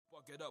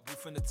Get up, you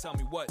finna tell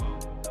me what?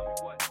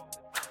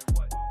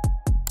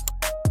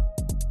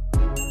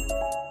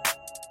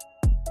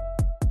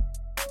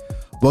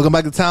 Welcome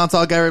back to Town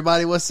Talk,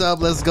 everybody. What's up?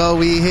 Let's go.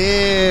 We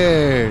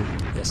here.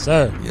 Yes,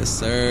 sir. Yes,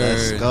 sir.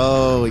 Let's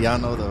go. Y'all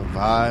know the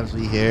vibes.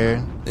 We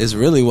here. It's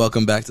really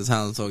welcome back to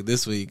Talent Talk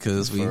this week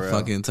because we For real.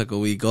 fucking took a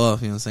week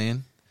off. You know what I'm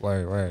saying?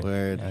 Word. Word. You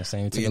know what I'm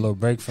saying? We took a little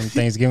break from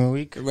Thanksgiving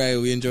week. Right.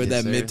 We enjoyed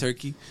Yes, that sir. mid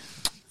turkey.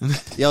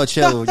 Yo,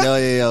 chill.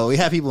 Yo. We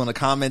have people in the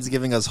comments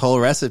giving us whole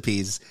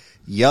recipes.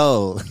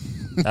 Yo.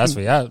 That's for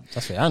y'all.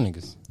 That's for y'all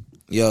niggas.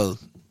 Yo,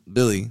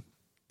 Billy,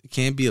 you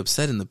can't be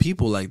upsetting the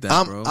people like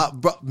that, bro.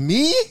 Bro,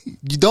 me?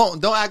 You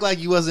don't act like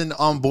you wasn't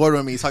on board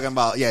with me talking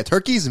about,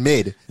 turkey's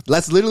mid.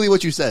 That's literally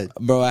what you said.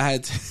 Bro, I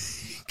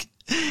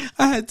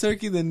had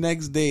turkey the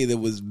next day that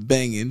was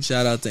banging.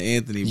 Shout out to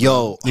Anthony, bro.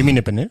 Yo. You mean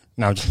the paneer?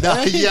 No, just,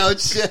 Yo,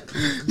 shit.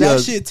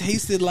 That shit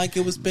tasted like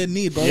it was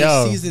penne, bro.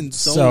 Yo, It seasoned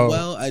so so-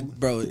 well.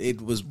 Bro,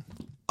 it was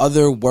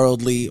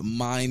otherworldly,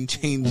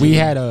 mind-changing. we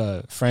had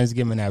a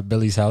Friendsgiving at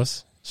Billy's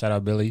house. Shout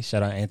out Billy.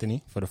 Shout out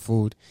Anthony for the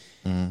food.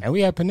 And we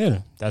had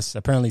paneer. That's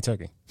apparently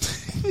turkey.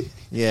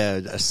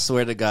 Yeah, I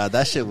swear to God,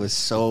 that shit was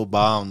so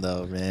bomb,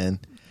 though, man.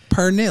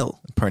 pernil.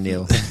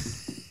 Pernil.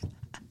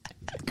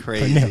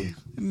 Crazy. Pernil.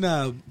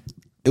 No,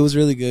 it was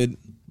really good.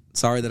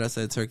 Sorry that I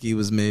said turkey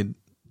was mid.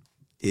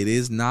 It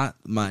is not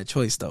my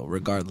choice though.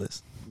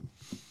 Regardless,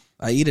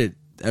 I eat it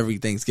every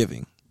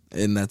Thanksgiving,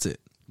 and that's it.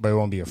 But it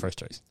won't be your first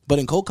choice. But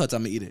in cold cuts,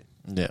 I'm gonna eat it.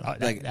 Yeah.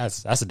 Like-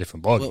 that's a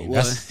different ballgame.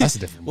 What- That's a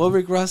different What ballgame.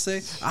 Rick Ross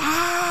say?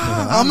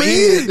 I'm gonna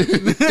eat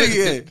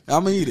it. Yeah,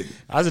 I'm gonna eat it.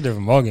 That's a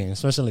different ballgame,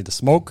 especially the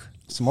smoked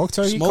turkey. Smoked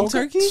coconut.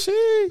 turkey?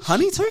 Sheesh.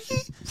 Honey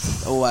turkey?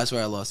 Oh, that's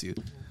where I lost you.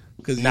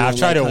 Because Nah, I've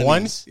tried it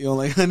once. You don't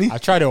like honey? I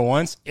tried it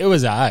once. It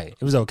was alright.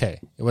 It was okay.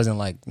 It wasn't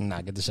like,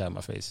 nah, get the shit out of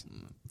my face.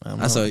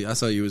 I saw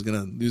you was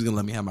gonna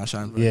let me have my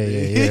shine.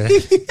 Yeah.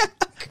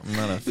 I'm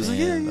not a fan like,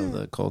 yeah. of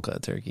the cold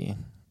cut turkey.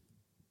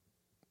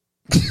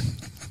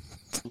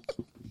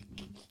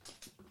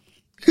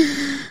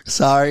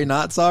 Sorry,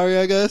 not sorry,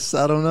 I guess.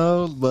 I don't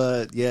know.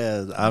 But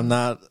yeah,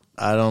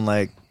 I don't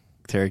like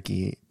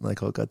turkey, like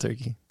cold cut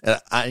turkey.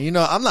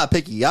 I'm not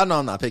picky. Y'all know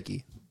I'm not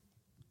picky.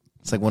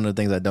 It's like one of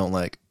the things I don't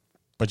like.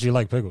 But you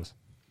like pickles.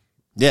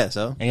 Yeah,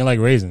 so. And you like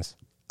raisins.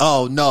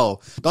 Oh,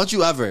 no. Don't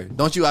you ever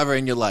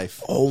in your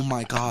life. Oh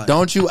my god!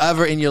 Don't you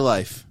ever in your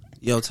life.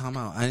 Yo, time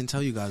out. I didn't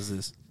tell you guys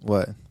this.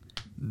 What?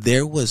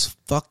 There was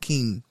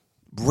fucking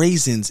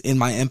raisins in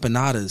my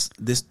empanadas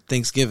this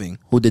Thanksgiving.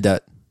 Who did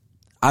that?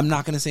 I'm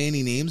not gonna say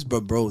any names,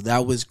 but bro,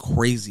 that was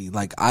crazy.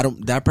 Like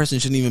that person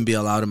shouldn't even be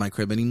allowed in my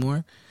crib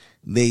anymore.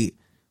 They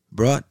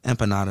brought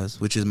empanadas,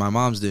 which is my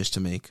mom's dish to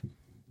make,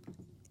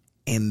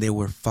 and there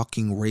were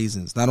fucking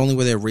raisins. Not only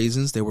were there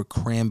raisins, there were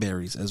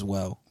cranberries as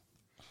well.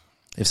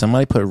 If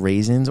somebody put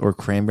raisins or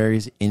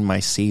cranberries in my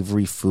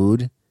savory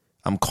food,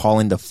 I'm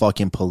calling the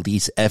fucking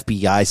police,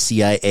 FBI,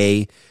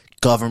 CIA,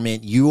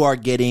 government. You are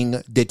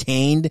getting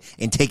detained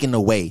and taken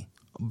away.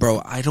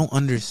 Bro, I don't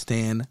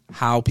understand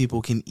how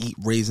people can eat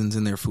raisins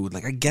in their food.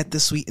 Like, I get the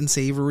sweet and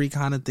savory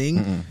kind of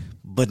thing,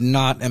 but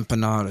not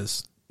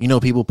empanadas. You know,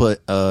 people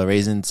put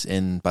raisins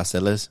in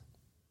pasteles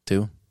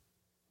too.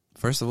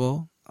 First of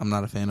all, I'm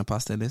not a fan of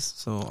pasteles,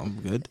 so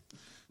I'm good.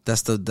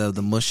 That's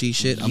the mushy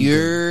shit. I'm good.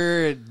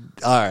 You're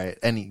all right,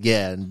 and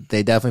yeah,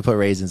 they definitely put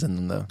raisins in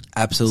them though.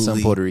 Absolutely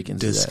Some Puerto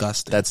Ricans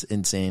disgusting. do that. That's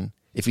insane.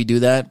 If you do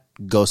that,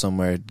 go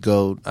somewhere.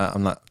 Go.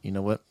 I'm not. You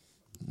know what?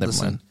 Never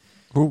Listen.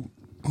 mind.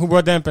 Who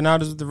brought the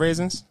empanadas with the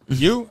raisins?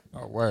 You?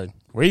 Oh, word.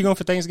 Where you going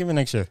for Thanksgiving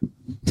next year?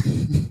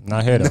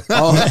 Not here, though.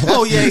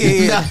 Oh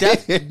yeah.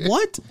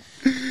 What?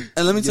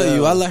 And let me tell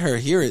you, I let her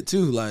hear it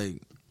too.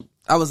 Like,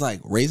 I was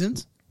like,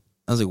 raisins?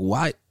 I was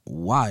like,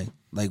 why?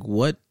 Like,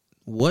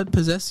 what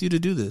possessed you to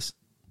do this?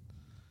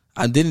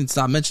 I didn't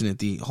stop mentioning it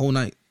the whole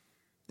night.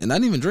 And I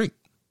didn't even drink.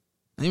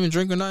 I didn't even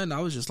drink or nothing.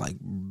 I was just like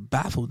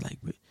baffled. Like,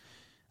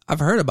 I've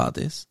heard about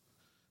this.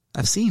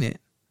 I've seen it.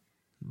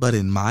 But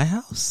in my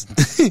house?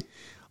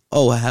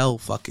 Oh, hell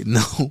fucking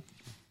no.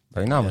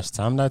 But you know how much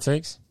time that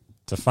takes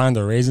to find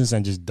the raisins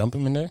and just dump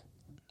them in there?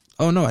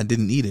 Oh, no, I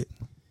didn't eat it.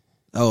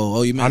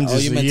 Oh, you meant, I'm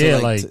you meant yeah,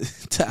 to, like, like,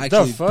 to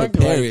actually The fuck?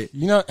 prepare Like, it.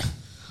 you know,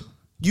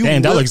 You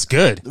damn, that will- looks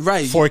good.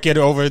 Right. Fork it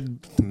over.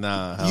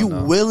 Nah. hell You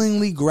no.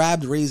 willingly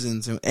grabbed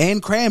raisins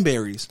and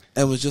cranberries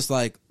and was just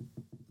like,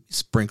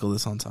 sprinkle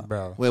this on top.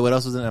 Bro. Wait, what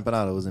else was in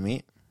empanada? Was it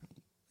meat?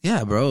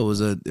 Yeah, bro. It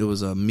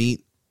was a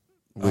meat.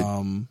 Wait.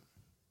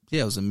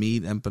 Yeah, it was a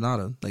meat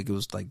empanada. Like, it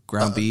was like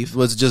ground beef.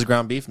 Was it just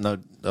ground beef? No,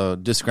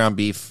 just ground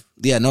beef.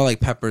 Yeah, no like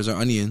peppers or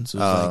onions. It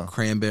was Oh. like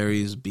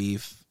cranberries,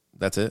 beef,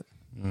 That's it.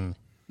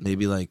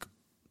 maybe like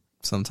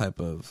some type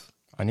of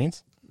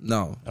Onions?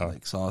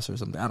 like sauce or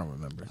something. I don't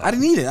remember. I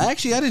didn't eat it. I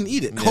didn't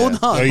eat it. Hold on.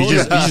 Oh, you hold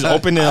just on.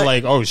 opened it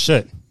like, oh,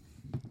 shit.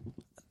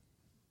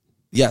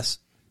 Yes.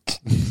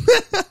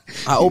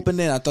 I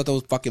opened it. I thought there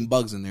was fucking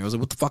bugs in there. I was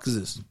like, what the fuck is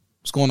this?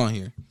 What's going on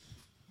here?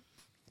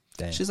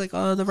 Damn. She's like,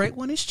 the right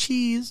one is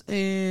cheese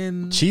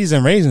and Cheese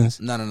and raisins?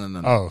 no.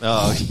 Oh.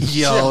 Oh,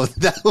 yo,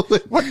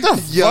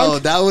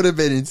 that would have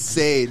been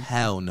insane.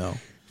 Hell no.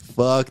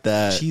 Fuck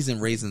that. Cheese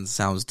and raisins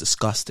sounds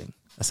disgusting.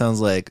 That sounds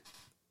like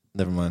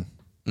Never mind.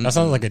 That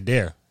sounds like a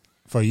dare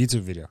for a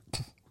YouTube video.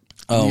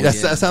 Oh, That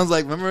sounds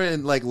like, remember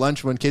in like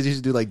lunch when kids used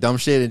to do like dumb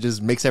shit and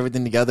just mix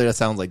everything together? That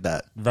sounds like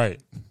that. Right.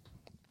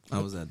 I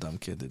was that dumb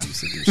kid that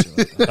used to do shit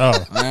like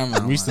that.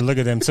 Oh, we used to look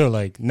at them too.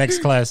 Like next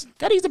class,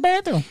 gotta use the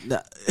bathroom.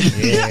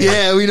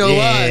 Yeah, we know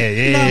why.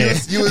 Yeah.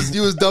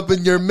 You was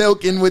dumping your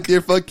milk in with your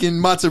fucking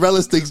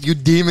mozzarella sticks, you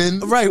demon.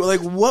 Right,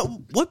 like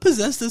what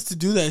possessed us to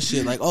do that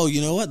shit? Like, oh,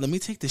 you know what? Let me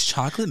take this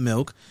chocolate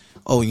milk.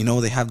 Oh, you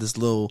know, they have this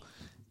little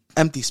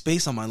empty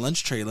space on my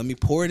lunch tray. Let me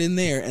pour it in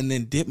there and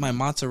then dip my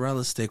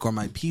mozzarella stick or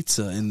my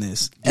pizza in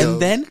this. Yo. And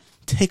then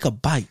take a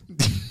bite.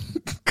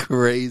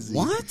 Crazy.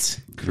 What?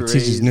 The Crazy.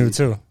 teachers knew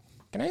too.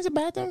 Can I use the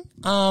bathroom?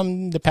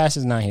 The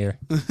pastor's not here.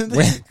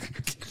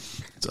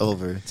 It's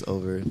over. It's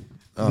over.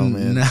 Oh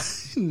man.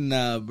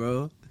 Nah,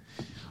 bro.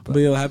 But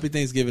yo, happy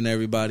Thanksgiving to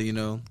everybody, you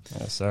know.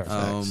 Yes,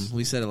 sir.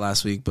 We said it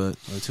last week, or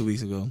 2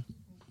 weeks ago.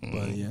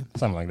 But yeah.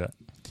 Something like that.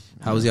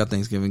 How was y'all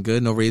Thanksgiving?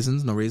 Good? No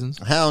raisins? No raisins?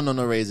 Hell no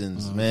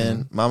raisins,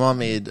 man. My mom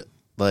made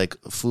like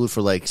food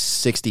for like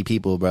 60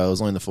 people, bro. It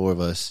was only the 4 of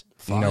us.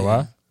 You know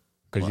why?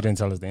 Because you didn't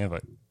tell us the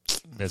invite.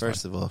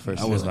 First of all,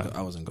 I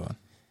wasn't going.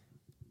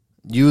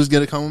 you was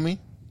gonna come with me?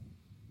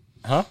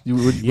 Huh?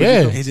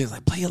 Yeah. AJ's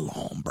like, play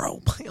along, bro.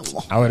 Play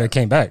along. I would have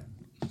came back.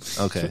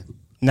 Okay.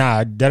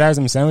 Nah, that has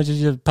some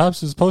sandwiches your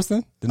pops was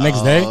posting the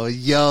next day. Oh,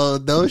 yo,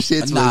 those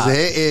shits Nah. was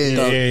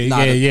hitting.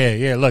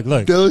 Yeah.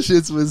 Look. Those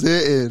shits was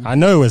hitting. I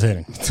know it was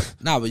hitting.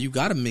 Nah, but you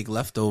gotta make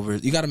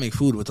leftovers. You gotta make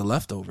food with the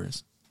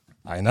leftovers.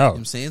 I You know what know.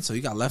 I'm saying? So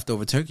you got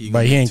leftover turkey. You But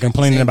gotta he make ain't turkey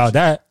complaining sandwich. about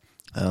that.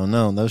 I don't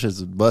know. Those shits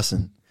was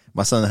busting.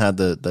 My son had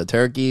the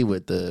turkey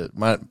with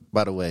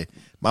by the way,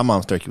 my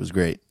mom's turkey was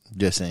great.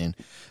 Just saying.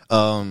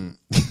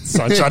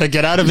 So I try to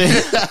get out of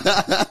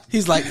it.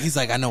 He's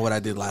like, I know what I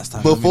did last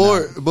time.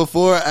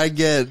 Before I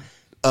get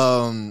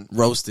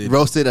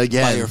roasted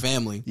again by your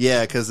family.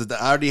 Yeah, because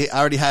I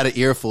already had an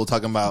earful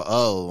talking about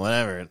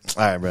whatever.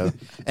 All right, bro.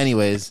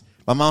 Anyways,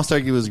 my mom's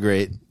turkey was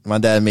great. My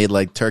dad made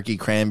like turkey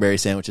cranberry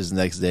sandwiches the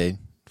next day.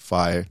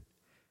 Fire.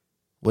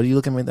 What are you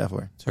looking at that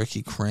for?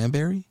 Turkey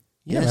cranberry?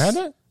 You ever had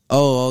that?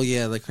 Oh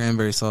yeah, the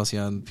cranberry sauce.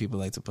 Yeah, people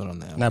like to put on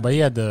that. Nah, but he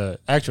had the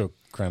actual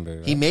cranberry.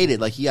 Right? He made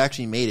it. Like he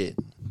actually made it.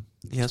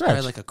 Yeah, it's Scratch.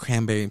 probably like a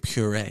cranberry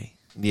puree.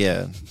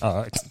 Yeah,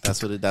 Oh,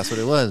 that's what it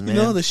was, man.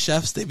 You know the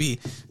chefs, they be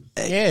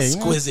Yeah, you know.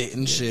 exquisite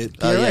and shit.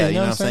 Oh, yeah, you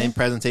know what I'm saying? saying?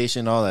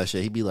 Presentation, all that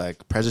shit. He'd be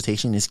like,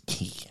 presentation is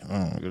key.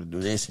 I'm going to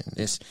do this and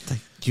this.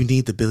 You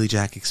need the Billy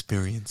Jack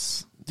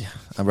experience.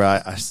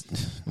 Bro,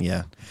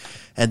 yeah.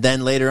 And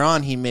then later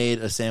on, he made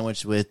a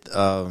sandwich with,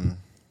 what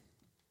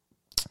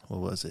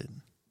was it?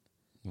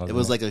 It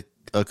was like a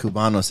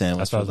Cubano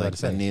sandwich. That's what I was with about to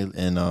say.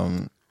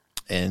 anil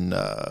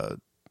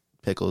and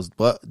pickles.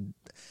 But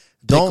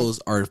Pickles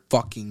are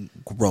fucking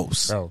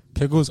gross. Bro,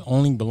 pickles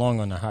only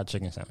belong on a hot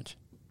chicken sandwich.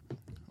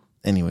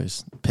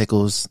 anyways,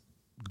 pickles,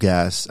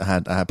 gas. I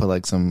had put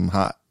like some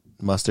hot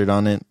mustard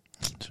on it.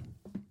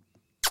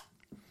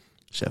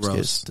 Chef's Gross,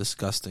 kiss.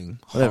 disgusting,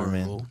 Whatever,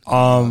 man.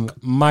 horrible.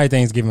 My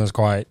Thanksgiving was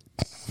quiet.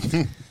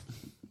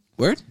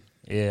 Word?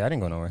 Yeah, I didn't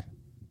go nowhere.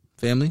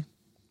 Family?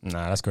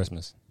 Nah, that's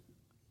Christmas.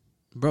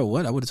 Bro,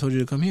 what? I would have told you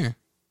to come here.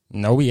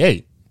 No, we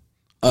ate.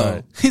 Oh.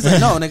 Right. He's like,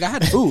 no, nigga, I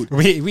had food.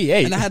 We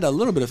ate. And I had a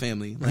little bit of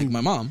family, like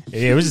my mom.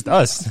 Yeah, it was just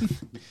us.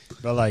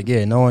 But like,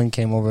 yeah, no one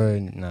came over.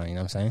 No, you know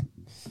what I'm saying?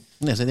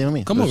 Yeah, same thing with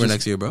me. Come It was over just-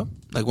 next year, bro.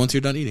 Like once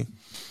you're done eating.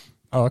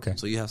 Oh, okay.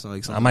 So you have some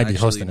like something I might be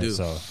to actually hosting do. it,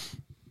 so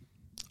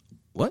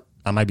What?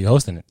 I might be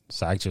hosting it.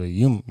 So actually,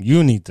 you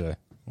need to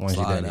once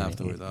you're Slide done eating.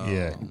 afterwards. Oh.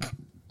 Yeah,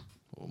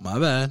 Well, my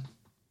bad.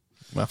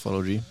 My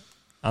photo G.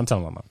 I'm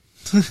telling my mom.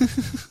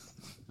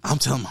 I'm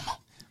telling my mom.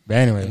 But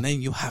anyway, And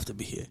then you have to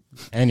be here.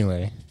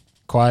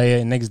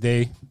 Quiet. Next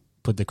day,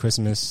 put the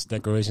Christmas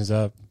decorations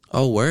up.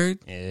 Oh, word?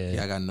 Yeah,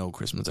 Yeah, I got no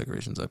Christmas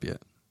decorations up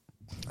yet.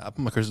 I put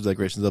my Christmas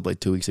decorations up like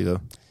 2 weeks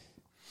ago.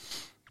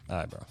 All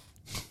right, bro.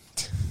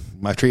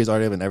 My tree is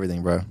already up and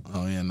everything, bro.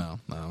 Oh, yeah, no,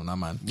 not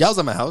mine. Y'all was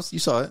at my house. You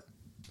saw it.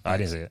 I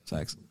didn't see it.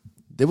 Facts.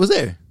 It was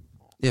there.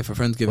 Yeah, for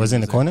Friendsgiving. Was it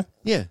in the corner?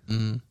 Yeah.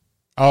 Mm-hmm.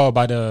 Oh,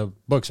 by the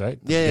books, right?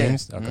 The Yeah, yeah.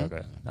 games? Mhm.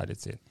 Okay. I did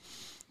see it.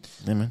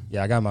 Yeah, man.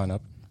 Yeah, I got mine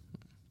up.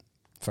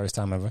 First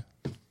time ever.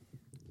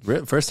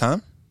 First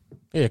time?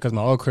 Yeah, because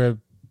my old crib,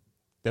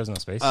 there was no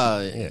space.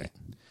 Yeah.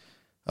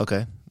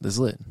 Okay. This is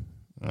lit. You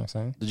know what I'm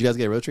saying? Did you guys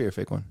get a real tree or a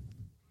fake one?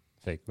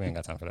 Fake. We ain't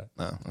got time for that.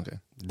 Oh, okay.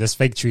 This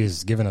fake tree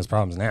is giving us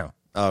problems now.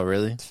 Oh,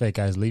 really? Fake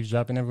ass leaves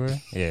dropping everywhere.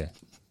 Yeah.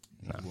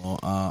 Well,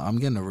 I'm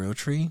getting a real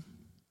tree.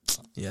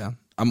 Yeah.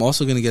 I'm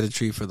also going to get a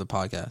tree for the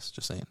podcast.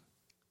 Just saying.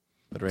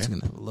 But We're right. going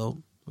to have a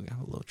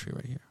little tree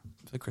right here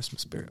for the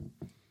Christmas spirit.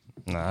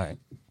 Nah, all right.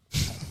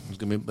 It's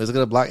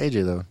gonna block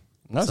AJ though.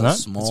 No, it's a not.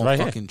 small it's right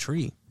fucking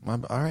tree. All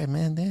right,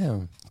 man.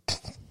 Damn.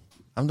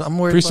 I'm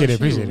worried. Appreciate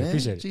about it, you, man.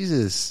 appreciate it.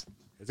 Jesus. here.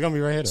 It's going to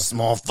be right here, though.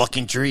 Small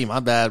fucking tree. My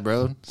bad,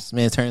 bro. This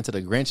man turned into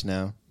the Grinch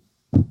now.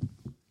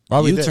 Why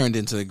we You did- turned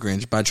into the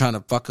Grinch by trying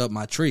to fuck up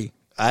my tree.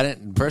 I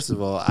didn't. First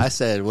of all, I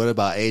said, "What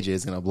about AJ?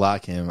 Is gonna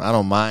block him." I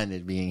don't mind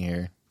it being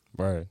here.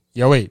 Word.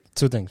 Yo, wait.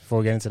 2 things before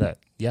we get into that.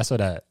 Yeah, I saw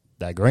that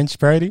Grinch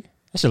parody.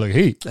 That shit look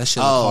heat. That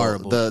shit looks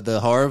horrible. The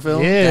horror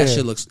film. Yeah. That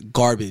shit looks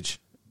garbage.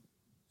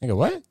 Nigga,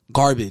 what?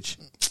 Garbage.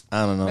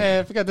 I don't know.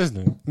 Man, forget this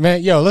dude.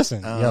 Man, yo,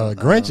 listen. Yo,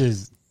 Grinch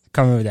is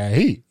coming with that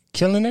heat.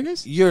 Killing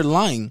niggas? You're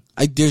lying.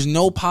 There's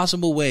no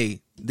possible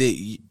way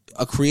that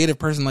a creative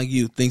person like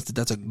you thinks that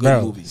that's a good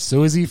Bro, movie.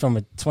 Susie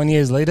from 20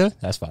 years later,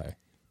 that's fire.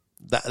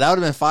 That would have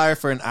been fire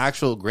for an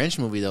actual Grinch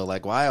movie though.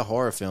 Like, why a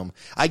horror film?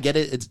 I get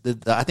it.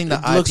 It's I think the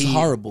It looks IP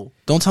horrible.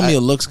 Don't tell me it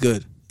looks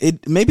good.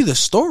 It maybe the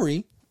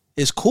story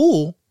is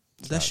cool.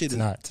 That shit It's is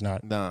not. It's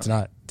not. No. It's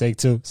not. Take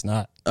two. It's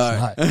not. It's All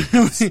not.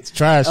 right. It's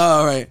trash.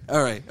 All right.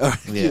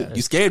 Yeah.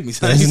 You scared me.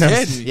 Son. There's You no-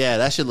 scared me. Yeah,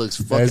 that shit looks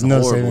There's fucking no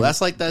horrible. saving- That's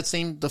like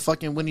the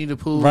fucking Winnie the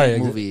Pooh Right.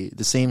 movie.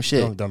 The same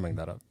shit. don't bring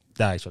that up.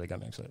 That actually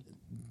got me excited.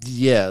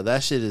 Yeah,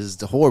 that shit is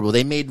horrible.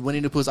 They made Winnie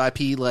the Pooh's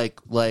IP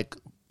like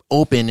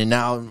open, and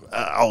now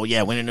oh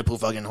yeah, Winnie the Pooh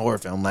fucking horror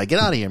film. Like, get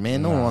out of here,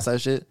 man. No one wants that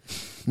shit.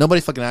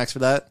 Nobody fucking asked for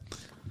that.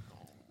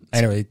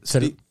 Anyway, to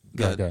the,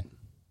 Good. go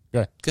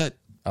ahead. Good.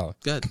 Oh,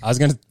 Good. I was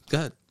gonna.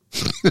 Good.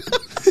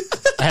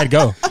 I had to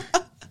go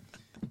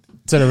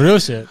to the real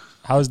shit.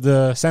 How's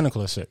the Santa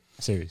Claus shit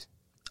series?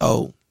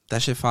 Oh,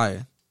 that shit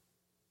fire.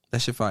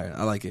 That shit fire.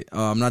 I like it.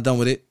 I'm not done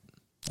with it.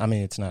 I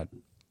mean, it's not.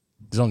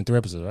 There's only 3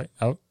 episodes, right?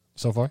 Out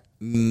so far.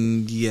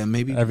 Yeah,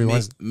 maybe Every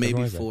Wednesday- maybe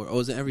every Wednesday. 4. Oh,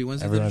 is it every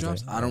Wednesday Every that it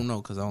Wednesday, drops? I don't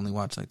know because I only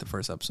watched like the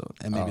first episode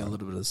and maybe a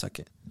little bit of the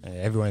second. Yeah,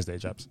 every Wednesday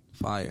it drops.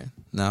 Fire.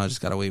 Now I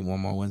just gotta wait one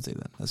more Wednesday.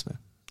 Then that's fair.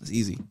 It's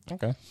easy.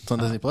 Okay. It's on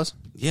Disney Plus.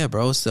 Yeah,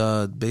 bro. It's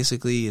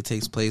basically it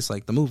takes place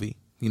like the movie.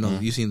 You know,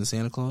 you seen the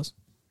Santa Claus?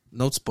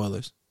 No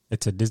spoilers.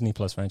 It's a Disney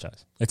Plus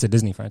franchise. It's a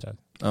Disney franchise.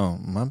 Oh,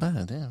 my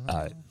bad. Damn. All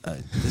right.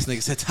 This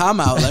nigga said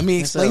time out. Let me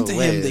explain to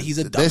him that he's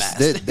a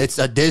dumbass. It's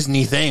a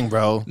Disney thing,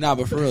 bro. Nah,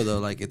 but for real though,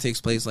 like it takes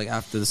place like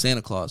after the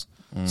Santa Claus.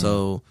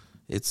 So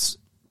it's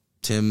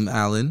Tim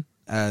Allen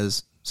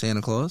as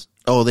Santa Claus.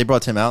 Oh, they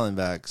brought Tim Allen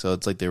back, so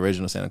it's like the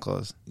original Santa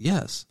Claus.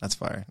 Yes. That's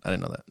fire. I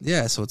didn't know that.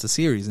 Yeah, so it's a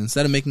series.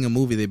 Instead of making a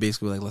movie, they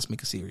basically were like, let's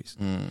make a series.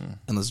 And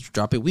let's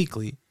drop it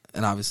weekly.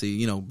 And obviously,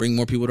 you know, bring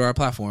more people to our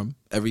platform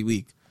every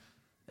week.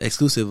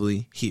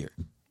 Exclusively here.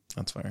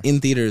 That's fire.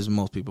 In theaters,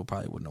 most people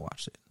probably wouldn't have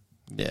watched it.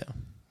 Yeah.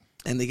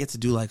 And they get to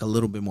do like a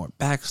little bit more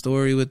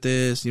backstory with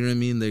this. You know what I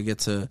mean? They get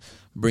to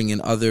bring in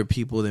other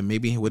people that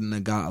maybe wouldn't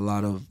have got a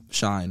lot of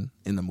shine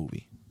in the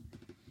movie.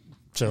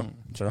 Sure.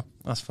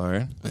 That's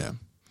fire. Yeah.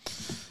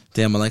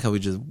 Damn, I like how we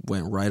just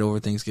went right over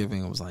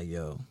Thanksgiving. I was like,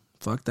 yo,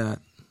 fuck that.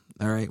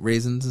 All right,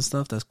 raisins and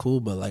stuff, that's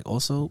cool, but like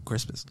also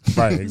Christmas.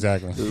 Right.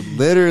 Exactly.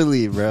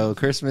 Literally, bro.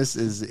 Christmas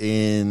is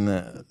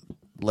in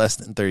less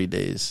than 30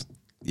 days.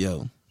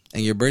 Yo.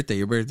 And your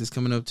birthday's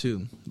coming up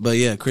too. But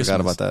yeah, Christmas.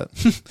 Forgot about that.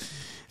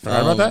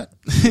 Forgot about that.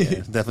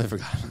 Yeah, definitely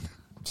forgot.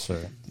 Sure.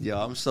 Yo,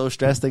 I'm so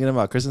stressed thinking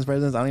about Christmas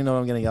presents. I don't even know what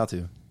I'm getting y'all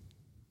to.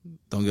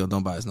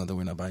 Don't buy us nothing.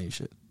 We're not buying you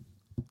shit.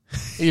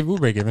 Eve, we'll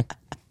break even.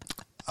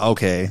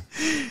 Okay.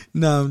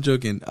 No, I'm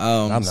joking.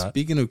 I'm not.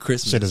 Speaking of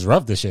Christmas, Shit is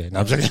rough this shit.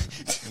 No, I'm joking.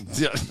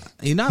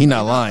 He's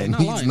not lying.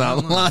 He's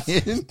not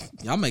lying.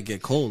 Y'all might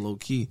get cold, low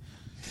key.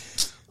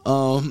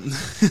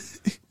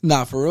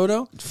 Nah, for real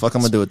though. Fuck,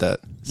 I'm gonna do with that.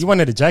 You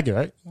wanted a jacket,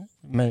 right?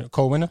 Man,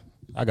 cold winter.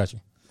 I got you.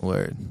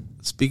 Word.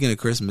 Speaking of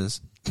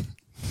Christmas,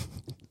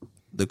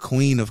 the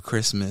Queen of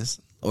Christmas,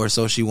 or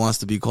so she wants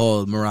to be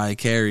called, Mariah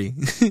Carey,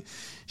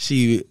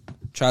 she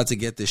tried to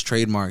get this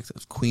trademark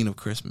of Queen of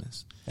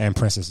Christmas And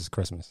Princess is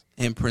Christmas.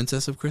 and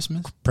Princess of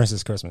Christmas.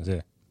 Princess Christmas.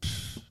 Yeah.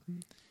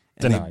 And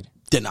they Denied.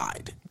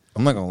 Denied.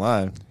 I'm not gonna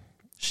lie.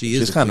 She is.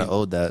 She's the kind of queen.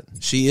 owed that.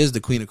 She is the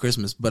Queen of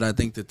Christmas, but I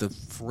think that the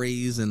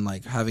phrase and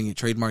like having it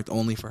trademarked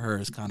only for her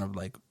is kind of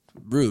like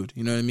rude.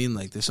 You know what I mean?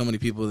 Like there's so many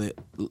people that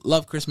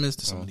love Christmas,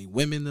 there's so many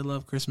women that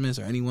love Christmas,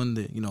 or anyone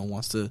that, you know,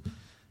 wants to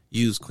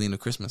use Queen of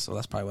Christmas. So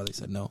that's probably why they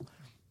said no.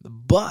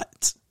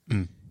 But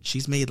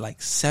she's made like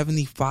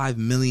 $75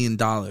 million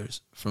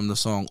from the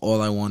song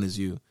All I Want Is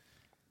You.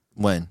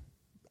 When?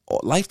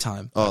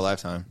 Lifetime. Oh,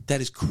 Lifetime.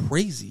 That is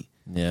crazy.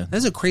 Yeah.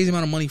 That's a crazy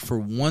amount of money for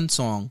one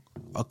song,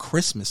 a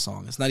Christmas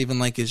song. It's not even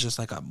like it's just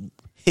like a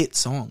hit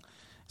song.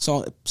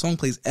 Song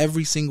plays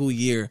every single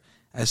year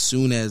as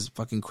soon as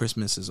fucking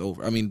Christmas is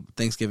over. I mean,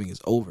 Thanksgiving is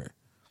over.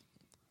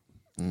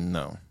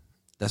 No.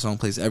 That song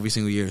plays every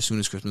single year as soon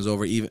as Christmas is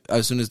over, even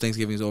as soon as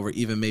Thanksgiving is over,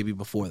 even maybe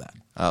before that.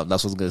 That's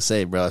what I was gonna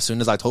say, bro. As soon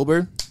as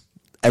October,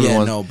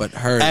 But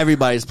her,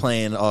 everybody's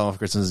playing All of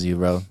Christmas is You,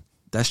 bro.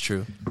 that's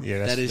true.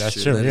 Yeah, That is that's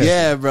true. true. That Yeah. is-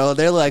 Yeah, bro.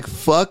 They're like,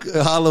 fuck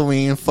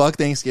Halloween, fuck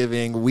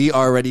Thanksgiving. We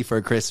are ready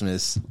for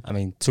Christmas. I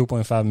mean,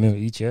 2.5 mil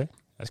each year.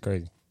 That's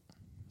crazy.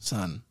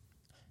 Son,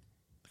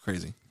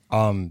 crazy.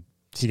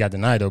 She got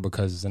denied though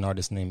because an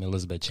artist named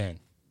Elizabeth Chan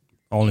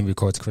only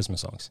records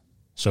Christmas songs.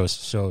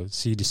 So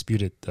she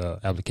disputed the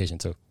application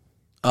too.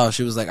 Oh,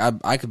 she was like,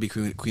 I could be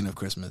Queen of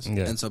Christmas,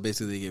 Yeah. and so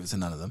basically they gave it to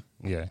none of them.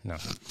 Yeah, no,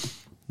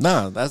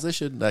 Nah, that's they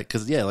should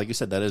because yeah, like you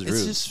said, that is rude.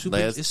 It's just super.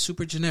 Like, It's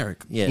super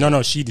generic. yeah,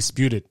 no. She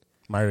disputed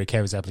Mariah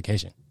Carey's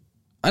application.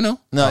 I know.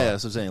 no, yeah.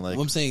 That's what I'm saying. Like,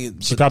 What I'm saying,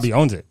 She probably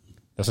owns it.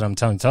 That's what I'm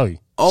trying to tell you.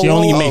 Oh, she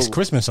only oh, makes oh.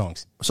 Christmas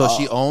songs. so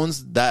she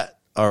owns that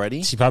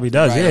already. She probably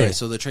does. right, yeah, right.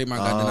 So the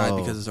trademark got denied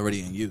because it's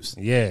already in use.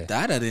 yeah.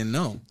 That I didn't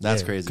know.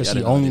 That's Yeah, crazy. because I she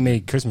didn't know only that.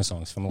 made Christmas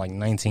songs from like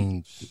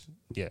 19.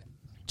 Yeah,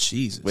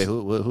 Jesus. Wait,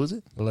 who's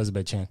it?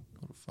 Elizabeth Chan.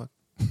 What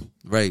the fuck?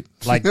 Right.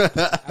 Like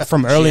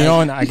from early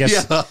on, I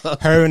guess Yeah.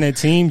 her and her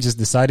team just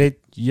decided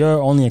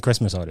you're only a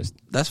Christmas artist.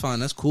 That's fine.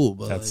 That's cool.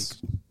 But That's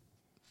like,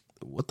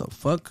 what the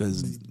fuck?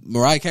 Because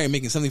Mariah Carey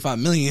making $75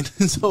 million.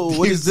 So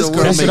what is this So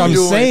girl that's what you I'm making?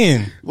 doing?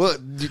 saying. Well,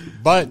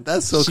 But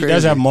that's so she crazy.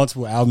 does have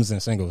multiple albums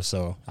and singles,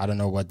 so I don't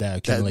know what that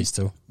accumulates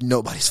to.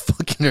 nobody's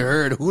fucking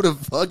heard. Who the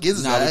fuck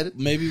is Nah, that?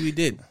 maybe we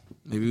did.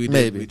 Maybe we did.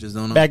 Maybe. We just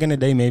don't know. Back in the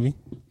day, maybe.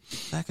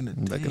 Back in the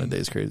day. Back in the day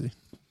is crazy.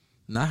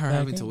 Not her Back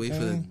having in to wait the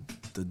for day.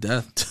 the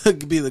death to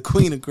be the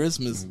queen of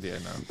Christmas. Yeah,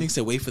 no. I think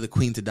said wait for the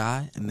queen to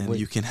die and then Wait,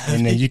 you can have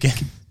and then it. you can.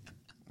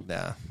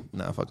 Nah,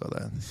 fuck all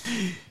that.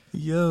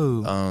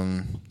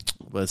 Yo.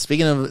 But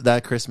speaking of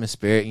that Christmas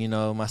spirit, you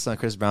know, my son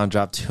Chris Brown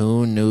dropped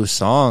 2 new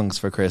songs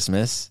for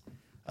Christmas.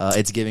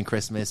 It's Giving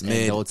Christmas and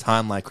Mid. No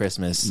Time Like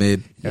Christmas.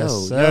 Mid.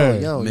 Yes, sir.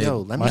 yo, Mid.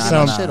 let me My get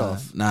son- my shit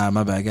off. Nah,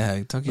 my bad. Go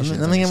ahead. Talk your Let me- shit.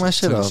 let talk me your get my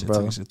shit, shit talk your off, bro.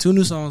 talk your shit. 2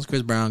 new songs,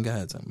 Chris Brown. Go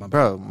ahead. My bad.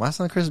 Bro, my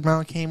son Chris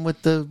Brown came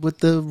with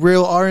the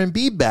real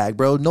R&B bag,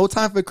 bro. No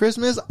Time for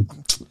Christmas.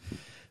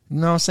 You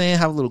know what I'm saying?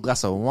 Have a little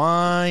glass of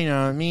wine, you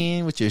know what I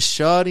mean? With your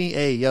shawty.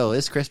 Hey, yo,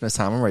 it's Christmas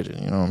time. I'm ready.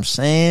 You know what I'm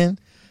saying?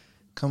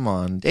 Come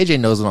on. AJ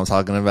knows what I'm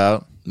talking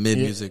about. Mid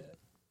Yeah. music.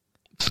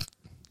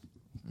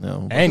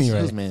 No,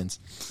 Anyway. who's man's?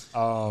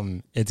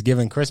 It's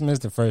Giving Christmas,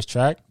 the first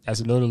track.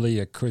 That's literally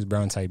a Chris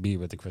Brown type beat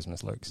with the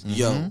Christmas lyrics.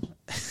 Yo.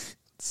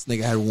 This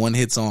nigga had one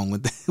hit song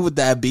with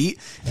that beat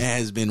and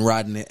has been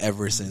riding it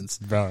ever since.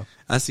 Bro,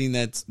 I seen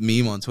that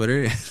meme on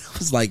Twitter. And I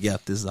was like,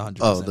 "Yep, this is 100."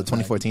 Oh, the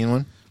 2014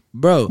 one?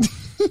 bro.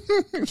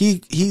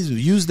 He's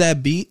used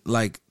that beat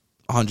like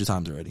 100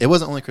 times already. It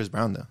wasn't only Chris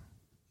Brown, though.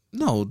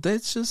 No,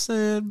 that's just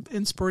an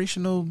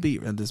inspirational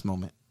beat at this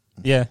moment.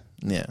 yeah.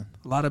 Yeah.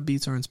 A lot of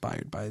beats are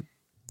inspired by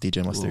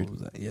DJ Mustard. what was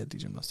that? Yeah,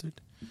 DJ Mustard.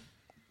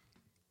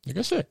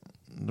 Good shit.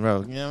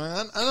 Bro, yeah,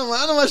 man. I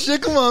know my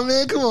shit. Come on,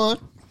 man. Come on.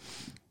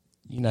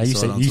 You know, you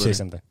Saw it on say Twitter.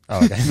 something.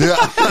 Oh,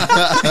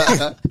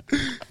 okay.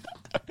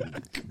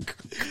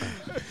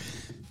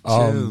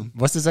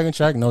 What's the second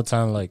track? No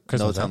Time Like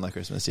Christmas. No Time right? Like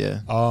Christmas, yeah.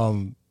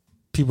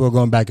 People are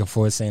going back and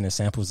forth saying it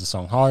samples the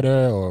song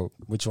harder or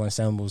which one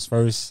samples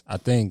first. I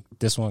think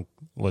this one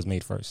was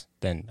made first,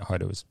 then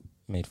harder was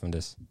made from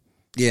this.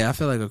 Yeah, I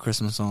feel like a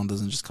Christmas song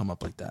doesn't just come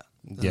up like that.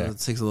 Yeah. It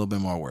takes a little bit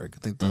more work. I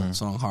think the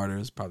song Harder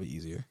is probably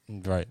easier.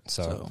 Right.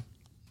 So, So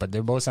but they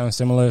both sound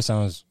similar.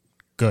 Sounds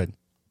good.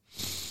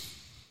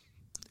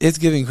 It's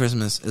Giving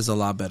Christmas is a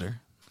lot better.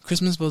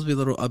 Christmas is supposed to be a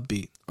little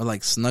upbeat or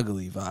like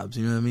snuggly vibes.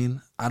 You know what I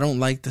mean? I don't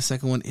like the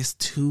second one. It's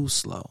too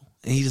slow.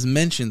 And he just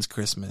mentions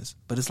Christmas,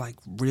 but it's like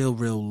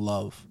real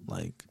love.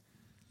 Like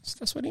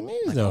That's what he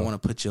means, I though.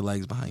 want to put your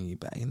legs behind your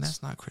back. And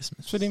that's not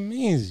Christmas. That's what he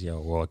means. Yo,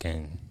 walk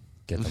in,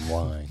 get them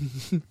wine,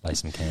 light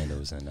some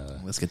candles, and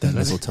Let's get that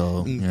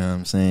mistletoe. You know what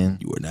I'm saying?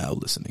 You are now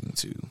listening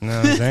to. you know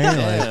what I'm saying? Like,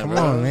 Yeah, come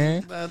bro. on,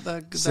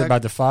 man. Sit by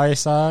the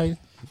fireside,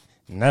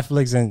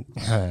 Netflix, and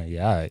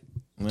yeah, all right.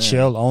 Man.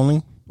 Chill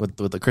only. With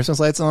the Christmas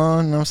lights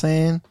on, you know what I'm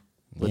saying?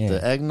 With Yeah.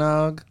 the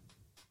eggnog.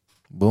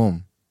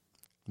 Boom.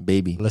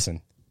 Baby.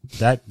 Listen,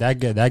 that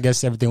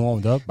gets everything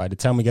warmed up. By the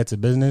time we get to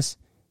business,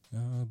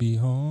 I'll be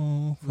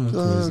home for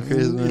Christmas.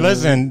 Christmas.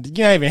 Listen,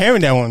 you're not even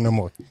hearing that one no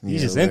more. You Yeah,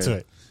 just word. into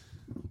it.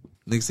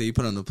 Niggas say you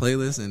put on the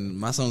playlist and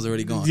my song's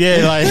already gone.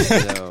 Yeah, like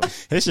Yo.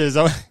 this shit is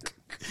over.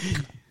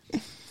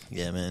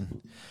 Yeah,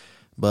 man.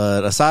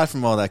 But aside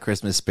from all that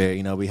Christmas spirit,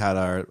 you know, we had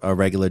our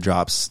regular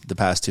drops the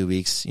past 2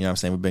 weeks. You know what I'm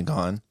saying? We've been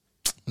gone.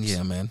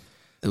 Yeah, man.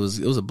 It was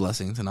a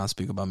blessing to not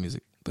speak about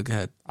music. But go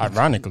ahead.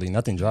 Ironically,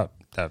 nothing dropped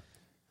that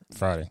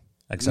Friday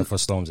except for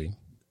Stormzy.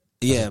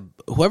 Yeah,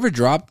 whoever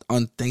dropped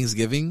on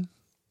Thanksgiving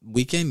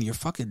weekend, you're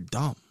fucking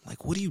dumb.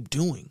 Like, what are you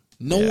doing?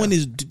 No Yeah. one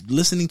is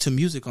listening to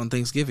music on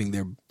Thanksgiving.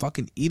 They're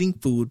fucking eating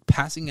food,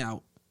 passing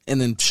out, and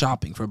then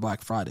shopping for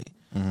Black Friday,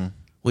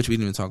 which we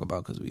didn't even talk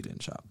about because we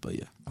didn't shop. But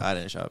yeah, I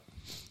didn't shop.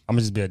 I'm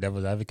gonna just be a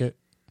devil's advocate.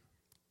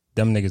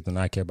 Them niggas do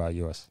not care about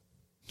US.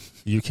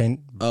 You can.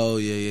 oh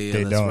yeah,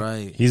 They that's don't.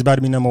 right. He's about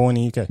to be number one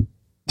in UK.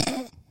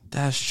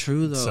 That's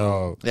true though.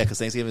 So Yeah, because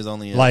Thanksgiving is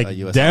only like a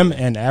U.S. them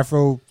holiday. and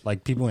Afro,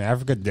 like people in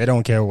Africa, they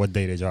don't care what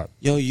day they drop.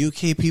 Yo,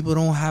 UK people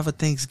don't have a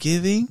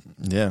Thanksgiving.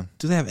 Yeah.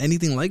 Do they have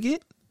anything like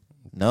it?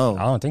 No.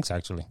 I don't think so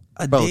actually.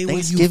 A Bro, day where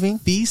Thanksgiving? you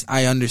feast.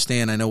 I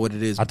understand. I know what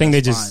it is. I think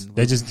but they that's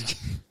just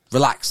fine.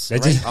 Relax. they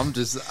right?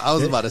 just I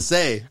was about to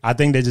say. I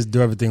think they just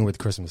do everything with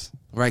Christmas.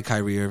 Right,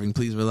 Kyrie Irving,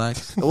 please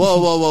relax.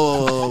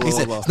 Whoa. He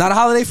said, "It's not a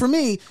holiday for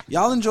me.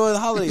 Y'all enjoy the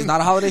holidays.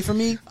 Not a holiday for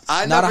me.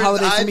 I not never, a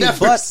holiday for I me." never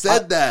But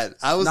said that.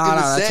 I was Nah,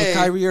 gonna that's say. what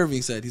Kyrie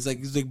Irving said. He's like,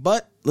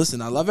 but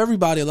listen, I love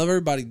everybody.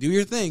 Do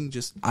your thing.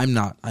 Just I'm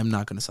not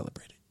going to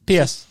celebrate it.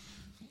 P.S.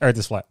 Earth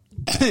is flat.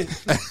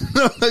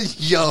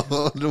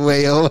 Yo,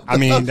 wait. I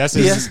mean, that's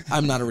his. Yes,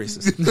 I'm not a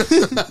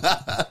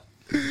racist.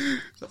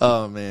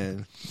 Oh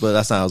man, but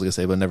that's not what I was gonna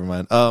say. But never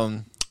mind.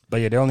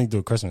 But yeah, they only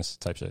do Christmas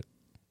type shit.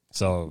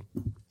 So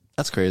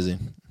That's crazy.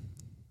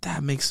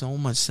 That makes so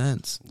much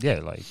sense. yeah,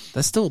 like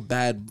That's still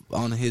bad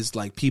on his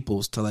like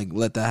peoples to like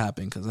let that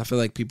happen because I feel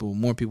like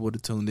more people would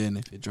have tuned in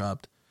if it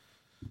dropped.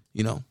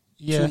 You know,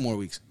 Yeah. 2 more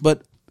weeks.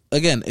 But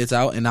again, it's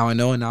out and now I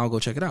know and now I'll go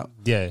check it out.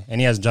 yeah,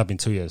 and he hasn't dropped in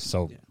 2 years,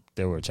 so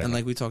they were checking. And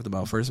like we talked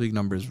about, first week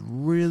numbers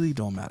really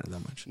don't matter that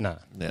much. Nah.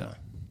 Yeah.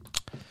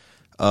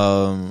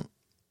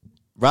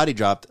 Roddy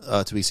dropped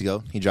 2 weeks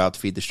ago. He dropped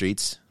 "Feed the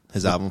Streets,"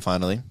 his album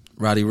finally.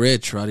 Roddy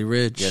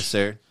Ricch. Yes,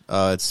 sir.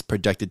 It's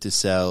projected to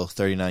sell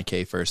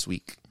 39K first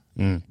week.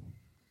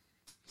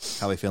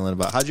 How we feeling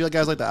about? How'd you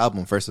guys like the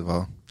album? First of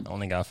all,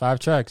 Only got 5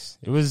 tracks.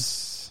 It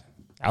was.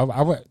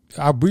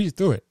 I breezed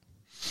through it.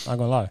 Not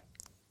gonna lie.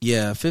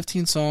 Yeah,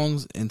 15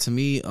 songs, and to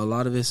me, a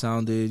lot of it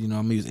sounded, I'm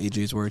gonna use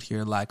AJ's word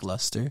here,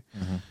 lackluster.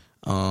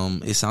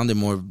 It sounded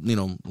more,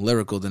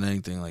 lyrical than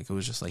anything. Like it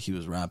was just like he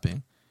was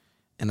rapping,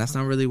 and that's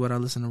not really what I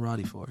listen to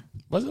Roddy for.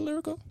 Was it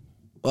lyrical?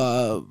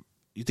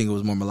 You think it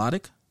was more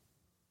melodic?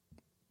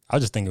 I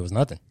just think it was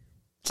nothing.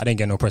 I didn't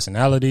get no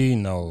personality,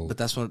 no. But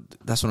that's what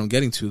I'm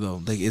getting to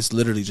though. Like it's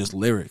literally just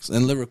lyrics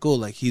and lyrical.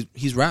 Like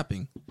he's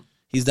rapping.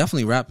 He's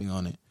definitely rapping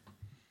on it.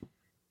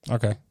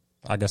 Okay,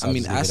 I guess. I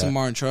mean, Aston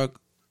Martin Truck,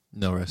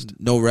 No Rest.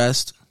 No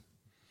Rest,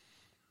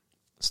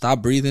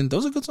 Stop Breathing.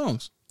 Those are good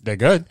songs. They're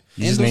good.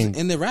 You just named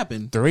And they're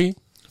rapping. 3.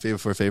 Favor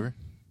for a favor.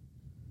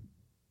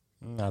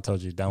 I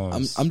told you that one.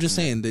 Was I'm just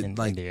saying that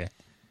like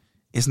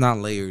it's not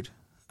layered.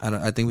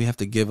 I think we have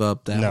to give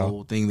up that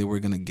whole thing that we're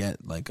gonna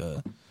get like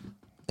a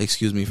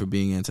excuse me for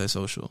being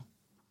antisocial.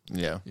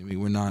 Yeah. I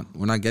mean, we're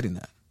not getting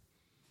that.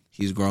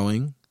 He's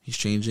growing. He's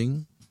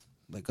changing,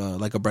 like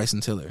a Bryson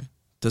Tiller.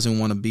 Doesn't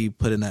want to be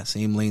put in that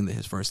same lane that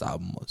his first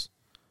album was.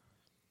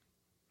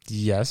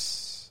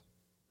 Yes,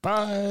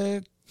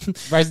 but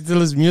Bryson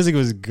Tiller's music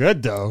was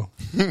good though.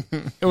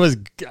 It was.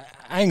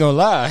 I ain't gonna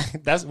lie.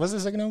 What's the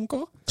second album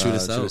called? True to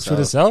Self. True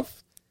to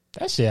Self.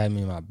 That shit had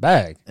me in my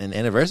bag. And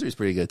Anniversary is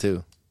pretty good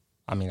too.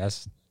 I mean,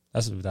 that's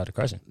without a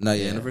question. No,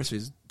 yeah, Anniversary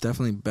is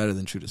definitely better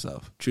than True to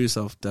Self. True to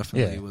Self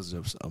definitely was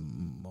just a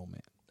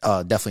moment.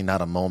 Definitely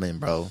not a moment,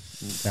 bro.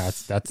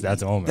 That's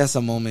a moment. That's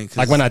a moment.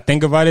 Like when I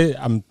think about it,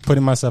 I'm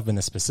putting myself in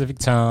a specific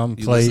time,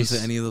 you place. listen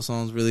to any of those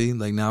songs really?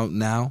 Like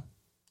now?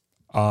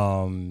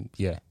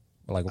 Yeah,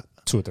 like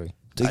 2 or 3.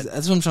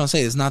 That's what I'm trying to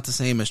say. It's not the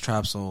same as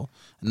Trap Soul.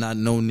 Not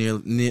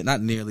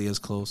nearly as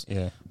close.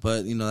 Yeah.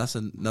 But that's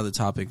another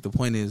topic. The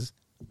point is,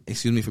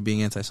 excuse me for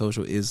being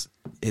antisocial, is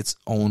its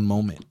own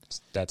moment.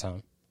 It's that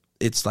time.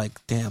 It's like,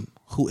 damn,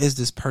 who is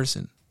this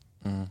person?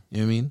 You know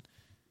what I mean?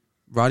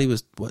 Roddy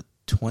was,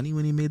 20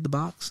 when he made the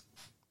box?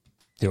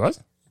 He was?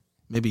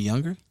 Maybe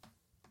younger?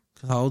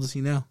 Because how old is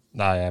he now?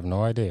 I have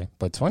no idea.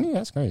 But 20,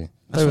 that's crazy.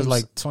 That's It was what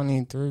I'm like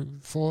 23,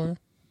 4,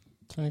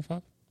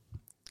 25?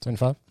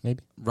 25,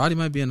 maybe. Roddy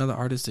might be another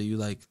artist that you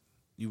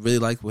really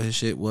liked what his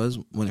shit was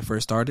when it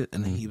first started,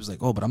 and then he was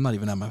like, oh, but I'm not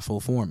even at my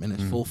full form, and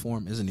his full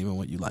form isn't even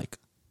what you like.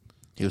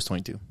 He was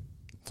 22.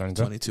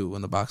 22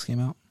 when the box came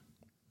out?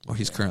 Or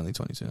he's currently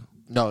 22?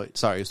 No,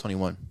 sorry, he was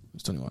 21. He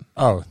was 21.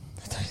 Oh,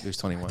 He was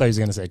 21. I thought he was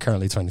going to say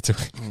currently 22.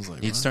 I was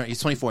like, He's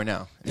 24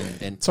 now,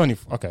 and 20,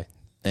 okay.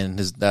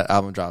 that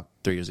album dropped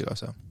 3 years ago.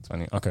 So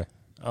 20, okay.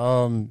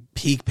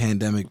 peak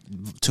pandemic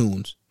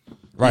tunes.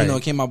 Right.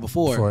 It came out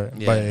before.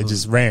 But it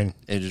just ran.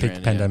 It just Peak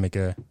ran, pandemic,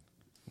 yeah.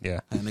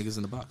 And niggas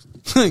in the box.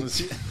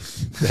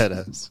 that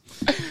is.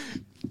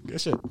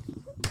 Good shit.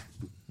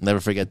 Never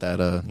forget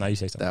that. Now you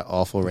say something. That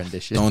awful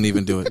rendition. Don't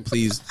even do it,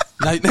 please.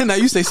 now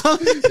you say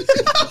something.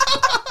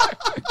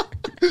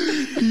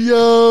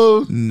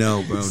 Yo,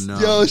 No, bro, no.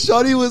 yo,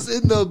 Shawty was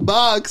in the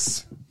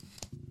box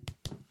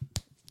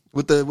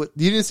with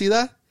you didn't see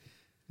that?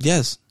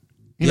 Yes.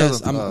 You know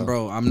Yes, the-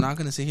 bro. I'm not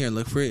gonna sit here and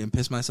look for it and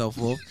piss myself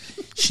off.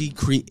 She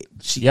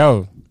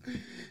Yo,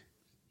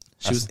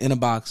 was in a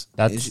box.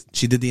 That's- And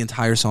she did the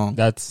entire song.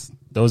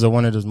 those are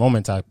one of those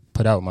moments I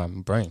put out my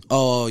brain.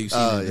 Oh, you see?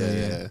 Oh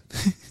it.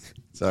 yeah.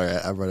 Sorry,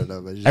 I brought it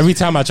up. I just, Every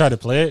time I try to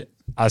play it,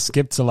 I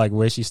skip to like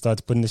where she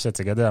starts putting the shit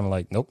together. I'm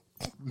like, nope.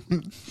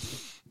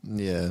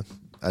 yeah,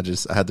 I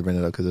had to bring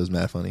it up because it was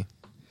mad funny.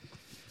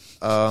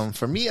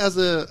 For me, as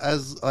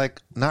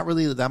like not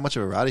really that much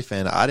of a Roddy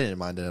fan, I didn't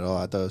mind it at all.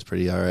 I thought it was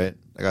pretty all right.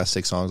 I got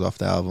 6 songs off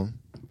the album.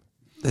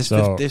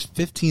 There's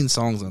 15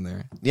 songs on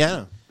there.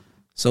 Yeah,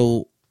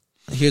 So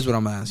here's what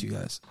I'm gonna ask you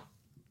guys: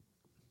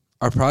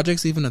 are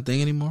projects even a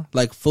thing anymore?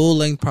 Like full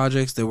length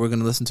projects that we're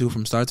gonna listen to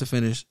from start to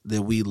finish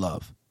that we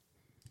love?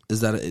 Is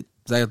that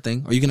a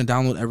thing? Are you gonna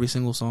download every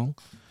single song,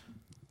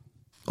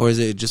 or is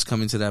it just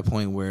coming to that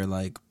point where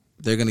like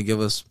they're gonna give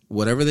us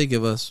whatever they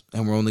give us,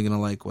 and we're only gonna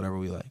like whatever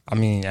we like? I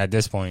mean, at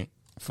this point,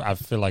 I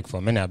feel like for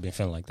a minute I've been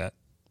feeling like that.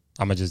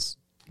 I'm going to just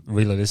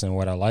really listen to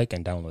what I like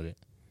and download it.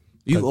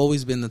 You've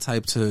always been the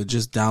type to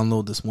just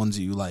download the ones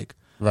that you like.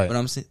 Right. But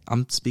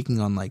I'm speaking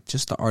on like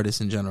just the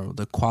artists in general,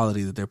 the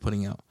quality that they're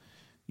putting out.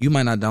 You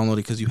might not download it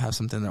because you have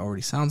something that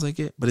already sounds like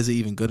it, but is it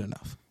even good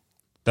enough?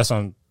 That's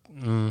on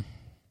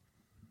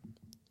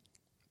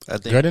I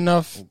think good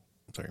enough.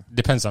 Sorry,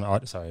 Depends on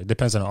art. Sorry, it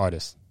depends on the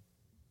artist.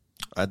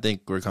 I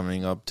think we're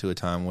coming up to a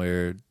time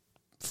where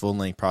full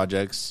length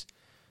projects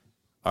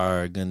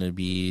are going to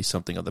be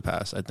something of the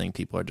past. I think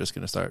people are just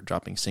going to start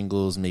dropping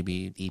singles,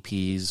 maybe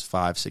EPs,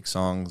 5-6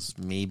 songs,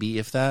 maybe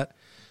if that.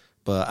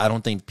 But I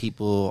don't think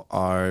people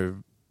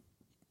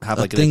have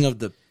A like thing of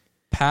the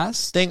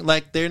past? thing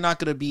like they're not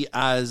going to be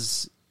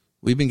as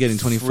We've been getting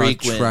 25 track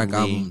frequently.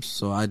 albums,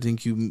 so I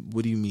think you.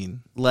 What do you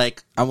mean?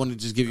 Like, I want to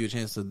just give you a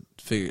chance to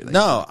figure. Like,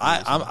 no,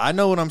 I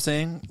know what I'm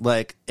saying.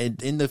 Like,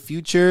 in the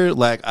future,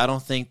 like, I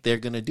don't think they're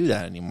gonna do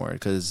that anymore.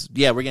 Because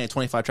we're getting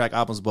 25 track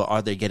albums, but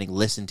are they getting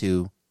listened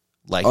to?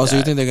 Like, oh, so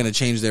you that? think they're gonna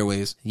change their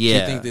ways? Yeah.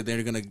 You think that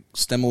they're gonna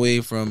step away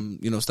from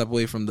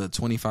the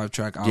 25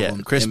 track album? Yeah,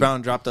 Chris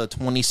Brown dropped a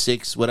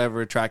 26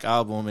 whatever track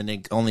album, and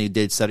it only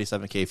did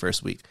 77K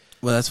first week.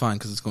 Well, that's fine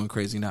because it's going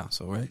crazy now.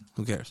 So right,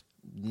 who cares?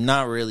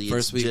 Not really.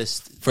 First It's week-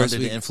 just first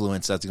under week- the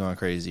influence that's going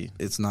crazy.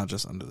 It's not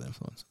just under the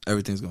influence.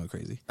 Everything's going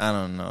crazy. I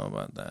don't know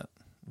about that,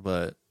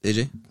 but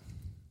AJ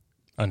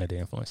Under the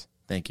influence.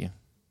 thank you.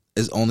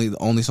 is the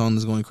only song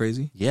that's going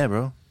crazy. Yeah,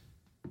 bro.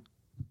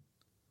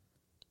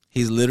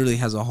 He literally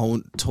has a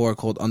whole tour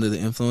called Under the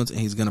Influence, and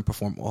he's gonna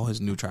perform all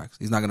his new tracks.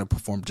 He's not gonna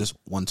perform just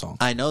one song.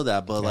 I know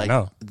that, but Yeah, I like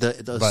know.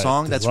 the But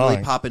song the that's song,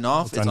 really popping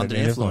off it's is Under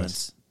the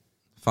Influence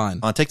Fine,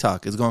 on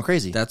TikTok. It's going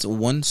crazy. that's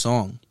one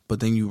song,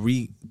 but then you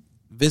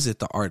revisit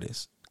the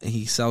artist, and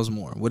he sells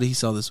more. What did he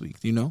sell this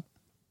week? Do you know?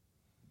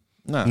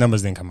 No,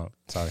 Numbers didn't come out.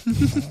 Sorry.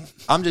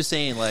 I'm just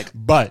saying, like,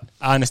 But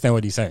I understand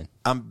what he's saying.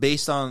 I'm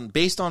based on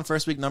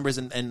first week numbers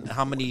and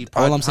how many.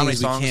 All I'm how saying many is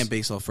songs. we can't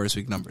base off first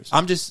week numbers.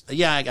 I'm just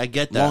I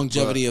get that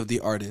Longevity of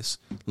the artist,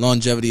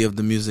 longevity of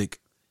the music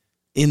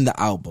in the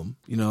album.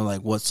 You know,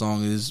 like what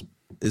song is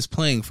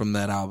playing from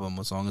that album,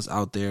 what song is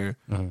out there.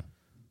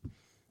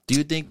 Do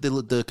you think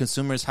the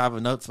consumers have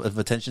enough of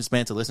attention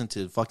span to listen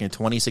to fucking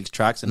 26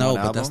 tracks in No, one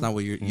but album? that's not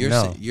what you're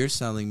No. you're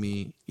selling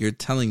me. You're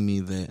telling me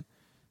that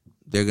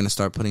they're gonna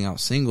start putting out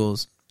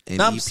singles and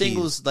Not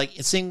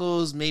EPs.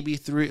 singles, maybe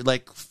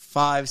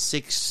 5,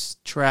 6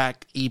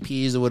 track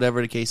EPs or whatever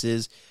the case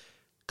is.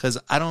 Because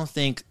I don't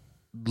think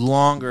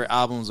longer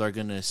albums are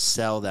gonna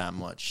sell that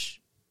much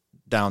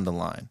down the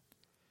line.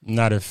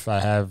 Not if I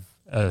have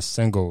a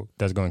single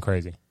that's going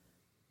crazy.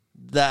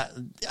 That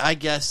I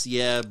guess,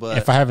 yeah, but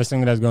If I have a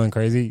single that's going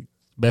crazy,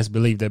 best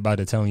believe they're about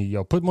to tell you,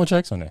 yo, put more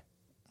tracks on there.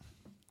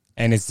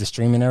 And it's the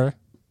streaming era.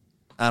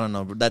 I don't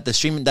know. That the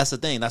streaming, that's the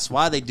thing. That's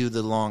why they do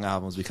the long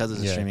albums, because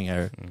it's a Yeah. streaming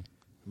era.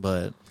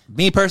 But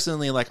me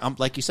personally, I'm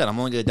like you said, I'm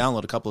only gonna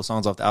download a couple of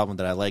songs off the album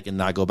that I like and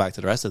not go back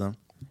to the rest of them.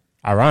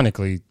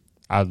 Ironically,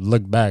 I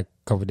looked back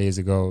a couple days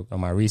ago on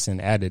my recent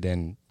added,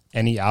 and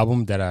any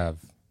album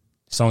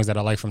songs that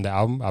I like from the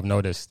album, I've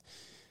noticed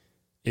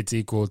it's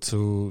equal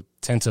to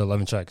 10 to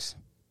 11 tracks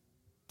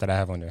that I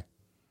have on there.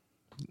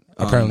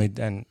 Apparently,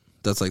 and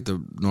That's like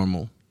the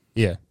normal.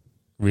 yeah,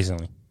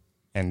 recently.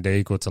 And they're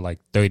equal to like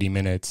 30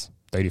 minutes,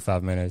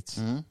 35 minutes,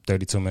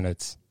 32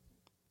 minutes,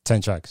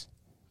 10 tracks.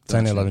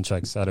 10 Gotcha. 11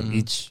 tracks out of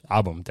each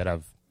album that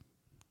I've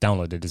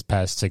downloaded this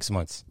past 6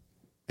 months.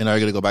 And are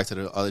you gonna go back to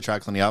the other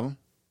tracks on the album?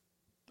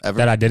 Ever?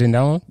 That I didn't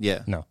download?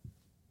 Yeah. No.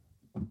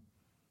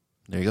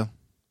 There you go.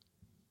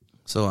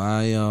 So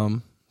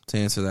to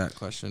answer that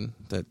question,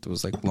 that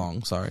was like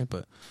long, sorry,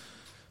 but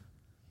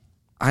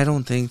I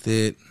don't think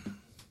that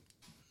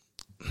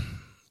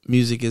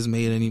music is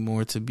made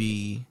anymore to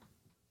be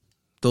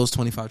those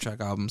 25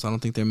 track albums. I don't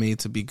think they're made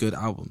to be good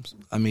albums.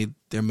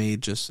 They're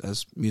made just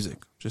as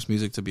music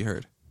to be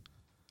heard.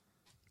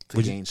 To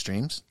Would you- gain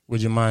streams.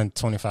 Would you mind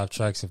 25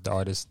 tracks if the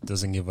artist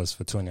doesn't give us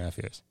for 2.5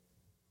 years?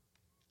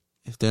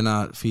 If they're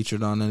not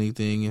featured on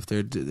anything, if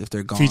they're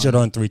gone, Featured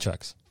on 3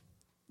 tracks.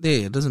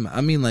 yeah, it doesn't matter.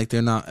 I mean, like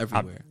they're not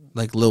everywhere.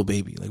 Like Lil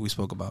Baby, like we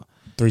spoke about.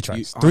 3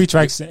 tracks. You- 3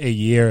 tracks a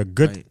year.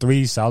 Good Right.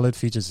 3 solid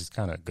features is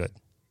kind of good.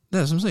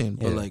 That's what I'm saying.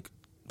 But Yeah. like,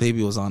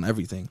 Baby was on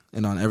everything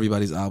and on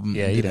everybody's album.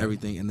 Yeah, and he did did.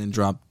 everything, and then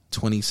dropped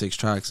 26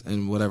 tracks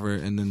and whatever,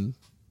 and then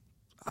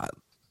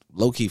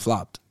low key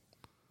flopped.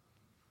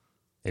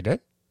 They did?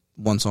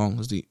 One song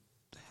was the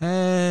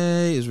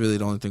 "Hey" is really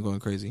the only thing going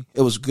crazy.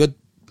 It was good.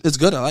 It's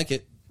good. I like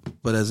it,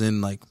 but as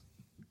in like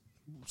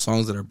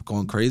songs that are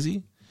going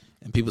crazy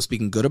and people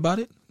speaking good about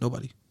it,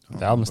 nobody.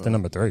 The album's still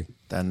number 3.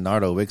 That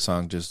Nardo Wick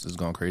song just is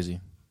going crazy.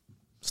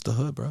 It's the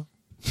hood, bro.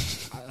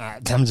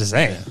 I'm just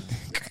saying.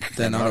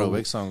 That Nardo Nardo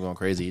Wick song going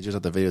crazy. You just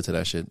have the video to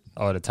that shit.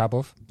 Oh, the top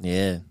off?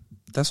 Yeah.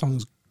 that song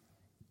is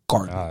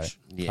garbage. All right.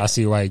 Yeah. I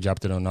see why he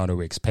dropped it on Nardo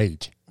Wick's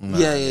page. Nah,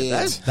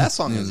 Yeah. That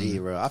song is E,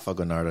 bro. I fuck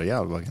with Nardo.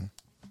 Y'all fucking.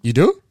 You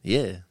do?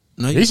 Yeah.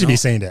 No, You should be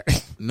saying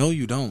that. No,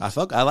 you don't.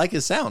 I like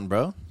his sound,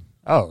 bro.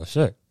 Oh,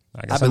 shit.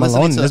 I guess I've been I'm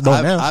alone in this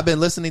boat now. I've been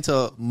listening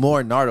to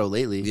more Nardo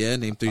lately. Yeah,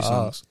 name 3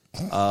 songs.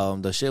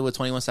 The shit with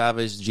 21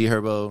 Savage, G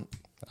Herbo.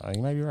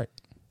 You might be right.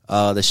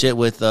 The shit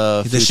with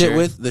The Future. shit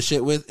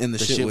with, and the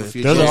shit with.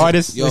 Future. Those are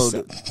artists.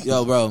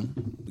 Yo, bro,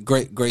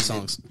 great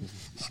songs.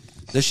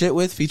 The shit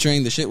with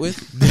featuring the shit with.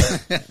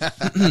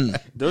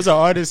 Those are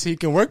artists he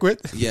can work with.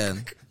 Yeah,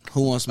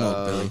 Who Wants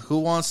Smoke, Billy? Who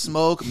Wants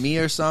Smoke? Me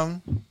or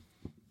some?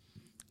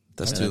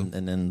 That's And 2. then,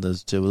 and then the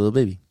shit with Lil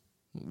Baby.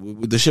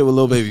 The shit with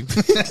Lil Baby.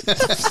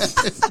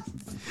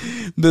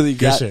 Billy,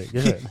 Good shit.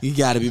 Good shit. you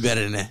got to be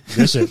better than that.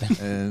 Good shit.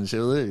 And shit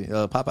with Lil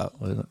Baby. Pop Out.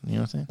 You know what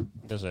I'm saying?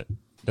 Good shit.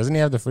 Doesn't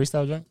he have the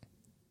freestyle joint?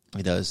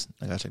 He does.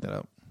 I gotta check that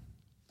out.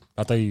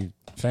 I thought you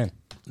fan.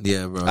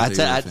 Yeah, bro. I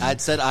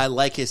said I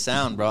like his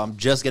sound, bro. I'm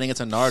just getting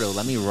into Nardo.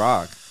 Let me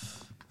rock.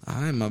 All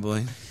right, my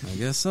boy. I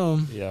guess so.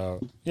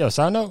 Yo,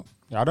 side note.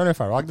 I don't know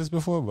if I rocked this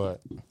before,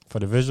 but for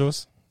the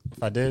visuals,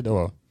 if I did,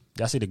 y'all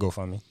see the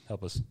GoFundMe.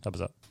 Help us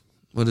out.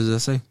 What does that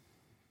say?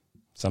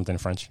 Something in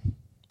French.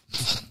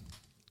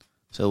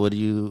 So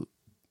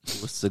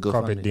what's the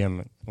Carpe GoFundMe?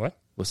 diem. What?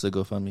 What's the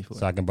GoFundMe for?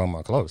 So I can bum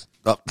my clothes.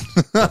 Oh,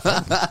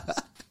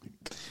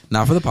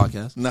 Not for the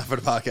podcast. not for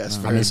the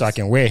podcast. I mean, so I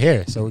can wear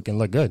hair so we can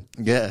look good.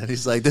 Yeah,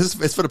 he's like,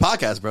 it's for the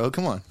podcast, bro.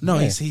 Come on. No,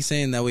 Yeah. he's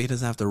saying that way he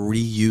doesn't have to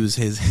reuse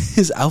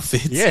his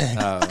outfits.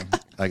 Yeah.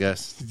 I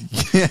guess.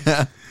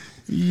 Yeah.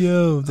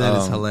 Yo, that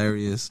is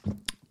hilarious.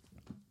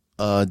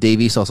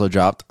 Davies also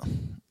dropped.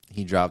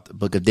 He dropped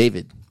Book of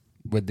David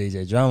With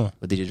DJ Drama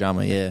with DJ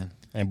Drama. Yeah,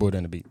 and Buddha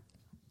and the Beat.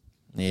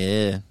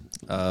 yeah.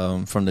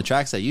 From the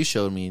tracks that you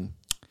showed me,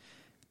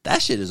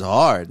 that shit is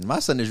hard. My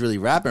son is really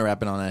rapping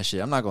on that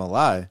shit. I'm not gonna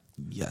lie.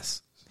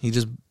 Yes.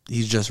 He's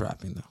just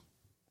rapping though.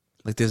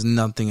 Like there's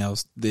nothing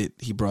else that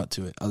he brought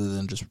to it other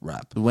than just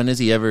rap. When has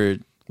he ever?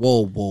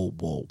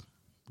 Whoa.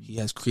 He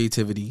has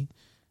creativity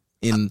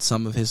in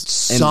some of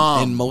his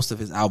in most of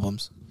his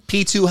albums.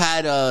 P2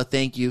 had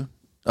Thank You.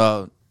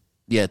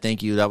 Yeah,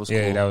 Thank You. That was cool.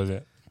 Yeah, that was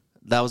it.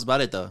 That was about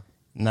it though.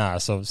 Nah,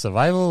 so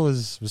Survival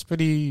was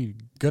pretty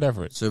good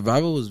effort.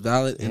 Survival was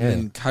valid, and Yeah.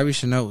 then Kyrie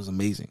Chanel was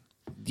amazing.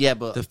 Yeah,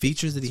 but The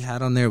features that he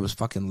had on there was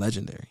fucking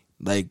legendary.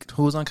 Like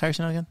who was on Kyrie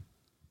Chanel again?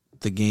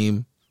 The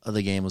Game, Oh,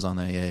 the Game was on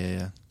there.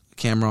 Yeah.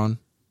 Cameron.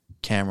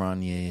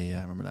 Cameron. Yeah.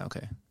 I remember that.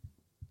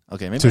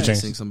 Okay. Maybe 2 I- Chainz.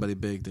 Sing somebody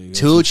big. There you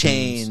go. 2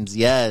 Chainz.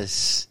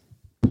 Yes.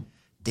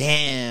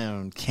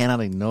 Damn.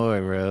 Cannot ignore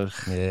it, bro.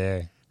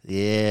 Yeah.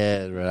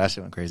 Yeah, bro. That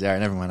shit went crazy. All right,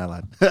 never mind. I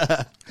lied.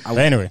 But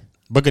anyway,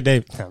 Book of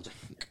David.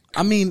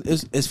 I mean,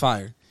 it's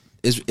fire.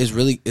 It's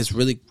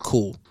really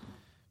cool.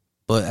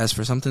 But as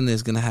for something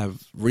that's gonna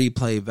have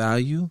replay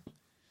value,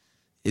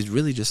 it's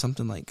really just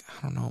something like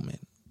I don't know, man.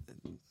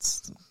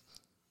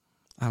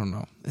 I don't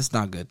know. It's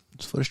not good.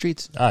 It's for the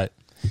streets. All right.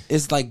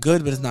 It's like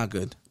good, but it's not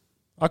good.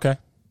 Okay.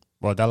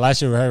 Well, that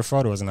last year with Harry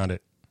Fraud was not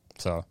it.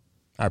 So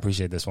I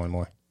appreciate this one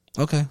more.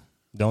 Okay.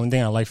 The only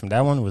thing I liked from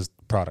that one was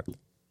the product,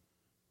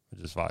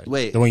 which is fire.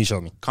 Wait. The one you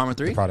showed me. Karma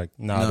 3? The product.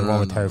 No, the one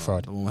with Harry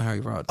Fraud. The one with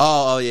Harry Fraud.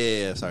 Oh,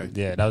 yeah. Sorry.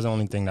 Yeah, that was the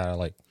only thing that I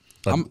liked.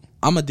 But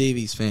I'm a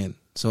Davies fan,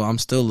 so I'm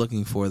still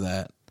looking for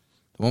that.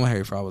 The one with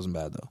Harry Fraud wasn't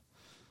bad though.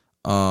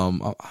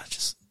 All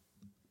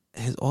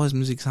his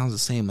music sounds the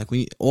same. Like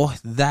all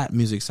that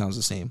music sounds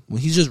the same.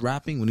 When he's just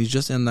rapping, when he's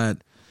just in that,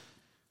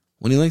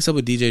 when he links up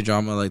with DJ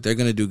Drama, like they're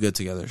gonna do good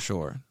together,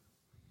 sure.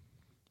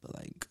 But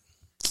like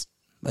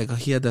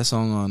he had that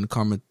song on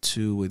Karma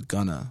 2 with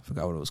Gunna. I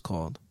forgot what it was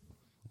called.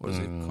 What is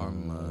it?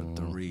 Karma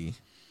 3.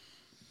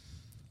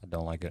 I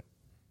don't like it.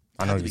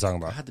 I know what you're talking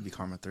It about. had to be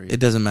Karma 3. It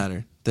doesn't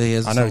matter. I know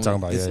what you're talking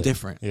about. It's Yeah.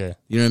 different. Yeah.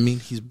 You know what I mean?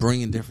 He's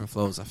bringing different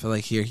flows. I feel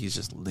like here he's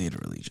just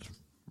literally just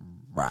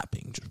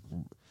rapping,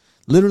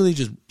 literally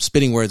just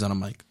spitting words on a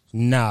mic.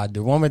 Nah,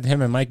 the one with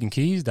him and Mike and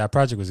Keys, that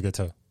project was good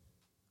too.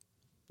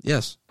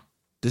 Yes,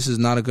 this is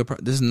not a good.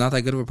 This is not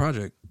that good of a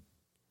project.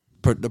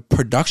 The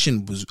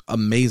production was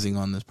amazing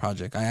on this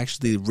project. I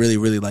actually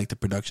really liked the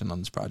production on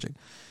this project.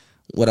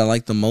 What I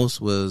liked the most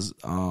was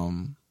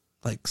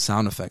like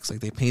sound effects. Like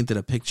they painted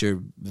a picture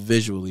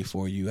visually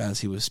for you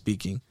as he was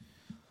speaking.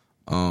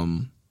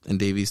 And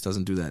Davies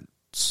doesn't do that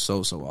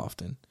so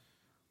often.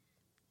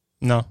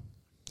 No,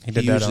 he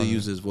did He that. usually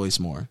uses his voice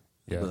more.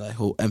 Yeah. But like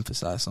he'll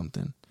emphasize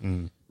something.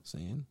 Mm.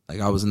 Saying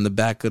like I was in the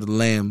back of the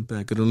lamb.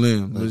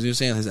 What was you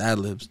saying? His ad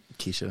libs.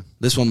 Keisha.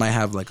 This one might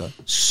have like a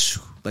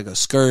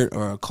skirt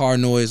or a car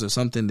noise or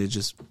something that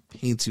just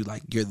paints you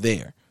like you're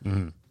there,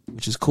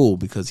 which is cool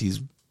because he's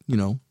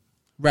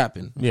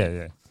rapping.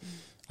 Yeah.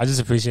 I just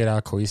appreciate how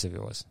cohesive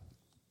it was,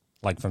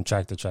 like from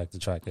track to track to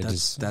track.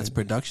 That's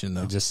production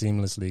though. It just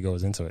seamlessly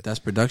goes into it. That's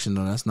production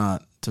though. That's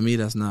not to me.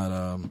 That's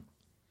not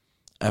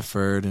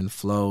effort and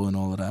flow and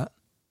all of that.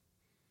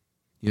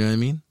 You know what I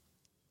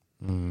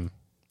mean?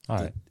 All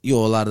right. You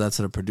owe a lot of that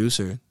to the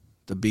producer.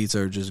 The beats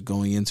are just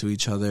going into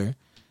each other,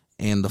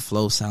 and the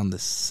flows sound the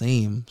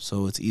same,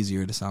 so it's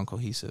easier to sound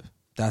cohesive.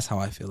 That's how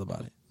I feel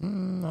about it. I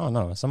don't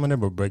know. Some of them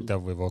were breaked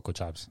up with vocal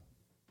chops.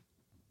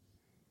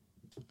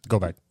 Go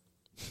back.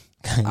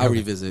 I'll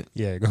revisit.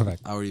 Yeah, go back.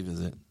 I'll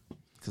revisit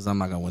because I'm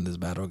not gonna win this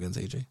battle against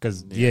AJ.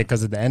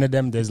 Because at the end of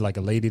them, there's like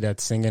a lady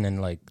that's singing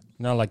and like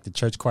like the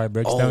church choir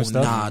breaks down Oh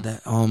stuff. nah,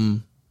 that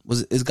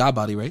is God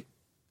Body right?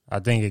 I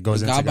think it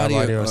goes into God Body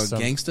Body or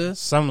some, Gangsta.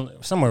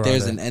 somewhere.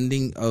 There's around an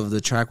ending of the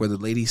track where the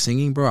lady's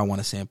singing, bro. I want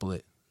to sample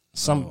it.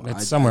 it's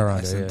somewhere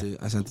around there.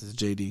 I sent it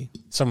to JD.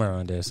 Somewhere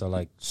around there. So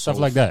like stuff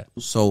like that.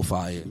 So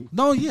fire.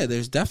 No, yeah,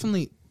 there's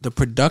definitely the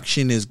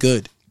production is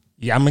good.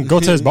 Yeah, I'm gonna go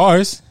to his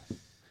bars,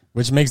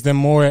 which makes them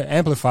more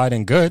amplified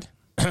and good.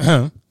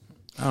 I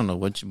don't know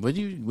what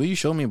you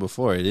showed me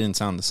before. It didn't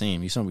sound the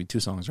same. You showed me 2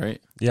 songs, right?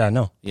 Yeah, I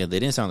know. Yeah, they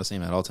didn't sound the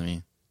same at all to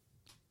me.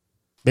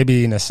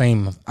 Maybe in the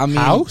same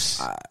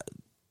house, I-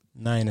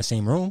 not in the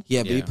same room.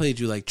 Yeah, but he Yeah. played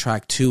you like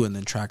track 2 and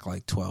then track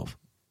like 12.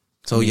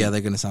 So yeah,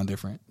 they're gonna sound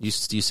different You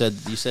said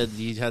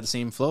you had the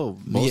same flow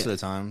most Yeah. of the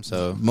time.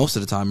 So most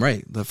of the time,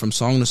 right? From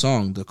song to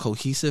song, the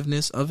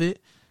cohesiveness of it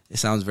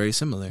sounds very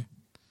similar.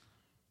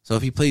 So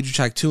if he played you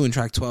track 2 and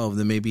track 12,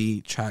 then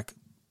maybe track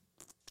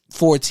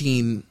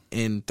 14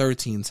 and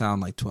 13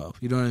 sound like 12.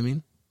 You know what I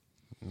mean?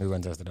 We're gonna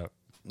test it out.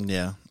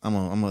 Yeah, I'm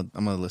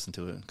gonna listen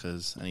to it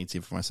because I need to see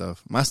it for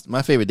myself.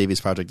 My favorite Davies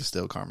project is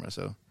still Karma.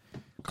 So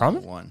Karma?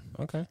 one,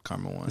 Okay.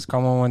 Karma one. Is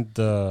Karma one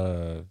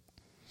the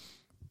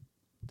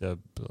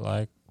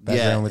black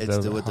background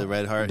with the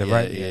red heart. The Yeah,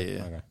 right?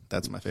 yeah. Okay.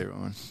 That's my favorite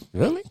one.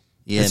 Really?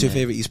 Yeah, That's your man.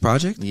 favorite East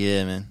project?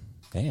 Yeah, man.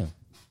 Damn.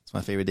 It's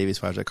my favorite Davies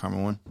project,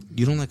 Karma one.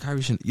 You don't like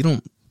Kyrie Chanel? You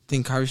don't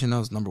think Kyrie Chanel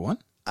is number one?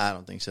 I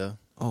don't think so.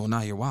 Oh,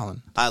 now you're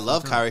wilding. I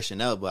love Kyrie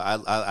Chanel, but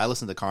I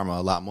listen to Karma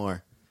a lot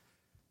more.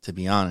 To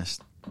be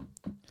honest,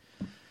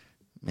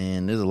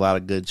 man, there's a lot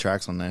of good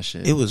tracks on that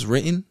shit. It was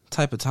written,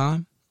 Type of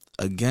Time,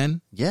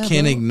 Again, Yeah,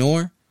 Can't bro.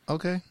 Ignore,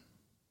 Okay.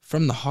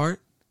 From the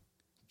Heart,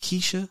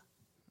 Keisha,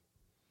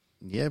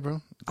 Yeah,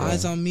 bro.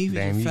 Eyes on Me,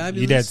 Damn, you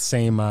Fabulous. that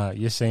same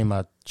you're saying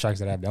tracks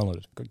that I've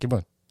downloaded. Keep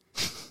on.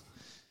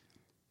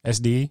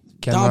 SD,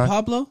 Don Cameron.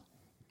 Pablo.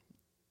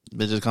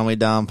 Bitches call me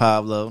Don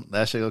Pablo.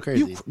 That shit go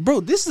crazy.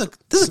 Bro, this is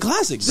a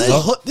classic. This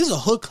is a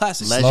hood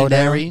classic.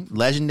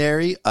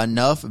 Legendary.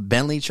 Enough.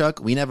 Bentley truck.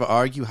 We never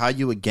argue. How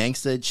you a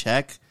gangster?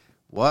 Check.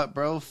 What,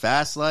 bro?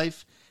 Fast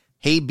life.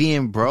 Hate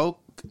being broke.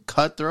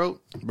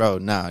 Cutthroat. Bro,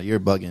 nah, you're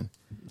bugging.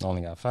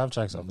 Only got 5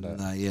 tracks off of that.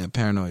 Nah, yeah,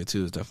 Paranoia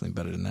 2 is definitely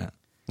better than that.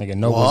 Nigga,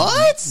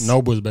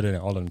 Noble's better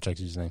than all of them tracks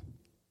you just named.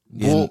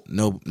 Yeah,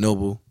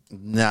 Noble.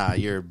 Nah,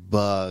 you're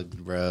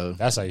bugged, bro.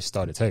 That's how you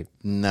started tape.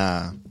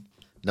 Nah.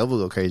 Noble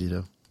go crazy,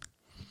 though.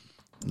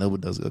 Noble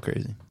does go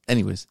crazy.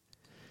 Anyways,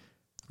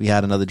 we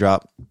had another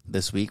drop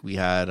this week. We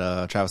had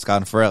Travis Scott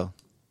and Pharrell.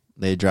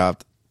 They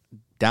dropped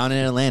Down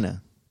in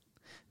Atlanta.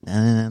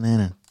 Down in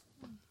Atlanta.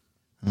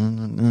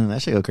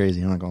 That shit go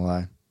crazy. I'm not gonna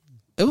lie.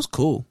 It was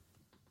cool.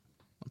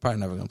 I'm probably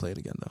never gonna play it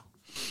again though.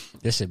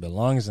 This shit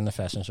belongs in the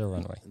fashion show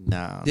runway,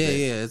 Nah. Yeah,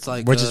 it's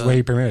like which is where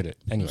he premiered it.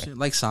 Anyway,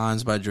 like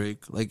Signs by Drake.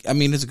 Like, I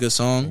mean, it's a good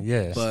song.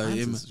 Yeah. but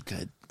Signs is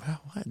good. Bro,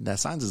 what? That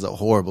Signs is a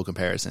horrible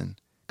comparison.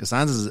 Because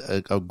Signs is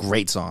a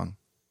great song.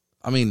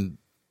 I mean,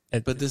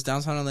 but this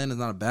Downtown Atlanta is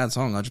not a bad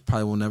song. I just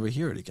probably will never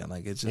hear it again.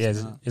 Like, it's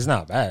just it's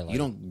not bad. Like, You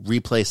don't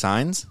replay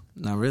Signs?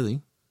 not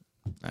really.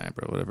 All right,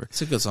 bro, whatever.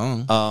 It's a good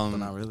song, but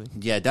not really.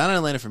 Yeah, Down in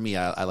Atlanta for me,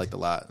 I liked a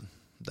lot.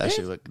 That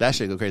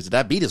shit go crazy.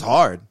 That beat is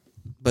hard.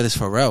 But it's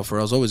Pharrell.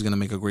 Pharrell's always gonna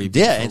make a great beat.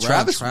 Yeah, and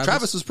Pharrell,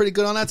 Travis was pretty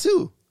good on that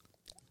too.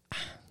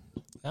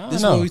 This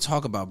is what we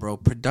talk about, bro.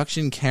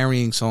 Production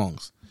carrying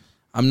songs.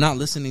 I'm not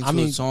listening to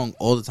a song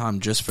all the time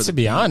just for To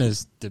be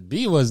honest, the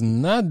beat was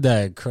not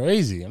that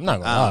crazy. I'm not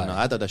gonna I lie. don't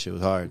know. I thought that shit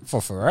was hard. For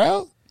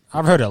Pharrell,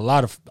 I've heard a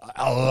lot of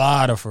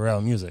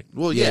Pharrell music.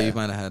 Well, Yeah, yeah, you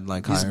might have had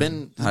like he's higher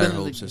been in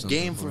hopes or the something.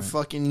 game for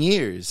fucking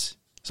years.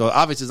 So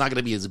obviously it's not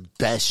gonna be his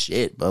best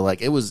shit, but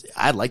like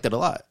I liked it a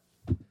lot.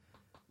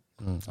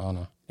 I don't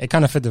know. It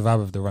kind of fit the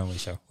vibe of the runway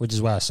show, which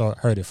is why I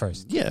heard it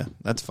first, Yeah,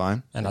 that's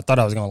fine. and I thought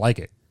I was gonna like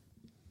it.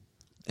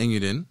 And you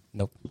didn't?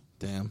 Nope.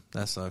 Damn,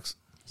 that sucks.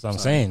 So I'm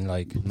saying,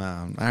 like,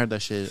 Nah, I heard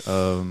that shit.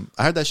 I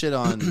heard that shit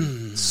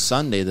on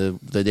Sunday,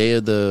 the day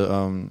of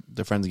the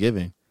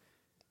Friendsgiving.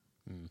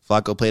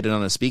 Flacco played it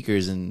on the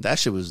speakers, and that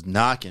shit was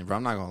knocking, bro.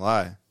 I'm not gonna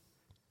lie.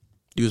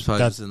 You was probably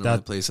That- just in the that-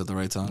 right place at the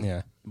right time.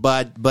 yeah,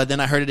 But then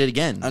I heard it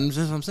again. I'm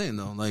saying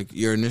though, like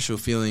your initial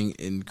feeling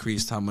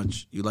increased how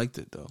much you liked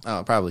it though.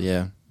 Oh, probably,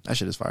 yeah. That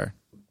shit is fire.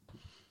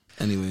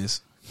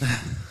 Anyways,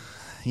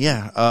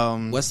 Yeah.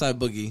 West Side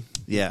Boogie.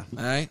 Yeah.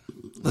 All right,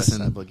 West Side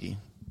listen, Boogie.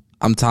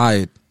 I'm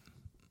tired.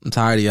 I'm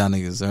tired of y'all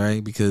niggas. All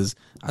right, because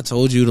I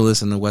told you to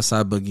listen to West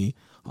Side Boogie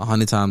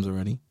 100 times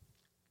already.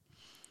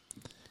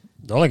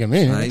 don't look at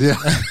me. Right?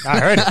 I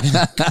heard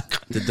it.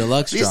 The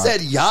deluxe He drop.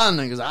 said y'all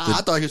niggas.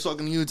 I thought he was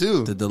talking to you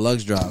too. The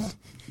deluxe drop.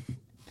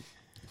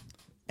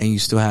 And you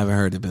still haven't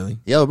heard it, Billy.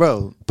 Yo,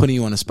 bro. Putting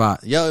you on the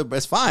spot. Yo,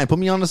 it's fine. Put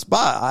me on the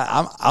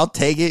spot. I'll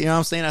take it. You know what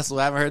I'm saying? I still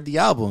haven't heard the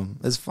album.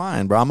 It's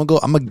fine, bro. I'm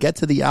gonna get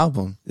to the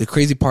album. The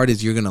crazy part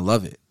is you're gonna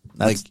love it.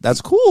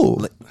 That's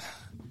cool,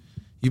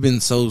 You've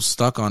been so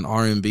stuck on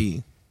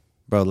R&B.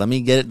 bro. Let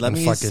me get it. Let I'm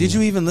me. fucking- Did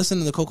you even listen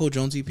to the Coco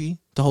Jones EP?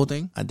 The whole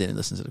thing? I didn't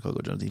listen to the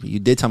Coco Jones EP. You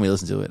did tell me to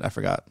listen to it. I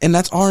forgot. And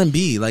that's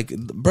R&B. Like,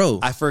 bro.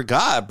 I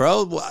forgot,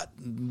 bro. What?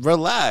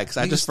 Relax.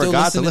 I niggas just still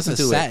forgot to listening listen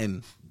to it.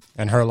 Satin.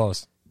 And her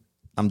loss.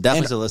 I'm definitely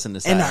And- still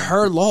listening to And Saturn.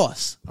 her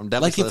loss. I'm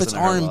definitely Like, still if it's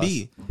listening to Her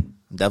R&B.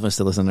 I'm definitely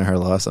still listening to Her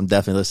Loss. I'm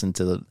definitely listening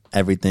to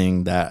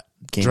everything that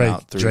came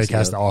out. Drake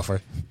has to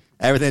offer.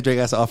 Everything Drake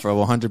has to offer.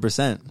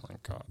 100%, Oh my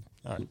God.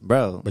 All right.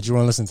 bro. But you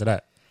want to listen to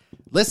that?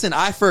 Listen,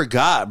 I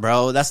forgot,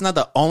 bro. That's not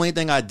the only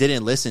thing I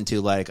didn't listen to.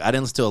 Like, I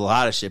didn't listen to a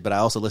lot of shit, but I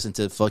also listened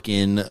to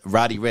fucking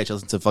Roddy Ricch. I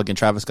listened to fucking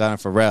Travis Scott and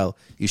Pharrell.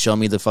 You showed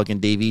me the fucking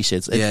Dave E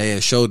shits. Yeah,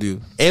 showed you.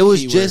 It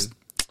was Keyword. just,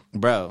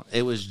 bro.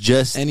 It was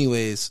just.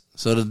 Anyways,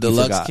 so the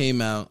deluxe forgot. came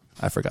out.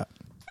 I forgot.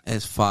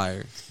 It's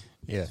fire.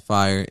 Yeah.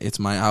 Fire. It's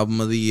my album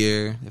of the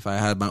year. If I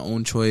had my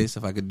own choice,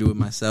 if I could do it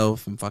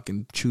myself and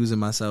fucking choose it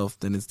myself,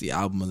 then it's the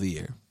album of the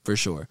year for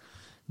sure.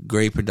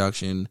 Great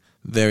production,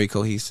 very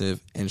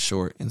cohesive and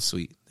short and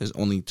sweet. There's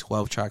only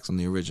 12 tracks on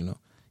the original.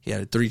 He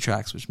added 3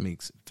 tracks, which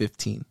makes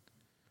 15.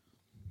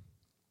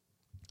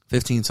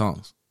 15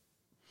 songs.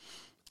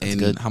 That's And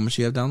good. how much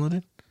you have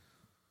downloaded?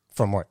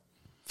 From what?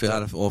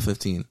 Out of all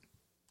 15.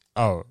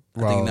 Oh, I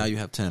well, think now you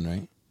have 10,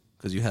 right?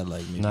 Because you had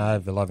like maybe, I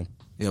have 11.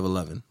 you have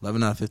 11.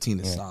 11 out of 15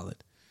 is Yeah. solid.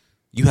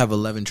 You have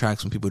 11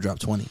 tracks when people drop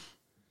 20.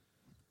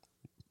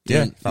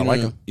 Yeah, You if I know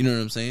like what- them. You know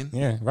what I'm saying?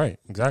 Yeah, right,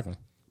 exactly.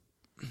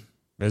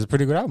 It's a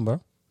pretty good album,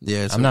 bro.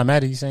 Yeah, I'm not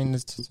mad at you saying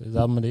this is his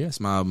album of the year. It's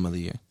my album of the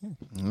year.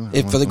 Mm,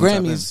 If for the I'm gonna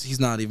tap Grammys, he's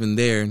not even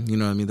there. You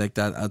know what I mean? Like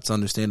that. That's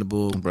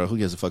understandable. in. Bro, who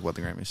gives a fuck about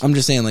the Grammys? I'm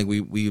just saying, like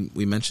we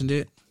mentioned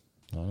it.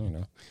 I don't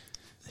know.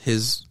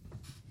 His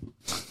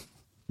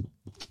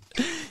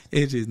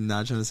AJ's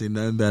not trying to say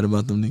nothing bad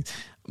about them niggas,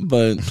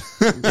 but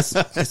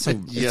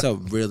it's a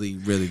really,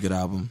 really good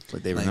album.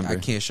 But they Like, remember.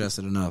 I can't stress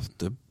it enough.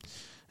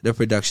 The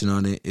production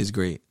on it is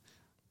great.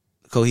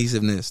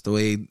 Cohesiveness, the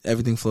way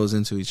everything flows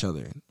into each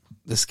other,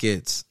 the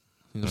skits,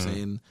 you know what I'm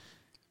saying,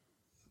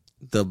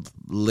 the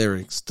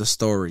lyrics, the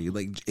story,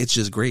 like it's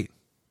just great.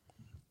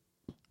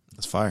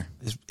 That's fire.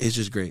 It's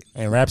just great,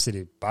 And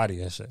Rhapsody, body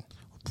that shit.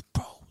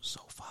 bro.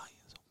 So fire.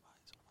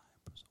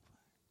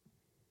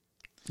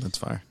 That's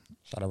fire.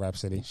 Shout out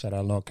Rhapsody. Shout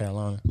out North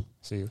Carolina.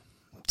 See you.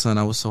 Son,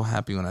 I was so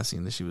happy when I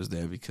seen that she was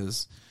there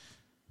because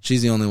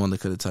she's the only one that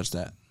could have touched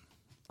that.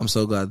 I'm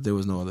so glad there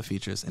was no other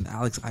features. And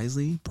Alex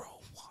Isley, bro,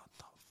 what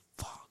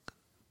the fuck?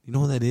 You know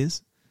who that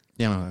is?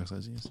 Yeah, my Alex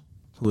Isley is.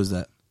 Who is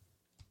that?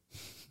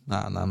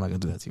 Nah, I'm not gonna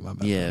do that to you. My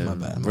bad. Yeah, my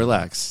bad.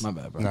 relax. My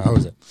bad, bro. No, who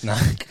is it? Nah.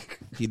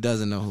 He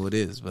doesn't know who it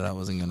is, but I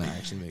wasn't gonna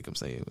actually make him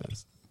say it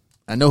was.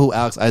 I know who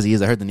Alex Isley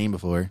is. I heard the name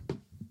before.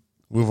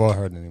 We've all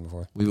heard the name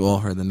before. We've all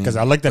heard the name. Because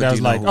I looked at it, But I do was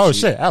you know like, who oh, she-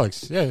 shit,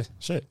 Alex. Yeah,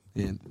 shit.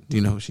 Yeah. Do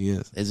you know who she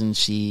is? Isn't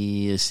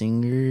she a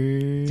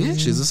singer? Yeah,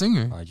 she's a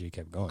singer. RG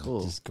kept going.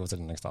 Cool. Just go to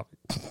the next topic.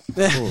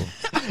 Cool.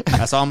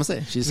 That's all I'm gonna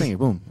say. She's a singer.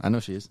 Boom. I know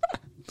she is.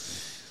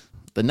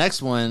 The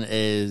next one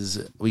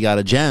is we got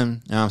a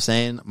gem. You know what I'm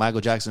saying?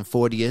 Michael Jackson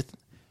 40th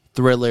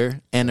Thriller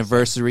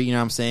anniversary. You know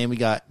what I'm saying? We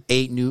got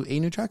eight new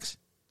tracks.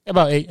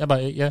 About eight,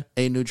 yeah.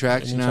 8 new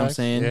tracks. Eight You new know what I'm tracks,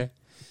 saying? Yeah.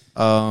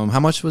 How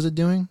much was it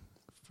doing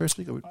first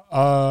week?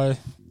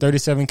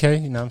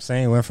 37K, you know what I'm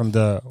saying? Went from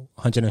the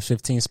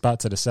 115 spot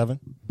to the 7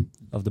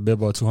 of the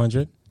Billboard 200.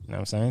 You know what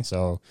I'm saying?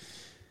 So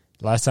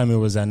last time it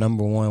was at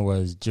number 1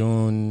 was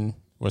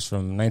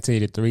from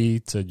 1983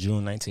 to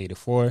June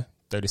 1984.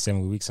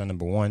 37 weeks on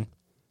number 1.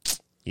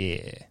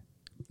 Yeah.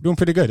 Doing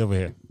pretty good over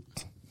here.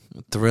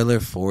 Thriller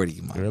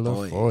 40, my Thriller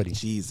boy. 40.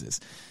 Jesus.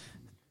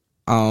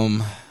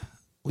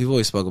 We've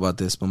always spoke about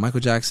this, but Michael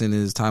Jackson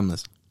is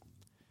timeless.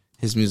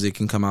 His music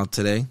can come out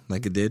today,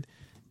 like it did,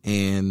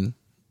 and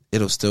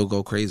it'll still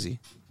go crazy.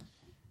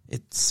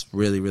 It's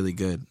really, really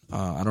good.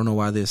 I don't know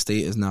why the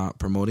estate is not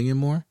promoting it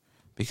more,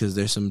 because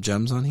there's some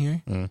gems on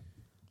here. Mm.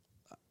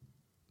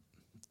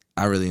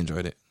 I really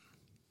enjoyed it.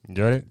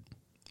 Enjoyed it?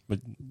 But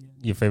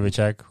your favorite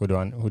track? Who do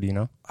you know? Who do you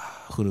know?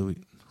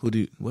 Who do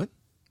you know?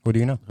 Who do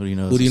you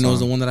know? Who do you know is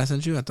the one that I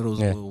sent you? I thought it was,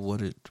 Yeah.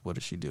 what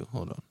did she do?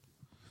 Hold on.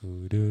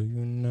 Who do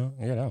you know?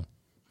 Yeah, that one.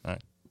 All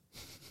right.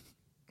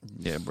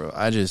 Yeah, bro.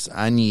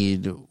 I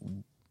need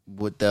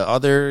with the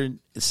other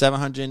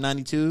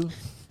 792.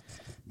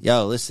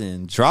 Yo,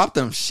 listen, drop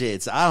them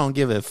shits. I don't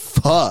give a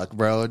fuck,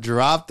 bro.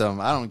 Drop them.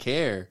 I don't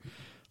care.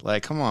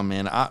 Like, come on,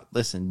 man.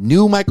 Listen,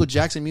 new Michael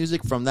Jackson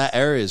music from that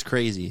era is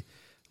crazy.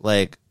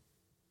 Like,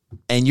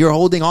 and you're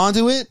holding on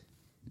to it?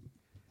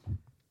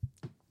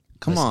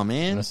 Come on,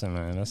 man. Listen,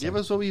 man. Give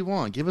us what we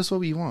want. Give us what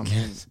we want,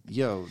 man.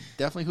 Yo,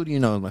 definitely Who Do You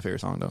Know is my favorite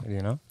song, though.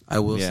 You know? I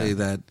will Yeah. say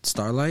that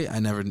Starlight, I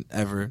never,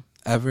 ever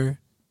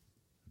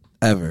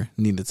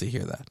needed to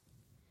hear that.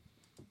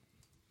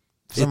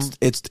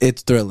 It's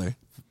Thriller.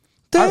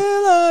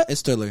 Thriller.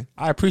 It's Thriller.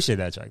 I appreciate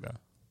that track, though.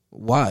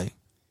 Why?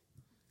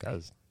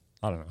 Because,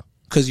 I don't know.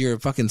 Because you're a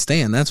fucking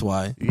stan. That's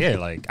why. Yeah,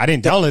 like, I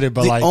didn't download it,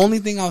 but The like, only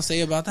thing I'll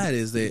say about that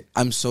is that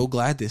I'm so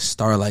glad this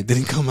Starlight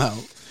didn't come out.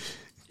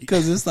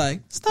 Because it's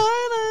like,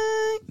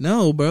 Starlight.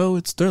 No, bro,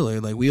 it's Thriller.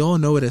 Like, we all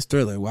know it as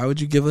Thriller. Why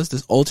would you give us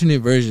this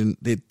alternate version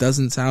that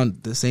doesn't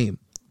sound the same?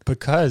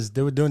 because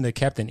they were doing the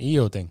Captain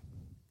EO thing.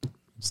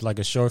 It's like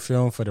a short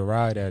film for the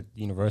ride at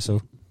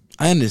Universal.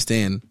 I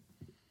understand.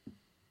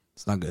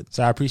 It's not good.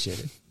 So I appreciate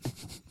it.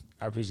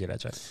 I appreciate that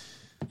track.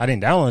 I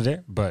didn't download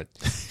it, but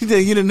You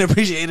didn't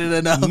appreciate it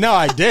enough. no,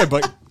 I did.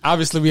 But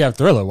obviously, we have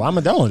Thriller. Why am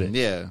I download it?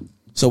 Yeah.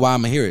 So why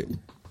I'm going to hear it?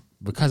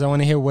 Because I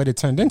want to hear what it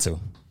turned into.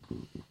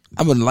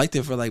 I would have liked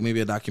it for like maybe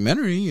a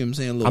documentary. You know what I'm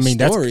saying? A little I mean,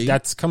 story.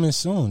 that's coming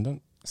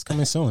soon. It's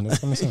coming soon. That's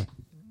coming soon.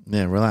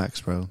 Yeah, relax,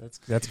 bro.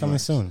 That's coming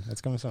soon.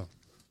 That's coming soon.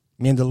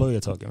 Me and the lawyer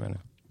talking right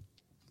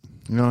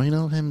now. You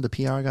know him, the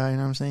PR guy, you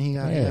know what I'm saying? He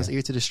got his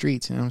ear to the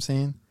streets, you know what I'm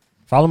saying?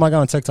 Follow my guy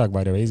on TikTok,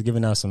 by the way. He's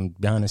giving out some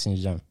behind the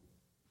scenes gem.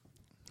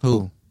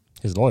 Who?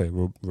 His lawyer,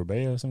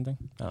 Rubea or something.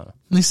 I don't know.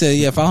 He said,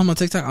 yeah, follow him on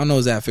TikTok. I don't know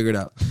his app. Figured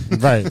out.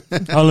 Right.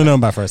 I only know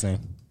him by first name.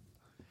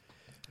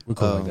 We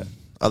cool like that.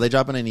 Are they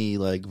dropping any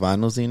like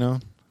vinyls, you know?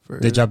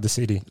 They dropped the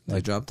CD.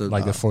 They dropped the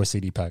the 4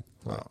 CD pack.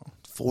 Wow.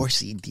 4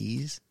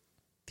 CDs?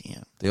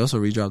 Damn. They also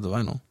redropped the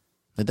vinyl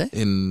Did they?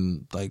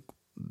 in like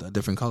a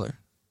different color.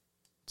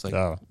 It's like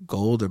Oh,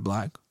 gold or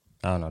black.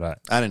 I don't know that.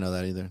 I didn't know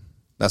that either.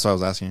 That's why I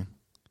was asking.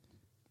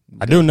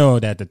 I do know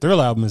that the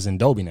Thriller album is in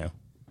Dolby now.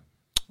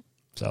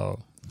 So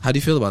How do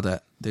you feel about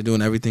that? They're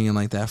doing everything in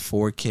like that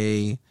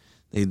 4K,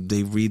 They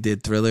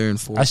redid Thriller in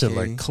 4K. That should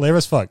look clear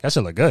as fuck. That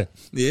should look good.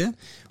 Yeah.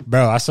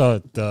 Bro, I saw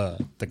the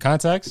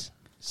contacts.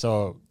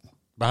 So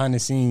behind the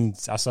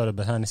scenes, I saw the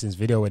behind the scenes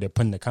video where they're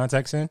putting the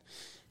contacts in,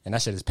 and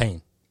that shit is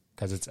pain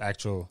because it's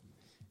actual.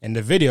 In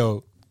the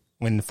video,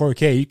 when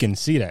 4K, you can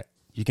see that.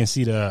 You can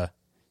see the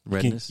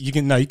Redness. You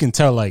can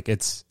tell like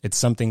it's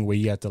something where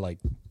you have to like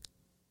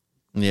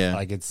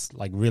it's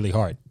like really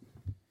hard,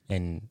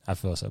 and I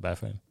feel so bad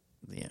for him.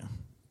 Yeah.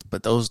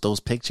 But those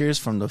pictures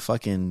from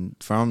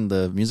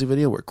the music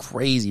video were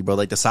crazy, bro.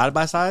 Like the side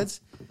by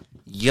sides,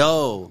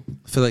 yo.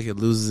 I feel like it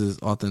loses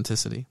its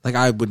authenticity. Like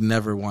I would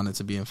never want it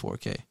to be in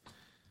 4K.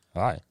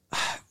 All right.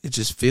 It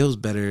just feels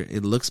better.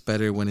 It looks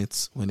better when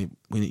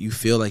you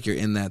feel like you're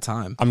in that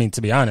time. I mean,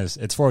 to be honest,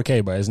 it's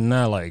 4K, but it's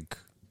not like.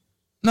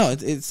 No,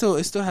 it still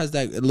has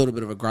that a little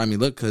bit of a grimy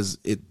look because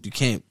you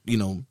can't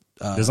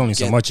there's only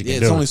so much you can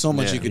do. It's only so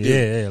much you can do.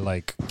 Yeah,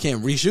 like you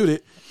can't reshoot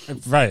it.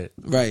 Right.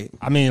 Right.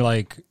 I mean,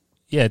 like,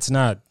 yeah, it's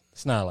not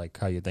like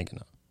how you're thinking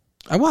of.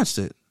 I watched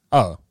it.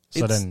 Oh,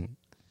 so It's- then.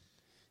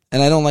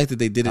 And I don't like that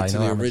they did it to know,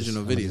 the I'ma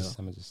original video.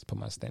 I'm gonna just put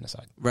my stand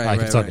aside. Right, All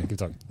right, keep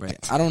talking.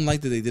 Right. I don't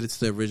like that they did it to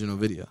the original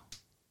video.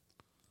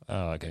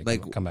 Oh, okay.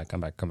 Like- come back.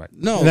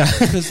 No,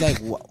 because like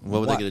What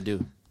were they gonna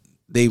do?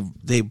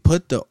 They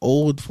put the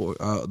old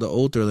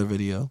Thriller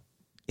video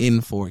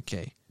in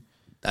 4K.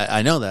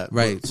 I know that.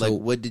 Right, Like so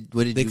what did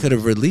They you- could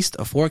have released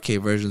a 4K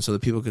version so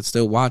that people could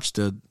still watch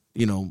the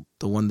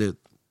one that.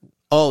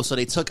 Oh, so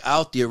they took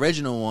out the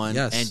original one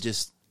Yes. and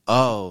just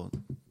What?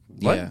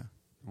 yeah.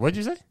 What'd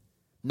you say?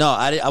 No,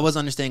 I wasn't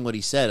understanding what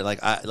he said.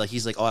 Like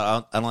he's like, oh,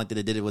 I don't like that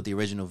they did it with the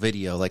original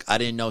video. Like I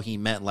didn't know he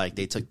meant like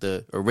they took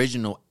the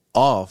original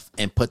off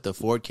and put the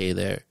 4K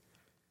there.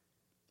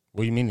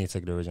 What do you mean they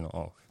took the original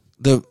off?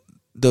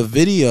 The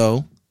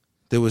video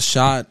that was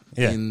shot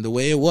Yeah. in the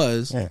way it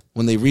was Yeah.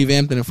 when they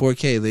revamped it in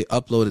 4K, they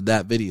uploaded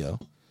that video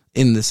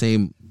in the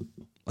same,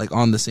 like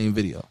on the same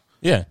video.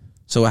 Yeah,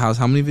 So it has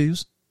how many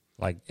views?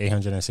 like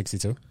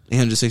 862.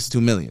 862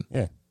 million.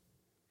 Yeah.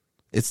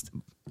 It's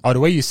Oh, the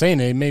way you're saying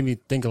it made me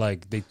think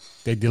like they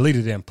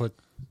deleted it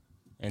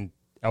and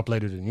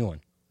uploaded a new one.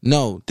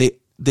 no,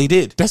 they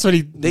did. That's what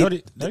he. They- no,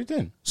 they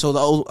didn't. So the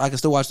old, I can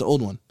still watch the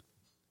old one.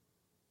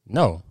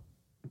 No.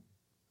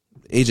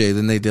 AJ,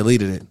 then they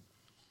deleted it.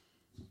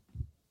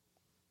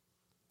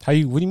 What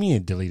do you mean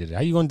it deleted it?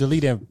 How you gonna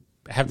delete it and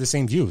have the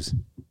same views?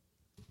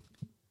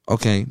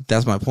 Okay,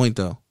 that's my point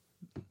though.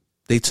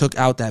 They took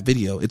out that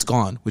video. It's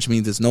gone, which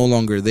means it's no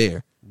longer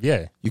there.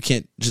 Yeah. You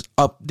can't just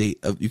update.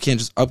 You can't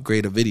just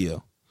upgrade a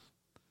video.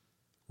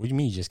 What do you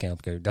mean you just can't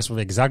upgrade? That's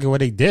exactly what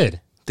they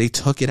did. They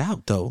took it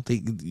out though.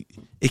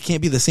 It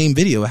can't be the same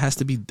video. It has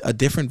to be a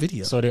different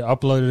video. So they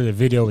uploaded a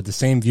video with the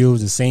same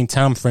views, the same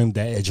time frame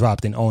that it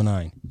dropped in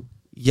 09.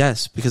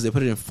 Yes, because they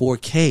put it in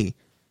 4K.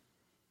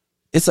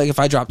 It's like if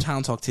I drop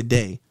Town Talk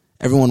today,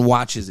 everyone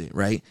watches it,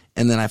 right?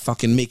 And then I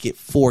fucking make it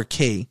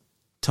 4K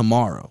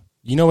tomorrow.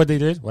 You know what they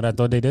did? What I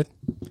thought they did?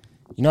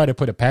 You know how they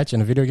put a patch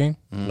in a video game?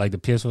 Like the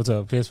PS4 to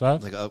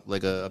PS5?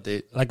 Like a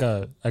update.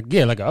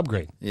 Like an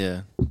upgrade.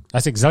 Yeah.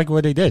 That's exactly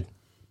what they did.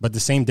 But the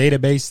same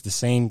database, the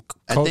same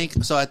code.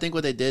 I think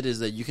what they did is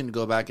that you can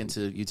go back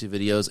into YouTube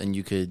videos and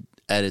you could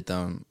edit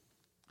them.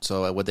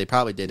 So what they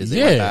probably did is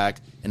they went back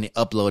and they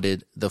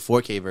uploaded the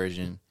 4K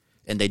version,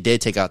 and they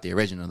did take out the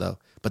original though,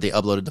 but they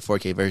uploaded the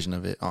 4K version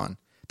of it on.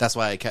 That's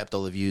why it kept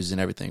all the views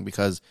and everything,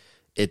 because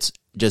it's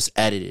just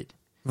edited.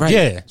 Right.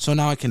 Yeah. So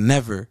now I can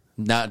never.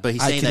 But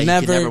he's I saying can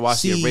that you can never watch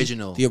see the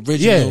original.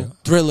 The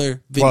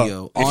Thriller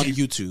video Well, on if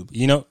YouTube.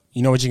 You know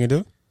what you can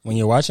do? When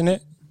you're watching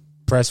it,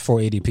 press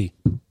 480p.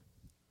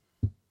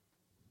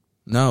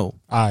 No.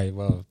 All right,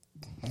 well,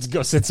 let's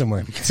go sit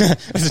somewhere.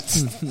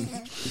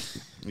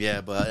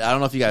 Yeah, but I don't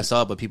know if you guys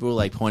saw it, but people were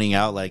like pointing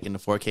out, like in the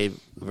 4K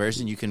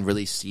version, you can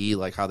really see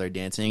like how they're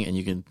dancing, and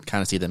you can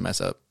kind of see them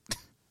mess up.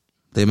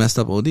 They messed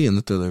up OD in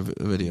the Thriller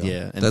video.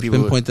 Yeah, and that's people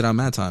been were- pointed out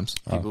mad times.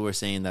 People were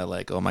saying that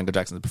like, oh, Michael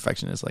Jackson's a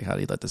perfectionist. Like, how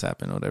do you let this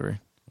happen or whatever?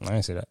 I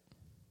didn't say that.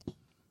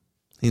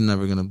 He's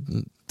never gonna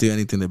do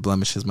anything that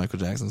blemishes Michael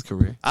Jackson's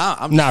career.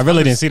 I I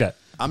really didn't see that.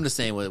 I'm just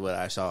saying what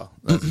I saw.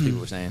 That's what people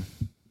were saying.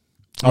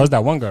 Oh, it's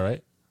that one girl,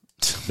 right?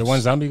 The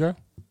one zombie girl?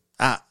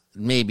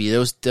 Maybe there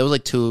was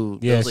like two.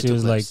 there Yeah, was, like, she two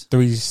was like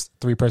clips.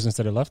 three persons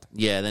to the left.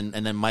 Yeah, and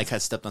then Mike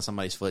had stepped on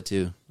somebody's foot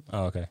too.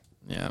 Oh, okay.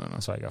 Yeah, I don't know.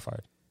 That's why I got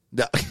fired.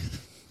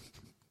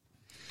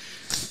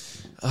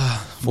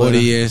 40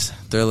 years,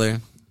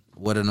 Thriller.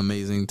 What an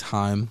amazing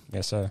time.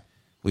 Yes, sir.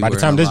 We By the were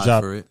time this alive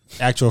drop, for it.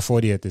 actual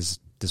 40th is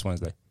this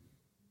Wednesday.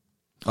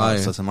 Fire.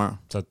 So tomorrow,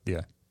 So,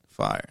 yeah.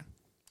 fire.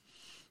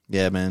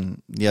 Yeah,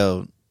 man.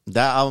 Yo,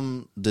 that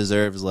album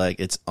deserves like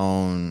its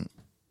own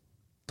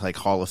like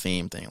Hall of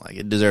Fame thing. Like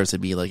it deserves to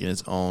be like in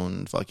its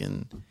own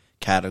fucking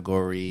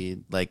category.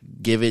 Like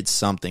give it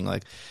something.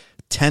 Like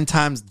 10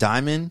 times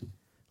Diamond.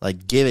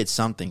 Like give it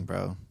something,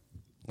 bro.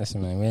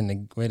 Listen, man, we're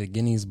in the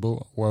Guinness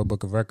World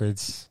Book of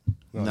Records.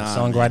 We're on the Nah,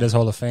 Songwriters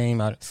Hall of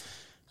Fame. I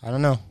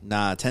don't know.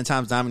 Nah, 10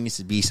 times Diamond needs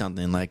to be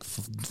something like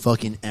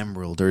fucking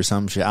Emerald or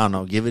some shit. I don't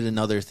know. Give it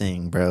another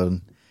thing, bro.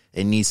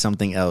 It needs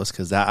something else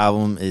because that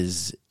album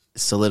is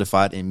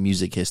solidified in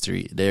music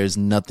history. There's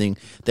never going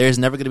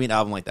to be an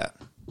album like that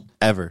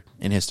ever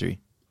in history,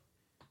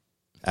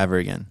 ever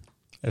again.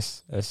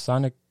 It's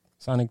Sonic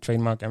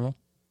trademark Emerald.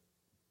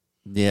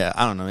 Yeah,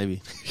 I don't know.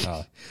 Maybe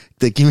Oh,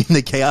 give me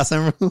the Chaos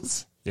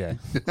Emeralds. yeah.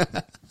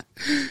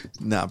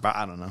 No, bro,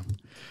 I don't know.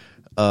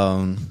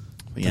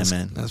 But yeah,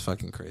 man. That's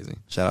fucking crazy.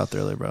 Shout out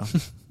Thriller, bro.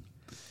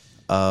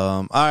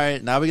 All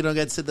right, now we're gonna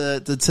get to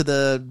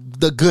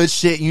the good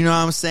shit. You know what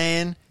I'm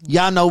saying?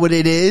 Y'all know what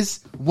it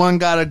is. One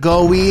gotta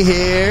go. We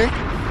here.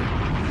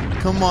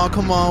 Come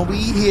on. We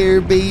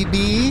here,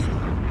 baby.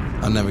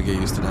 I'll never get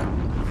used to that.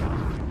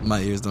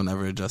 My ears don't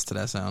ever adjust to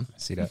that sound.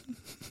 See that?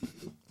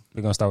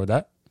 We're gonna start with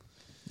that.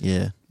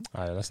 Yeah.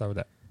 All right, let's start with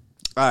that.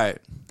 All right.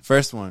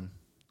 First one.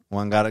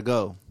 One gotta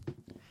go.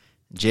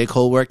 J.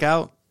 Cole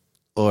Workout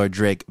or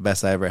Drake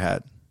Best I Ever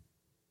Had?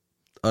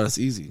 Oh, that's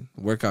easy.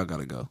 Workout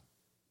gotta go.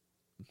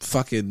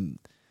 Fucking,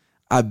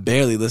 I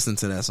barely listened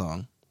to that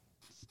song.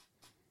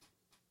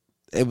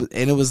 It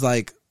was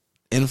like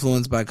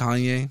influenced by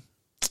Kanye.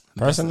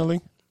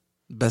 Personally,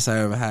 Best I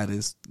Ever Had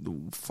is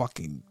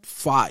fucking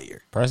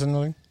fire.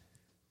 personally,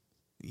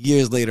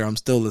 Years later, I'm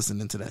still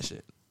listening to that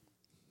shit.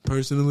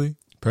 Personally,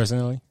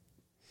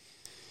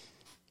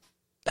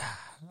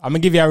 I'm gonna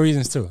give y'all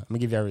reasons too.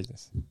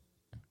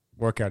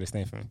 Workout is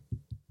staying for me.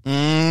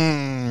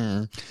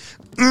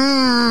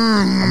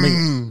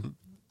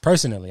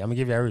 Personally, I'm gonna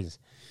give y'all reasons.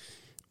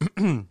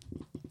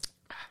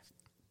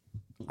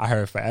 I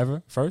heard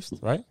Forever first,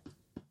 right?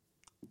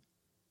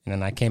 And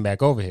then I came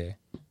back over here.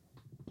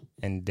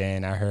 And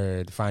then I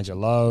heard Find Your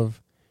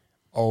Love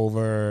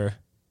over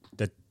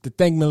the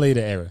Thank Me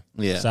Later era.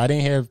 Yeah. So I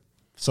didn't hear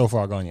So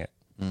Far Gone yet.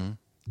 And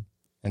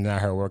then I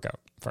heard Workout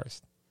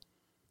first.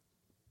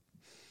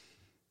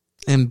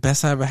 and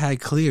Best I Ever Had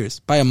clears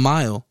by a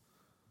mile.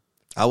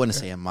 I wouldn't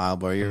say a mile,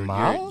 bro.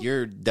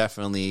 You're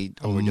definitely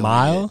A overdoing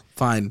mile? it.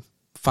 Fine,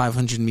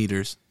 500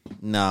 meters.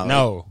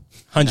 No.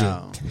 100.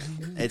 No.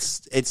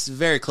 It's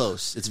very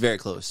close. It's very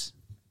close.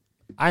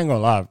 I ain't gonna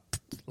lie.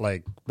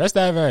 Like, Best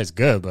I Ever Had is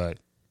good, but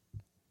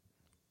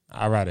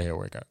I'd rather hear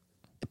Workout.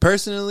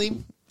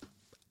 Personally,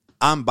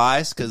 I'm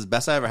biased because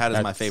Best I Ever Had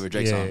is my favorite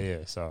Drake song.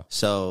 Yeah.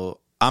 So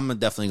I'm gonna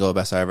definitely go with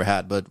Best I Ever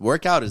Had. But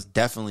Workout is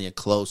definitely a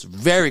close,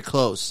 very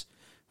close.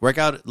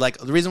 Workout, like,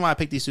 the reason why I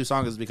picked these two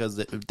songs is because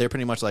they're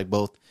pretty much like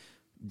both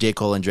J.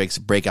 Cole and Drake's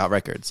breakout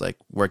records. Like,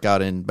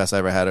 Workout and Best I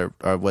Ever Had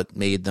are what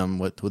made them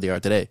who they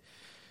are today.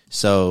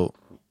 So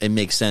it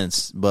makes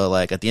sense. But,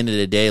 like, at the end of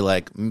the day,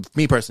 like,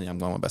 me personally, I'm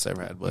going with Best I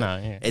Ever Had.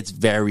 But it's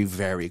very,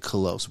 very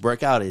close.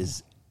 Workout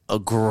is a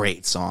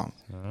great song.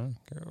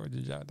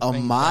 A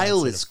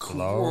Mile is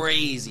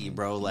crazy,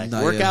 bro. Like,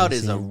 Nah, Workout yeah.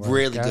 is a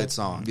really good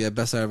song. Yeah,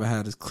 Best I Ever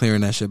Had is clearing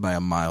that shit by a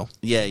mile.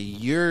 Yeah,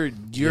 you're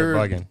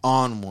bugging.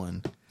 on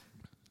one.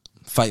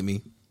 Fight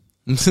me.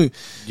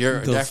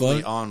 You're The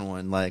definitely fuck? on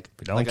one. Like,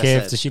 Don't like care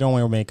I said, if she don't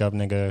wear makeup,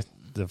 nigga.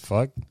 The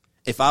fuck?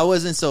 if I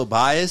wasn't so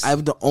biased,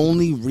 The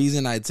only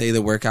reason I'd say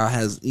the Workout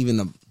has even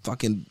a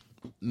fucking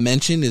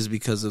mention is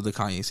because of the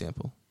Kanye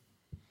sample.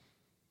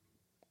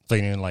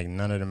 Thinking like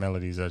none of the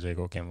melodies that J.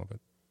 Cole came up with.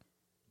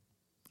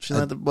 she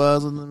let the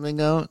buzz in the big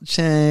old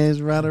change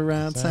right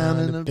around town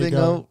in the big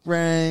old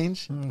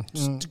range.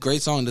 It's a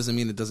great song doesn't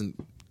mean it doesn't.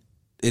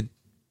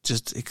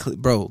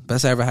 Bro,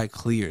 Best I Ever Had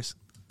clears.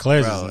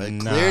 Clears Bro,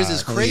 is Clears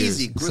is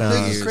crazy.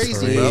 Clears is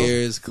crazy, bro.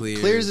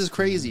 Clears is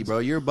crazy, bro.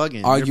 You're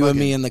bugging. Argue You're with bugging.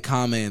 me in the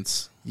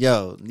comments.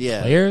 Yo,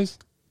 yeah. Clears?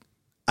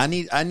 I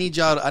need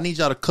y'all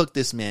to cook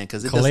this man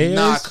because it does Clears?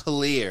 not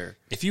clear.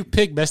 If you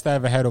pick Best I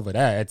Ever Had over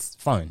that, it's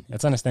fine.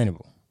 It's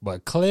understandable.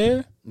 But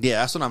Clear? Yeah,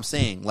 that's what I'm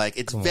saying. Like,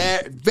 it's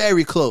very,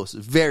 very close.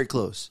 Very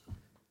close.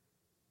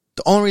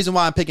 The only reason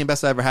why I'm picking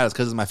Best I Ever Had is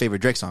because it's my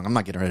favorite Drake song. I'm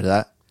not getting rid of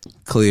that.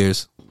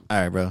 Clears. All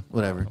right, bro.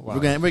 Whatever. Wow.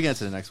 We're getting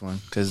to the next one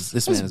because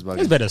this man is There's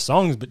bugging. better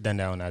songs than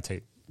that on that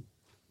tape.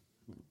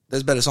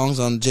 There's better songs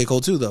on J.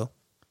 Cole too, though.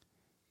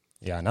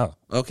 Yeah, I know.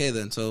 Okay,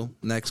 then. So,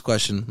 next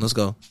question. Let's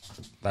go.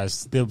 That's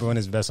still one of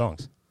his best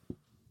songs.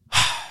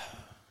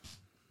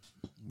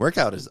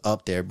 Workout is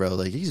up there, bro.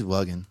 Like, he's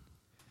bugging.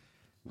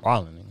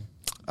 Wildin', nigga.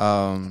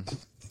 All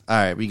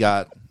right, we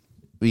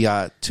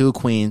got two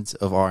queens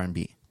of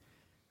R&B.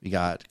 We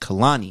got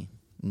Kalani,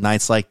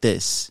 Nights Like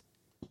This,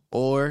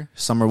 or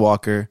Summer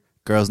Walker,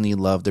 Girls Need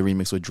Love, the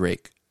remix with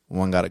Drake.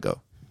 One gotta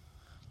go.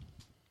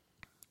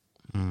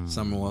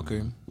 Summer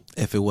Walker.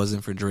 If it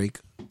wasn't for Drake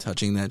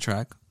touching that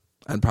track,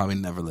 I'd probably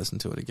never listen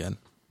to it again.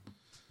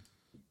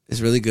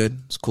 It's really good.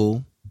 It's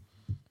cool.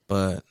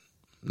 But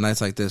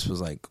Nights Like This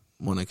was like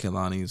one of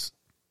Kehlani's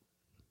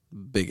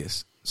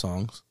biggest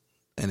songs.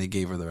 And it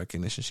gave her the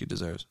recognition she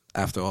deserves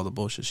after all the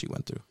bullshit she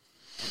went through.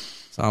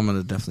 So I'm going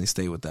to definitely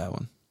stay with that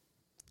one.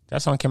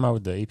 That song came out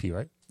with the EP,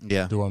 right?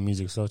 Yeah. Do One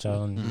Music Soul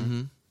Child.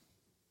 Mm-hmm.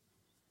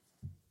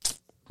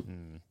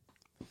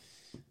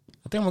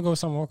 I think I'm going to go with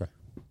Summer Walker.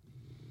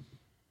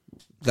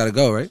 Gotta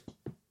go, right?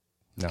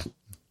 No.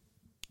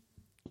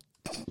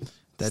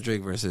 That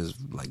Drake verse is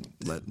like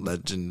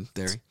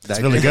legendary. It's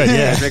really good,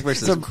 yeah. Drake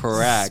versus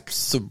crack.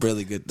 So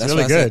really good. It's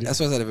really good. That's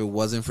why I said if it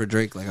wasn't for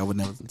Drake, like I would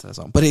never listen to that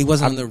song. But it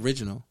wasn't on the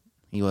original.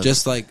 He was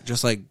Just like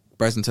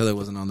Bryson Tiller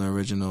wasn't on the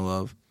original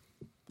of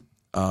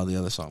the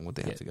other song. What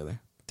they have together?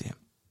 Damn.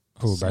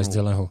 Who? Bryson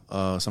Tiller? Who?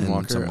 Some And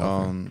Walker. Summer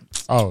Walker.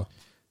 Oh,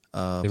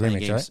 The remix,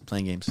 games, right?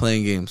 Playing games.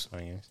 Playing games.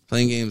 playing games.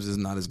 Playing games is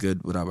not as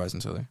good without Bryson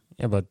Tiller.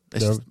 Yeah, but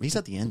He's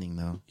at the ending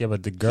though.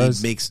 the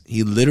girls.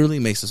 He literally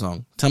makes the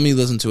song. Tell me you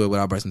listen to it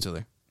without Bryson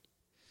Tiller.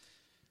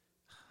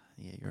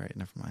 Yeah, you're right.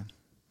 Never mind.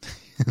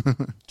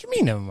 What you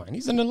mean? Never mind.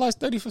 He's in the last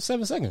 30 for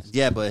 7 seconds.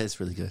 Yeah, but it's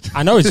really good.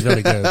 I know it's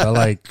really good, but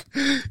like,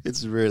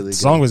 It's really the good.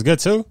 song was good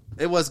too.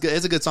 It was good.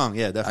 It's a good song.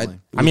 Yeah, definitely.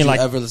 Would mean, you like-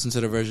 ever listen to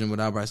the version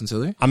without Bryson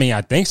Tiller? I mean,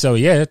 I think so.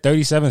 Yeah,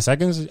 37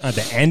 seconds at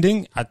the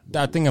ending. I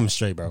think I'm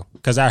straight, bro.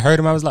 Because I heard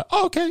him, I was like,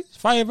 oh, okay,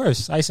 fire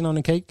verse, icing on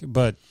the cake.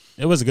 But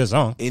it was a good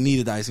song. It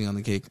needed the icing on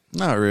the cake.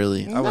 Not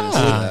really. I wouldn't say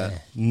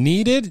that.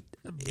 Needed.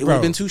 It would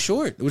have been too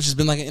short. It would just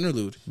been like an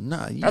interlude.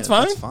 Nah, yeah, That's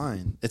fine. That's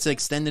fine. It's an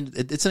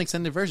extended. It's an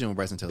extended version with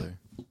Bryson Tiller.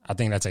 I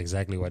think that's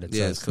exactly what it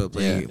Yeah, says. it's called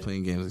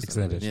playing games.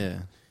 Extended. Yeah,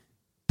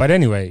 But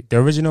anyway, the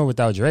original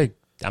without Drake,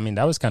 I mean,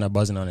 that was kind of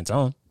buzzing on its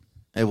own.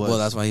 it was. Well,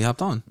 that's why he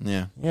hopped on.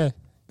 yeah. Yeah.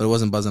 But it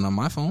wasn't buzzing on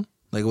my phone.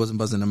 Like it wasn't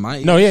buzzing in my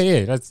ear. No,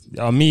 yeah. That's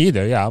me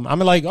either. Yeah. I'm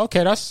like,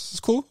 okay, that's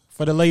cool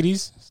for the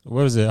ladies.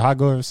 What was it? Hot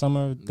Girl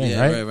Summer thing,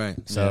 Yeah, right? right.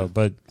 So, Yeah.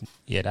 but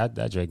yeah,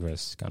 that Drake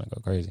verse kind of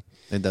go crazy.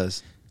 It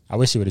does. I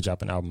wish he would have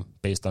dropped an album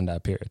based on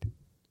that period.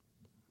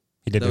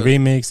 He did That the would-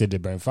 remix, he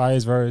did Burn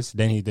Fire's verse,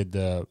 then he did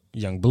the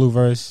Young Blue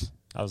verse.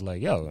 I was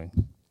like, yo, you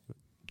know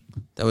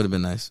That would have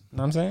been nice.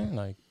 what I'm saying?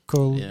 Like,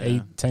 cool, Yeah.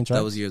 8-10 tracks.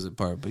 That was years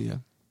apart, but yeah.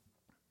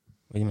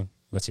 What do you mean?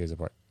 What's years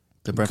apart?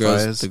 The Brent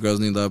Girls, Fires. the Girls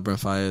Need Love,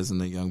 Brent Fires,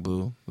 and the Young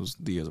Blue was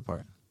the years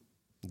apart.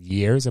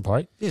 Years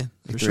apart? Yeah,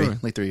 like for three, sure.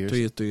 like 3 years.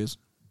 3 years.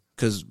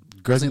 Because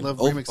Girls Need Love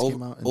remix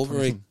came out in Over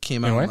It 2019.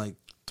 came In out what? in like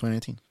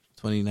 2019.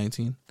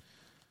 2019.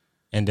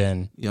 And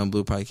then Young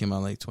Blue probably came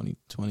out like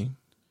 2020,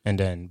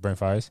 Burn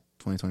Fire's.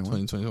 2021.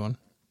 2021.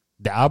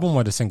 The album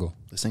or the single?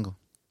 The single.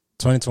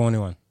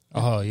 2021.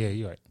 Oh, yeah,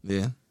 you're right.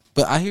 Yeah.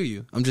 But I hear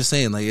you. I'm just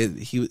saying, like,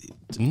 he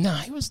Nah,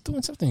 he was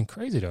doing something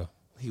crazy, though.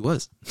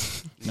 was.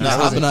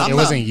 No, it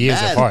wasn't years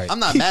mad. apart. I'm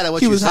not mad at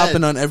what He you was said.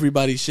 hopping on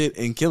everybody's shit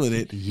and killing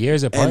it.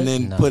 Years apart? And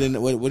then Nah. put in,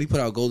 what he put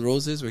out, Gold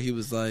Roses, where he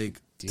was like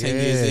 10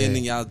 years Yeah. in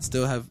and y'all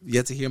still have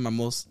yet to hear my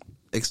most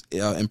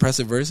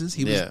impressive verses.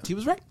 He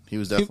was right. He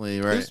was definitely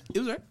right. He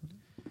was right.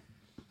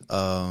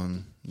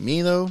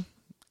 Me though,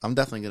 I'm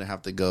definitely gonna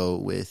have to go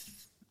with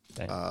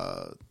Dang.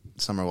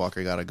 Summer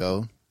Walker Gotta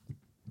Go.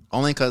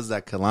 Only because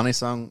that Kalani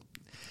song,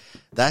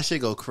 that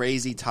shit go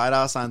crazy.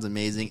 Tie-Dye Sign's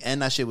amazing,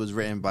 and that shit was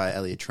written by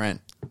Elliot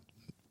Trent.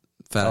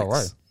 Facts. Oh,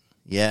 word.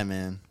 Yeah,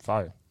 man.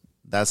 Fire.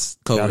 That's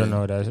I Co-written. don't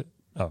know that.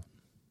 Oh.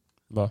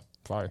 Well,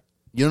 fire.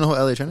 you don't know who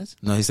Elliot Trent is?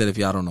 No, he said if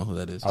y'all don't know who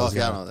that is. Oh, if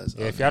y'all know this.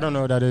 Yeah, if y'all don't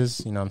know what that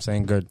is, you know what I'm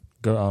saying? Good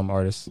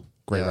artist.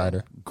 Great Yeah.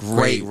 writer.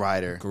 Great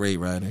writer. Great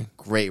writing.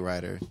 Great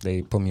writer.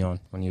 They put me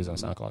on when he was on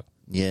SoundCloud.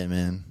 Yeah,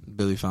 man.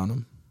 Billy found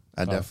him.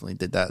 I definitely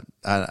did that.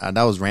 I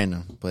that was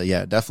random, but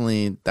yeah,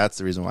 definitely that's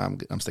the reason why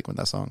I'm sticking with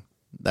that song.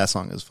 That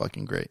song is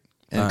fucking great,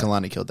 and All right.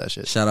 Kalani killed that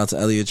shit. Shout out to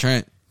Elliot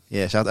Trent.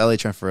 Yeah, shout out to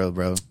Elliot Trent for real,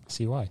 bro.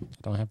 See why? I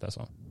don't have that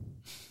song.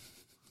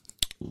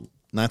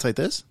 Nights like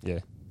this? Yeah.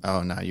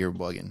 Oh, nah, you're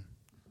bugging.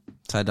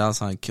 Ty Dolla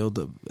 $ign killed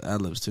the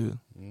ad-libs too.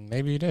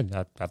 Maybe he did.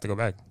 I have to go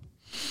back.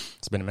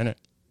 It's been a minute.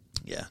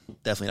 Yeah,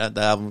 definitely. That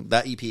album,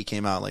 that EP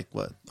came out like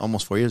what,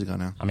 almost 4 years ago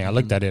now. I mean, I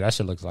looked at it. That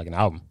shit looks like an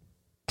album.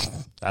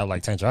 I had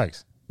like 10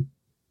 tracks.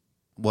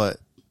 What?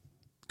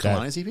 That-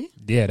 Kalani's EP?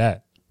 Yeah,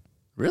 that.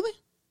 Really?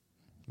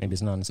 Maybe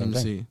it's not on the Let same me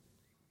thing. see.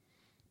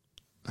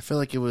 I feel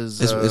like it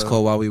was. It's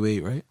called While We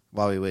Wait, right?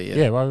 While We Wait. Yeah.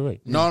 Yeah, why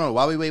wait? No.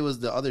 While We Wait was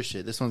the other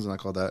shit. This one's not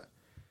called that.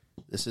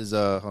 This is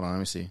hold on, let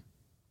me see.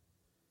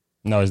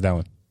 No, it's that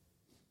one.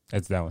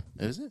 It's that one.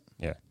 Is it?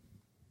 Yeah.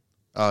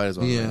 Oh, it is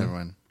one. Yeah. Never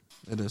mind.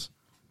 It is.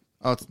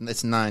 Oh,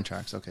 it's 9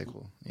 tracks. Okay,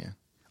 cool. Yeah.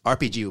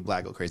 RPG with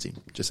Black go crazy.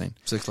 Just saying.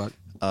 6 o'clock.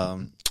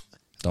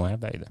 Don't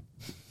have that either.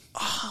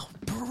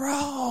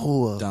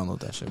 Bro, Download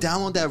that shit.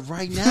 download that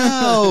right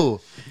now.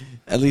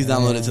 At least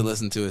download it to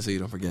listen to it so you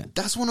don't forget.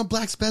 That's one of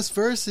Black's best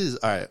verses.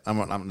 All right,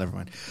 I'm never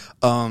mind.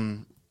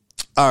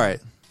 All right,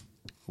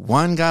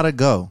 one gotta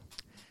go.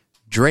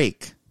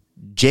 Drake,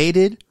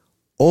 Jaded,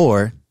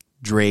 or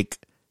Drake,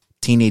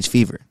 Teenage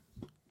Fever.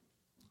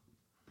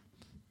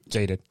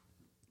 Jaded.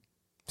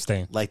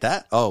 Staying. Like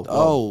that? Oh,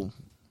 Oh.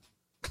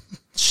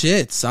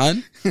 Shit,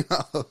 son.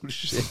 oh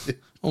shit.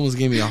 Almost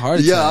gave me a heart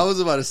attack. Yeah, I was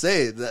about to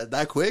say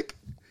that quick.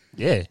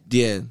 Yeah.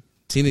 Yeah.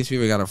 Teenage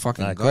Fever gotta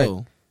fucking Not go.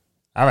 quick.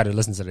 I'd rather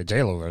listen to the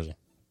J-Lo version.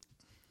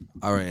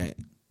 All right.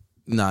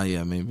 Nah,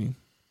 yeah, maybe.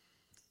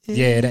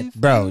 Yeah,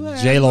 bro,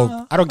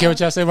 J-Lo. I don't care what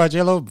y'all say about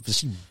J-Lo, but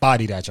she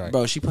bodied that track.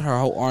 Bro, she put her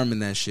whole arm in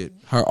that shit.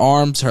 Her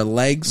arms, her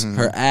legs,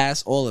 her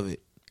ass, all of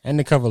it. And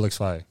the cover looks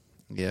fire.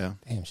 Yeah.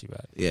 Damn, she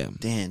bad. Yeah.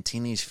 Damn,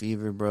 Teenage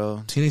Fever,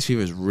 bro. Teenage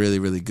Fever is really,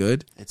 really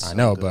good. It's I so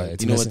know, good. but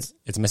it's You know missing.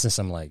 It's missing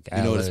some like. You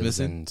know what it's ad-libs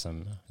missing? And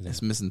some.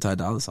 It's missing Ty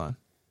Dolla $ign.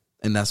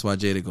 And that's why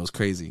Jada goes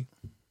crazy.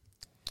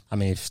 I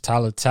mean, if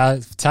Ty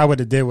would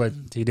have did what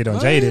he did on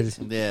Jaded,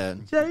 Yeah.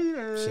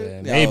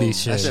 shit, maybe That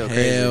shit. shit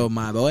crazy. Hell,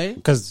 my boy.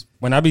 Because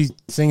when I be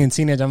singing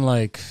Teenage, I'm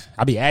like,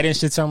 I be adding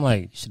shit, so I'm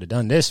like, you should have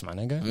done this, my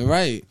nigga.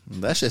 Right.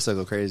 That shit still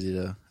go crazy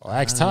though. Or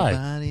ask Ty.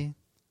 Nobody,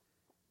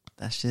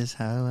 that's just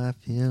how I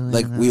feel.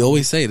 Like we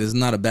always say, this is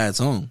not a bad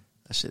song.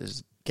 that shit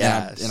is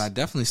And gas. I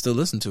definitely still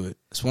listen to it.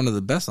 It's one of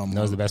the best on That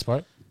More. was the best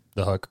part?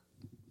 The hook.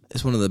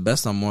 It's one of the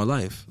best on More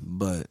Life,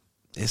 but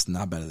it's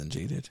not better than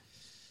Jaded.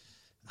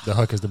 The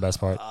hook is the best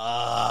part.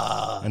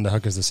 And the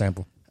hook is the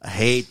sample. I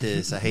hate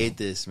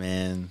this,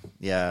 man.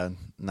 Yeah,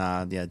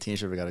 Teenage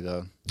Fever gotta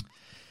go.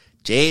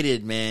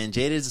 Jaded, man.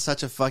 Jaded is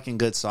such a fucking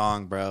good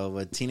song, bro.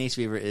 But Teenage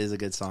Fever is a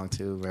good song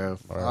too, bro.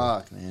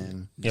 Fuck,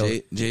 man. Yo.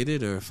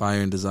 Jaded or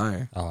Fire and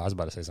Desire? Oh, I was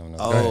about to say something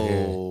else. Go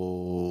ahead,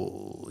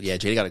 Oh, yeah,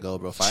 Jaded gotta go,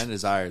 bro. Fire and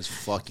Desire is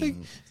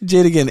fucking.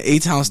 Jaded getting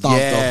A-Town stomped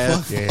Yeah, the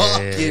fuck. yeah.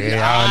 fucking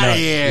Yeah, I don't out know. of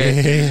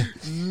here.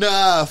 Yeah.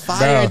 Nah, Fire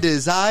Bro. and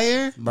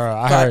Desire. Bro,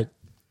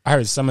 I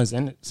heard someone's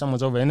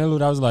over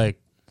interlude. I was like,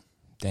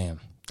 damn,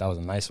 that was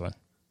a nice one.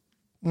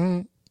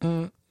 I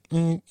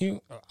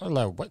was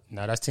like, what?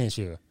 No, that's Teenage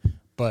Fever.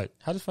 But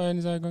how does Fire and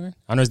Desire go again?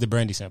 I know it's the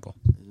Brandy sample.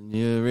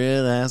 You're a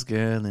real ass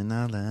girl and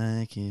I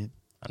like it.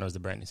 I know it's the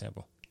Brandy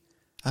sample.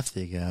 I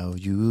figure out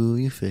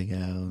you figure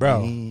out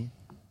Bro. me.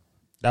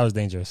 That was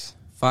dangerous.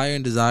 Fire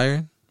and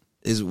Desire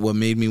is what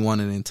made me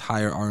want an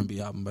entire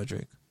R&B album by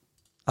Drake.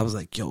 I was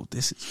like, yo,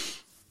 this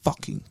is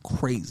fucking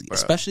crazy. Bruh.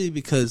 Especially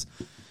because,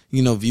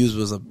 Views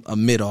was a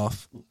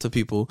mid-off to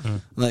people.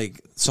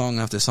 Like, song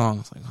after song.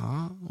 It's like,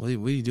 huh? What are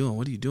you doing?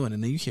 What are you doing?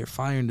 And then you hear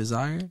Fire and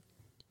Desire.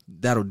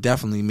 That'll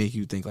definitely make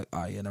you think like,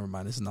 oh, yeah, never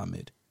mind. This is not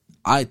mid.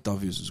 I thought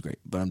Views was great,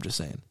 but I'm just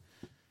saying.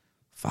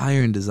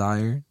 Fire and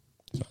Desire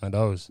It's one of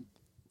those.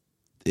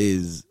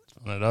 is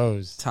One of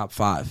those. top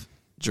 5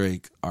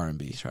 Drake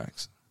R&B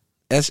tracks.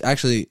 It's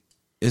actually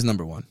is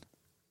number 1.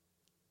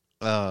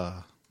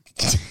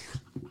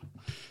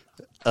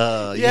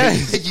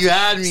 You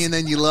had me and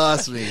then you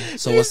lost me.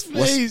 So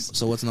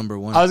what's number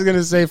 1? I was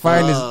gonna say Fire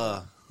and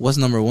Desire. What's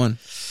number 1?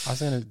 I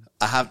was gonna.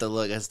 I have to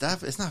look. It's not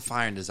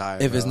Fire and Desire.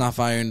 If bro. it's not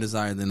Fire and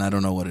Desire, then I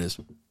don't know what it is.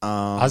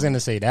 I was gonna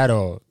say that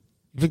or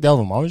you picked that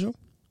over Marvin's Room?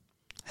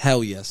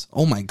 Hell yes.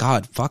 Oh my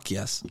god. Fuck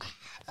yes.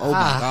 Oh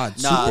my god.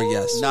 Super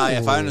yes. Nah,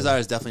 yeah, Fire and Desire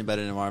is definitely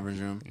better than Marvin's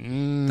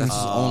Room. That's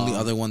the only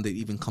other one that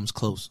even comes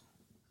close.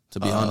 To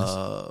be honest.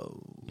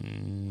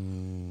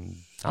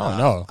 I don't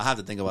know. I have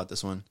to think about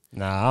this one.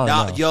 Nah,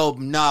 I don't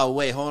know.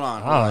 Wait, hold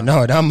on. I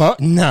don't know.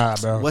 Nah,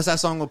 bro. What's that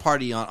song with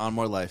Party on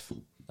More Life?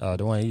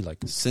 The one you like.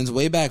 Since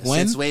way back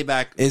when? Since Way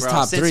Back is bro.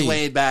 top Since 3.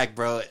 Way Back,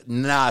 bro.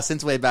 Nah,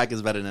 Since Way Back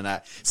is better than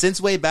that. Since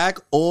Way Back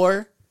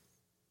or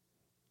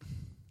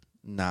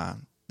nah.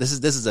 This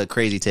is a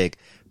crazy take.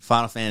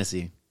 Final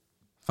Fantasy.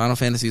 Final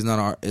Fantasy is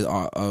not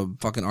a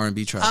fucking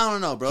R&B track. I don't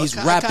know, bro. He's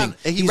It's rapping.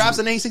 He raps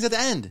and then he sings at the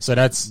end. So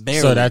that's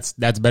Barely. that's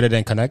better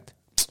than Connect.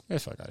 Get the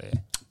fuck out of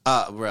here.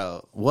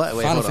 Bro. What?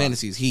 Wait, Final hold on.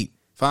 Fantasy is heat.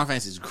 Final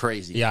Fantasy is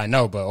crazy. Yeah, I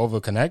know, but over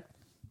Connect,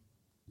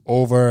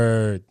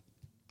 over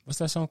what's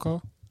that song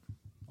called?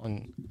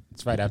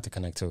 It's right after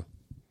Connect too.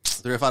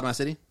 305 My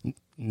City?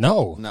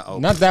 No, No.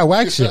 not that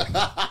whack shit.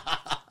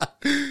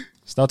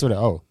 Starts with an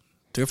O.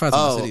 305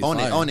 Oh, City is own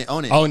it, fire. own it,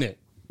 own it. Own it.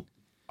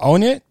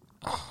 Own it.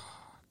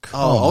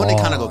 Own it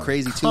kind of on. go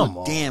crazy too. Come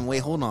on. Damn, wait,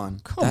 hold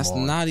on. That's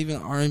on. not even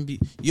R&B.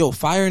 Yo,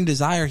 Fire and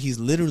Desire, he's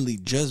literally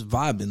just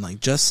vibing, like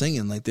just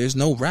singing. Like there's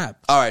no rap.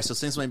 All right, so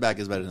Since Way Back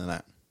is better than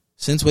that.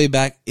 Since way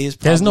back is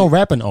probably, There's no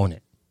rap in Own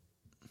It.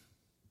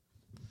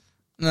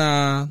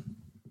 Nah,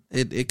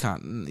 it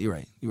can't. You're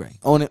right.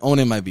 Own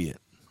it might be it.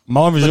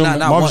 Marvin's But Room.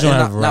 not Marvin's Room one.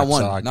 have Not rap,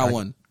 one. so I- Not I-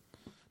 one.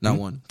 Not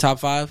one. Top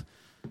 5.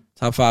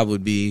 Top 5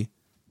 would be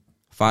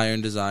Fire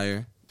and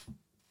Desire,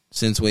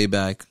 Since Way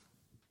Back,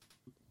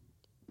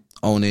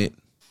 Own It,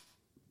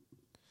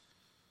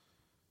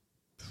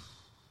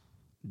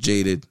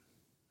 Jaded,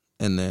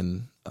 and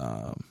then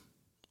I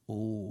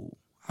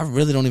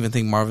really don't even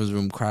think Marvin's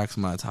Room cracks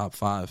my top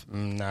 5.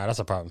 Nah, that's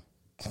a problem.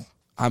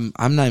 I'm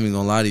not even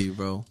gonna lie to you,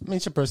 bro. I mean,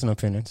 it's your personal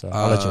opinion, so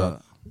I'll let you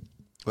rock.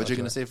 What you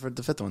gonna say for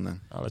the 5th one then?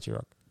 I'll let you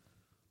rock.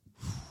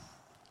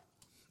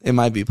 It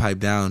might be Pipe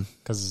Down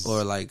Cause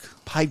or like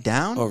Pipe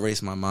Down? or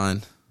Erase My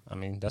Mind. I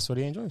mean, that's what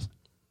he enjoys.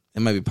 It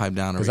might be Pipe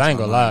Down or Because Erase I ain't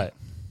My gonna Mind. lie.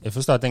 If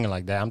we start thinking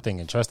like that, I'm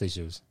thinking trust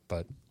issues.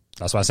 But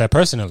that's why I said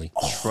personally.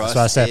 Trust That's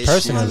why I said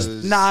personally.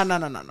 issues. Nah.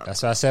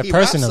 That's why I said He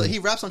personally.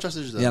 raps on Trust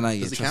Issues though. Yeah,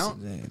 Does it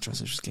count?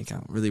 Trust issues can't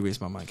count. Really Erase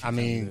My Mind. Can't I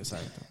mean, count either side.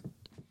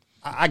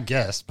 I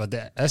guess, but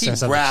the He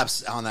essence of it,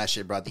 raps on that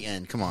shit, bro, at the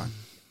end. Come on.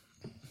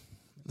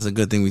 It's a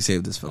good thing we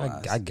saved this for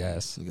last. I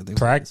guess. It's a good thing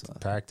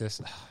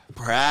Practice.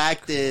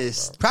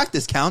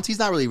 Practice counts. He's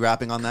not really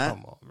rapping on that.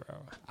 Come on, bro.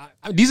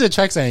 These are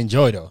tracks I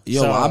enjoy though.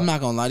 Yo, So- I'm not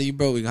gonna lie to you,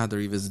 bro. We're gonna have to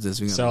revisit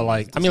this. So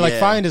like, I mean, like Yeah.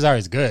 Fire and Desire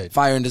is good.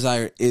 Fire and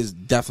Desire is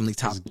definitely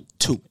top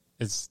 2.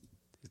 It's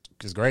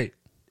great.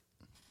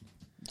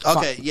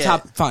 Okay, yeah.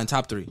 Top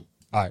 3.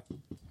 All right.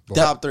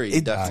 Top 3,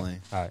 It- definitely.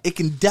 All right. It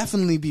can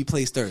definitely be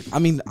placed 3rd. I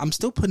mean, I'm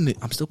still putting it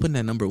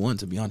at number 1,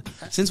 to be honest.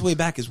 Since Way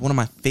Back is one of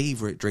my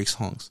favorite Drake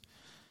songs.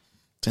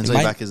 Since It Way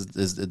might- Back is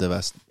the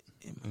best.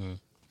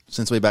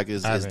 Since Way Back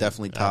is I haven't-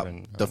 definitely I top.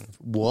 haven't.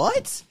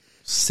 What?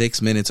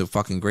 6 minutes of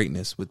fucking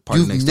greatness with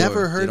Party You've Next Door.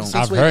 never heard They don't, Since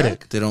I've Way heard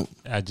Back? it. they don't.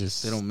 I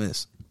just They don't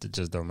miss.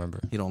 just don't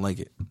remember. He don't like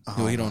it. Oh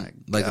he my don't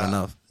like it God.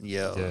 enough.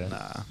 Yo, Yeah.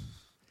 nah.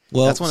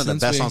 Well, That's one of the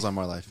since best we- songs on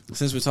My Life.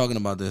 Since we're talking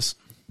about this,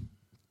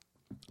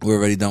 we're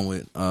already done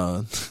with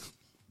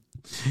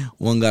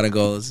one gotta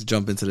go. Let's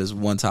jump into this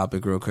one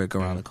topic real quick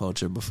around the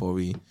culture before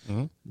we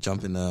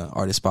jump in the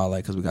artist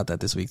spotlight because we got that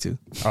this week too.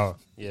 Oh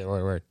yeah,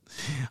 word.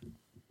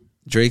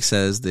 Drake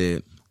says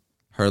that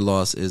Her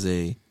Loss is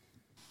a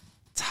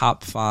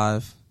top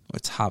 5 or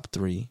top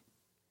 3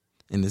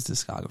 in his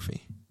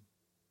discography.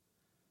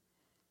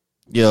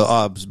 Yo,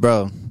 Obs,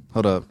 bro.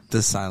 Hold up.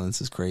 This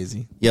silence is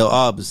crazy. Yo,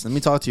 Obs, let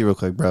me talk to you real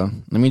quick, bro.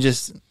 Let me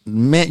just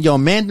man to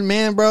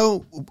man,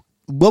 bro.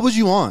 What was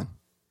you on?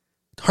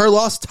 Her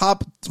Loss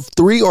top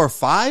 3 or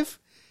 5?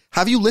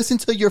 Have you listened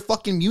to your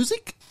fucking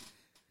music?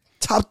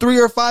 Top 3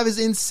 or 5 is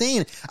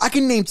insane. I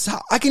can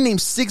name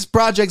 6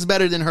 projects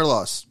better than Her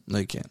Loss No,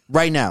 you can't.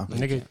 right now.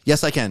 Nigga,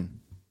 Yes, I can.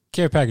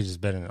 Care Package is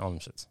better than all them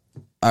shits.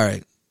 All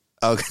right.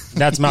 Okay.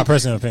 That's my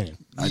personal opinion.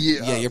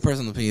 Yeah, your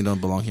personal opinion don't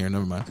belong here.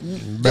 Never mind.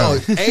 Yo,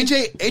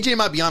 AJ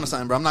might be onto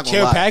something, bro. I'm not gonna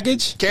Care lie.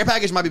 Package? Care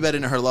Package might be better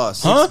than Her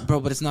Loss. Huh?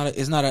 Bro, but it's not a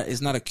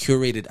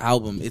curated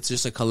album. It's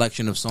just a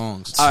collection of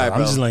songs. All right, I'm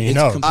bro. just letting you It's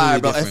know. completely All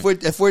right, bro.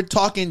 different. If we're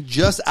talking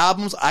just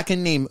albums, I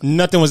can name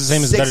Nothing was the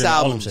same as 6 better than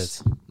all them albums.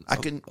 shits. I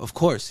can Of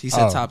course, he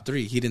said Oh. top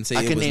 3. He didn't say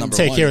I it can was name number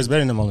Take 1. Care is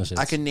better than all them shits.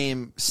 I can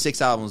name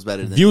 6 albums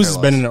better than Views Her is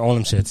Loss. better than all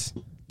them shits.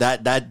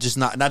 That just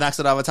not knocks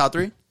it out of a top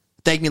 3.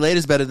 Thank Me Later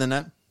is better than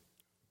that.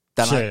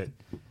 That not- Shit.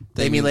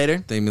 Thank Me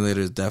Later. Thank Me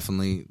Later is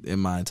definitely in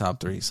my top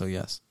 3. So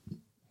yes,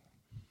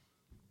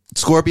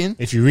 Scorpion.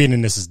 If you're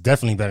reading this, it's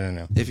definitely better than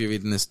them. if you're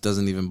reading this,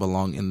 doesn't even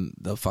belong in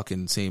the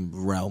fucking same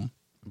realm.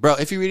 Bro,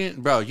 if you're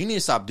reading, bro, you need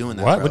to stop doing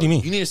that. What? Bro. What do you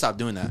mean? You need to stop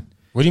doing that.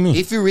 What do you mean?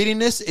 If you're reading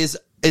this, is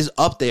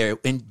up there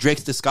in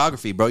Drake's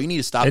discography, bro. You need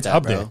to stop It's that,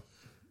 up bro. there.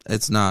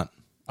 It's not.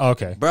 Oh,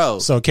 okay. Bro.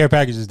 So Care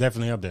Package is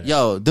definitely up there.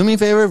 Yo, do me a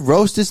favor,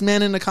 roast this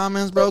man in the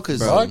comments, bro. Because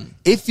Bro.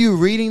 if you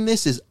reading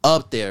this, is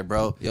up there,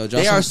 bro. Yo,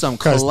 they Justin- are some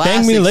Because classics.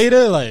 Thank Me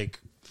Later, like,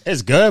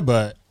 it's good,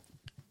 but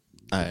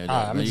All right,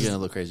 I'm you're just- gonna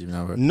look crazy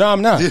now, bro. no,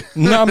 I'm not.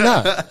 No, I'm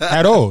not.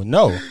 At all.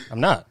 No, I'm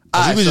not.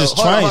 'Cause he was just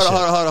trying shit.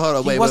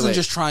 Hold on. He wasn't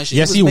just trying shit.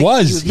 Yes, he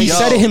was. He making-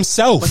 said it Yo.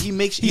 himself. But he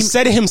makes- He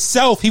said it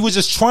himself. He was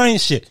just trying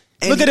shit.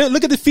 And Look at it.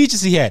 Look at the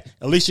features he had.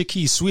 Alicia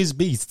Keys, Swizz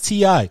Beatz,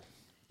 T.I.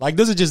 Like,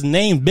 those are just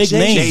names, big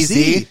names.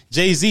 Jay-Z.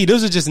 Jay-Z.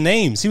 Those are just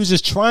names. He was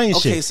just trying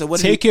Okay, shit. so what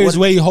did Take he- Care is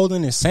what- where he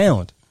holding his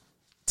sound.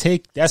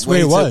 That's where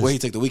he it was. Took, where he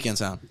took the Weekend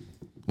sound.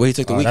 Where he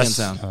took the Oh, Weekend that's,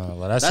 sound.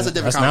 well, That's a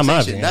different not my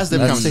conversation. opinion. That's a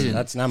different conversation.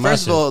 That's not my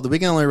First shit. of all, the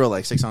Weeknd only wrote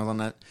like 6 songs on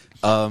that.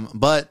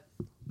 But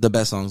The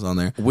best songs on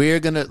there. we're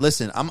gonna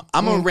listen. I'm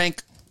gonna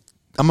rank.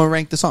 I'm gonna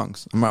rank the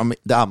songs. The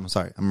album.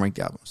 Sorry, I'm gonna rank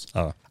the albums.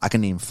 Oh. I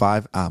can name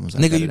 5 albums.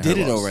 Nigga, better you than did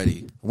Her it Loss.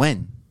 already.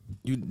 When?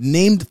 You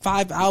named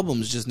 5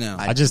 albums just now.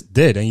 I just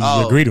did, and you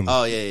agreed with me.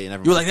 Oh yeah,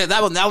 never. you were mind. like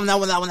that one. Yeah.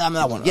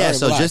 yeah. All right,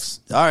 So relax.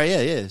 just all right.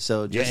 Yeah.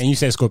 So Yeah, just and you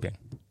said Scorpion.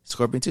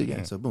 Scorpion too.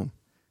 Yeah. So boom.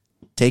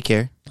 Take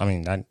Care. I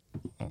mean,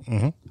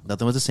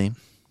 Nothing was the same.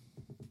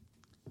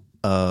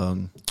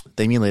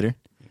 Thank Me Later.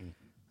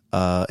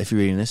 If you're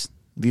reading this,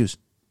 Views.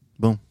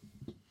 Boom.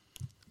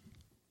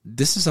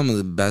 This is some of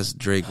the best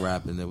Drake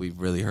rapping that we've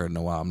really heard in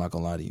a while. I'm not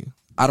gonna lie to you.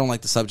 I don't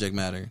like the subject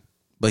matter,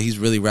 but he's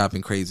really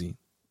rapping crazy.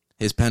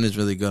 His pen is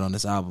really good on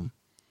this album.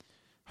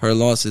 Her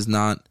Loss is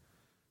not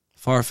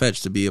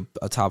far-fetched to be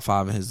a top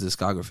 5 in his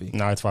discography.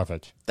 no, it's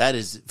far-fetched. That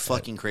is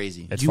fucking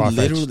crazy. It's You far-fetched.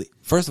 literally,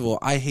 first of all,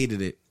 I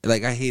hated it.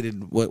 Like I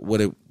hated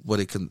what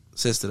it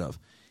consisted of,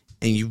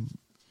 and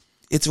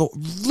it's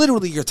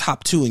literally your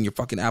top 2 in your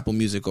fucking Apple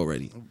Music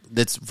already.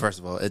 That's first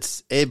of all,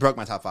 it broke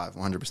my top 5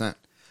 100%.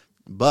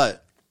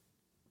 But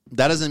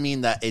that doesn't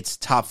mean that it's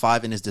top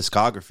 5 in his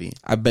discography.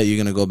 I bet you're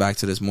gonna go back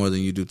to this more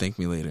than you do Thank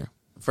Me Later.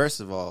 First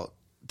of all,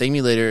 Thank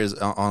Me Later is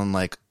on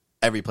like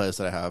every playlist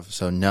that I have,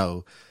 so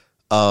no.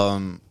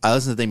 I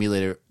listen to Thank Me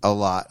Later a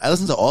lot. I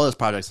listen to all his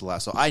projects a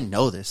lot, so I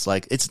know this.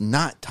 Like, it's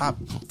not top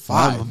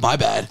 5. My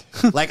bad.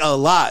 Like, a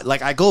lot.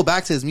 Like, I go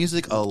back to his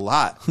music a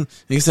lot.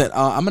 He said,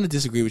 I'm gonna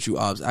disagree with you,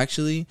 Obs.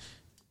 Actually,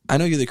 I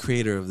know you're the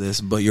creator of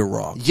this, but you're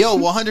wrong. Yo,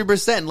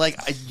 100%. Like,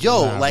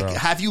 Nah, like, bro.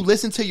 have you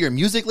listened to your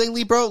music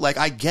lately, bro? Like,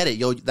 I get it.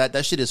 Yo,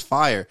 that shit is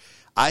fire.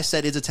 I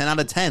said it's a 10 out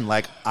of 10.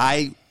 Like,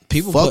 I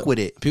fuck with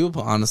it. People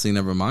put Honestly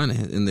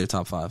Nevermind in their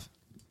top 5.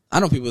 I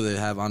know people that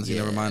have Honestly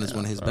Nevermind as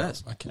one of his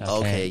best. I can't,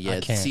 Okay, I yeah.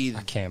 can't, See,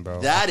 I can't, bro.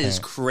 That I is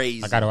can't.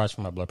 crazy. I gotta watch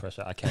for my blood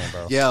pressure. I can't,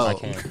 bro. Yo.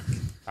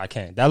 I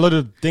can't. That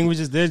little thing we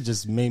just did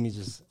just made me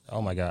just. Oh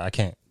my god, I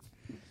can't.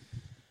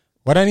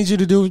 What I need you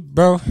to do,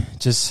 bro,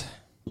 just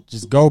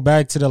go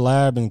back to the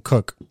lab and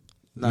cook.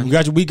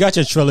 We got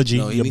your trilogy,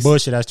 No, he your needs-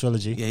 bullshit ass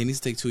trilogy. Yeah, he needs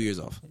to take 2 years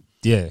off.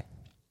 Yeah.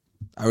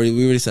 We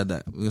already said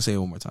that. We're gonna say it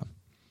one more time.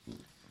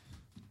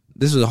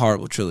 This was a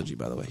horrible trilogy,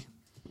 by the way.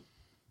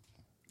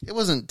 It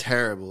wasn't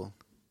terrible.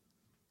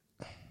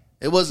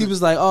 It He wasn't.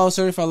 was like, "Oh,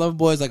 Certified Lover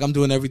Boy is like I'm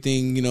doing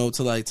everything,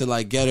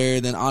 to get her."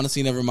 Then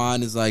Honestly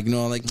Nevermind is like,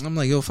 like I'm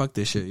like, "Yo, fuck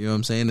this shit," you know what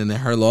I'm saying? And then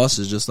Her Loss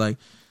is just like,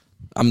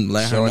 I'm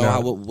letting her Showing know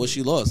out. what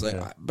she lost. Like,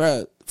 Yeah.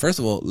 bruh, first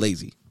of all,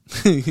 lazy.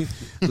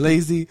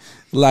 Lazy,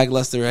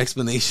 lackluster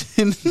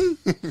explanation.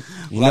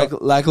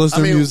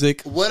 Lackluster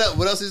music. What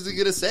else is he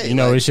gonna say? You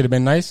know, Like, it should have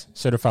been nice.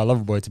 Certified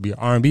Lover Boy to be an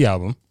R&B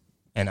album,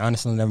 and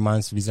Honestly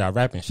Nevermind to be our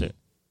rapping shit.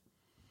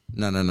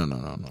 No.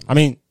 I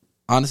mean,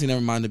 Honestly,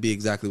 never mind to be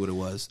exactly what it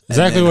was. And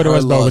exactly then what it her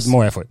was, but loss- with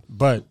more effort.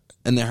 But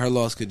And then her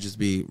loss could just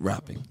be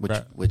rapping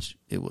which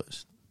it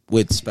was.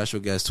 with special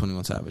guest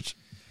 21 Savage.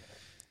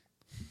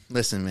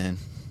 Listen, man,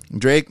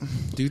 Drake.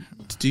 Do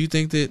you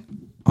think that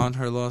on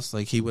her loss,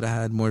 like, he would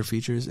have had more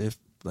features if,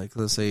 like,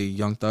 let's say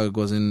Young Thug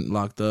wasn't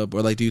locked up,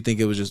 or like, do you think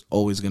it was just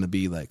always gonna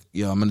be like,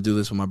 yo, I'm gonna do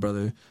this with my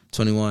brother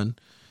 21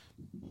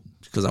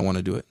 because I want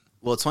to do it?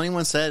 Well,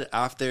 21 said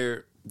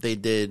after they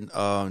did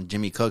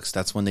Jimmy Cooks,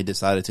 that's when they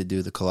decided to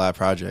do the collab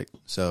project.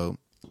 So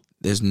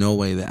There's no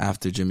way that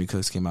after Jimmy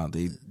Cooks came out,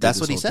 they did That's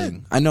this what he whole said.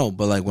 thing. I know,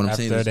 but like what I'm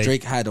After saying is they-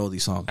 Drake had all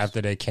these songs.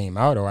 after they came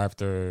out or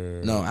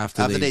after... No,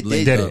 after After they they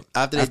linked did up, it.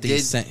 After they he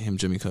did- sent him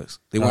Jimmy Cooks.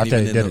 They Oh, weren't after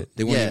even they in did the, it.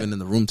 they weren't Yeah. even in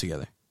the room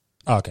together.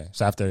 Oh, okay,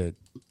 so after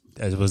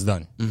it was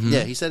done.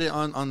 yeah, he said it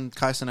on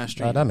Kai Cenat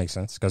Street. That makes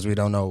sense, because we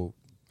don't know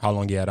how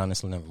long he had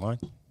Honestly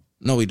Nevermind.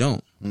 No, we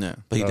don't. No,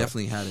 But he Oh.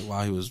 definitely had it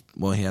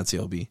while he had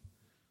CLB.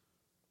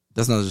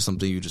 That's not just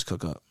something you just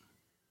cook up.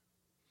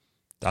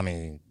 I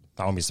mean,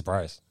 I won't be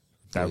surprised.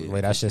 That Yeah,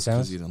 way that shit 'cause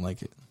sounds. you didn't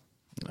like it.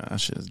 nah,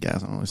 that shit is gas. I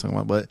don't know what he's talking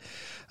about,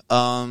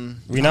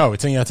 but We know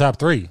it's in your top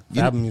 3 for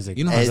You- album music.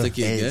 you know how it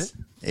sticky it is.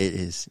 It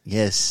is.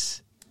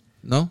 Yes.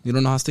 No, you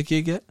don't know how sticky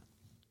it get.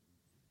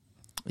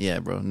 Yeah,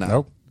 bro. Nah.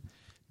 Nope.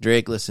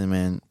 Drake, listen,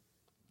 man.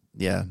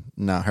 Yeah,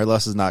 nah. Her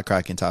loss is not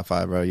cracking top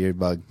 5, bro. You're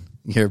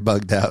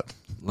bugged out.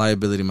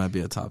 Liability might be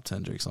a top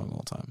 10 Drake song of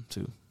all time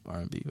too.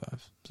 R&B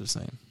vibes. Just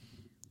saying.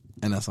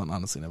 And that's on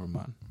Honestly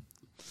Nevermind.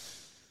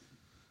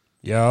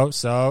 Yo,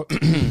 so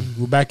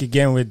we're back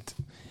again with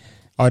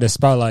Artist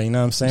Spotlight, you know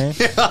what I'm saying?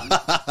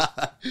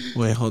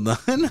 Wait, hold on.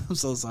 I'm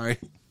so sorry.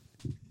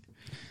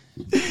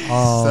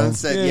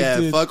 Sunset, yeah,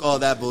 dude. fuck all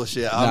that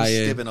bullshit. I'm Nah,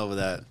 yeah. skipping over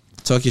that.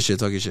 Talk your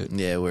shit.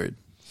 Yeah, word.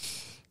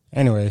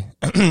 Anyway,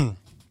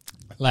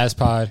 last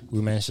pod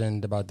we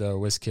mentioned about the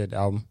Wizkid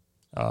album.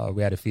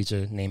 We had a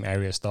feature named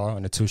Aria Star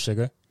on the 2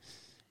 Sugar,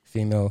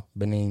 female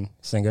Benin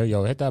singer.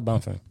 Yo, hit that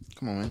bump for him.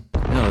 Come on, man.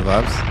 You know the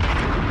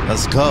vibes.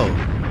 Let's go.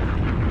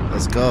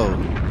 Let's go.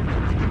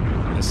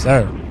 Yes,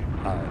 sir.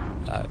 All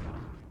right.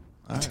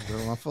 All right,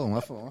 bro.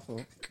 My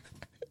fault.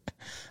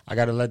 I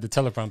gotta let the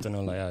teleprompter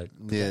know, like, all right.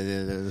 Yeah,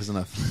 there's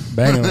enough.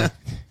 But anyway,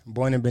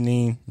 born in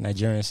Benin,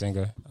 Nigerian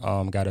singer.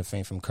 Got her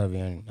fame from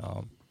covering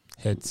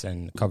hits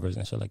and covers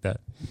and shit like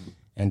that.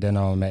 And then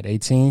at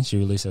 18, she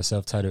released her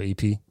self-titled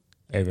EP,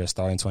 Aria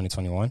Star, in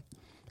 2021.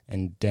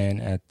 And then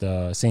at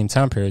the same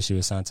time period, she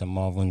was signed to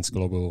Marvin's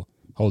Global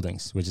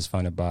Holdings, which is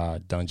founded by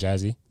Don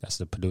Jazzy. That's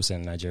the producer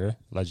in Nigeria.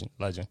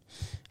 Legend.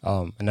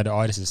 Another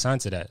artist is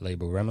signed to that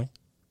label, Rema.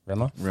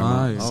 Fire.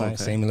 Oh, okay.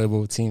 Same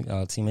label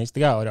teammates. They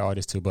got other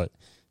artists too, but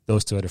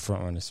those two are the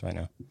front runners right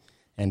now.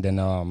 And then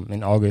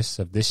in August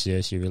of this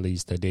year, she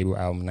released her debut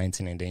album,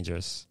 19 and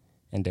Dangerous.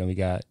 And then we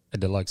got a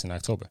deluxe in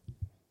October.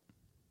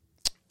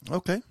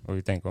 Okay. What do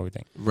you think?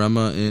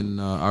 Rema and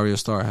Aria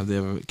Star, have they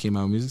ever came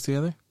out with music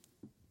together?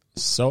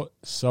 So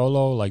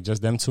solo, like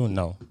just them two,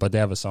 no. But they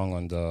have a song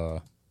on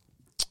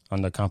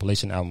the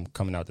compilation album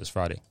coming out this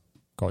Friday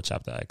called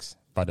Chapter X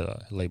by the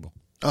label.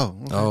 Oh,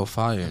 okay. Oh,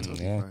 fire.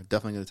 Yeah.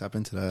 Definitely gonna tap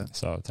into that.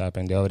 So tap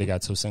in. They already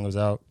got 2 singles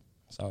out.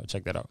 So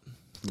check that out.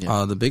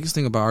 Yeah. The biggest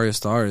thing about Aria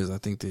Star is I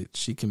think that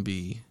she can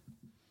be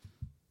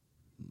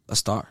a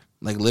star.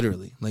 Like,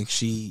 literally. Like,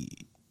 she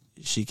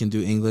can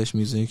do English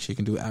music. She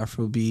can do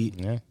Afrobeat.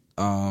 Yeah.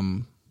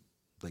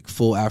 Like,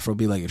 full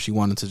Afrobeat. Like, if she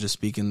wanted to just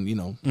speak in,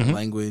 the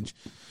language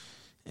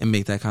and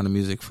make that kind of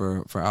music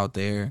for out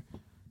there.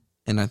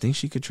 And I think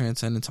she could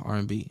transcend into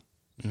R&B.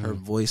 Her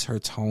voice, her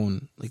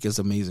tone, like, is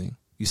amazing.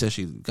 You said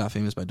she got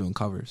famous by doing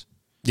covers.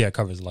 Yeah, it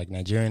covers like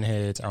Nigerian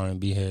hits,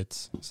 R&B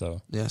hits.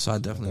 So Yeah, so I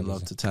definitely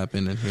love to tap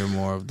in and hear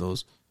more of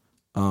those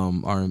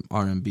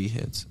R&B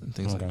hits and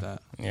things like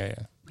that. yeah.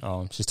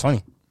 She's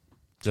 20.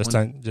 Just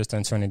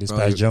turned 20 this Bro,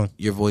 past June.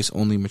 Your voice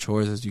only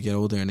matures as you get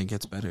older and it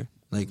gets better.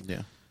 Like,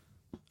 Yeah.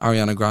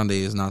 Ariana Grande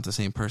is not the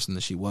same person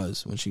that she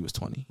was when she was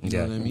 20. You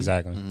know what I mean?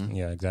 Exactly. Mm-hmm.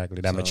 Yeah,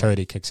 exactly. That So-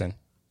 maturity kicks in,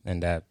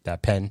 and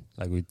that pen,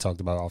 like we talked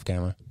about off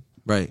camera.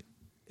 Right.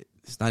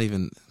 It's not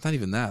even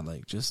that.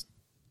 Like, just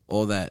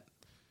all that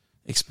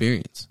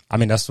experience. I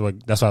mean, that's what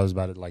I was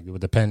about it. Like,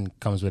 with the pen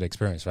comes with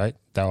experience, right?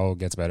 That all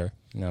gets better.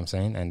 You know what I'm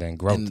saying? And then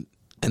growth.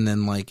 And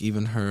then, like,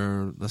 even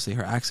her, let's say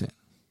her accent.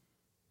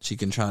 She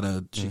can try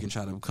to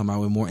come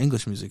out with more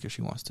English music if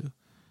she wants to.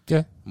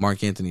 Yeah.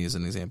 Mark Anthony is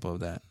an example of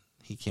that.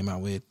 He came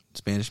out with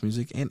Spanish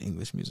music and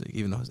English music,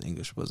 even though his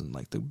English wasn't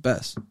like the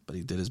best, but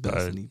he did his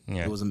best, and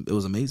it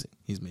was amazing.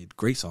 He's made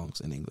great songs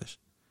in English.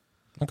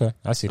 Okay,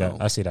 I see that. So-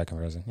 I see that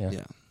comparison. Yeah.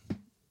 Yeah,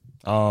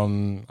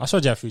 I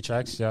showed you a few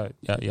tracks. Yeah.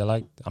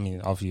 Like, I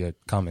mean, off your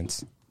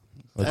comments.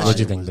 What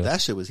do you think, though?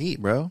 That shit was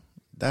heat, bro.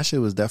 That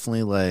shit was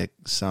definitely like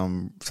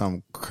some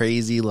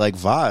crazy like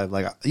vibe.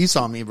 Like, you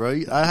saw me,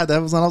 bro. I had the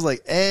headphones on. I was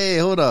like, hey,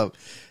 hold up.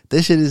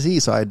 this shit is heat.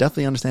 So I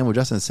definitely understand what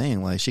Justin's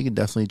saying. Like she could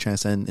definitely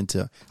transcend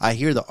into. I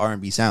hear the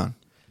R&B sound.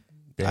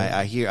 Yeah.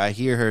 I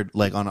hear her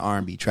like on an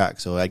R&B track.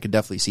 So I could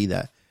definitely see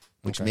that,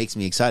 which Okay. makes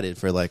me excited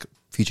for like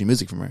future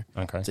music from her.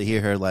 Okay. To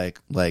hear her like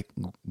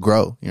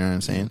grow. You know what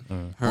I'm saying?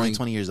 Mm-hmm. Her only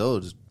 20 years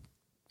old.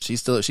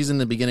 She's in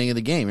the beginning of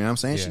the game. You know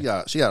what I'm saying?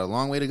 Yeah. She got a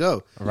long way to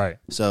go. Right.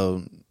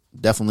 So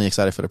definitely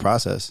excited for the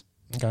process.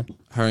 Okay.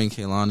 Her and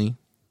Kehlani,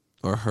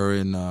 or her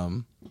and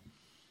her.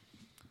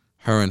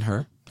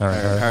 All right.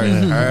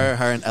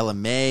 Her and Ella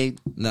May,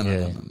 No,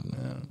 Yeah.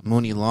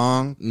 Mooney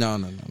Long. no.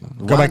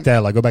 Go back to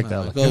Ella. Go back to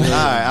Ella. Go, All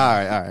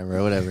right,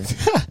 bro. Whatever.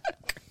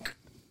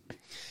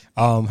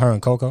 Her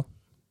and Coco.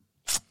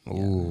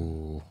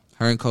 Ooh.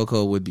 Her and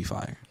Coco would be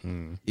fire,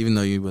 Mm. even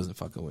though you wasn't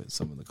fucking with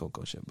some of the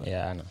Coco shit. But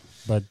Yeah, I know.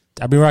 But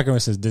I've been rocking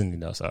with since Disney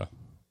though, so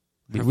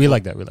we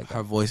like that. We like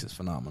her that. voice is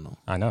phenomenal.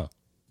 I know.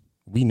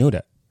 We knew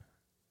that.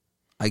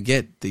 I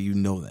get that you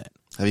know that.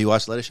 Have you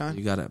watched Let It Shine?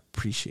 You gotta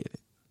appreciate it.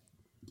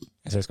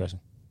 That's his question.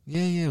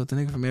 Yeah. With the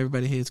nigga from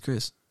Everybody Hates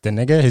Chris. The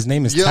nigga, his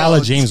name is Yo, Tyler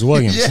James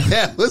Williams.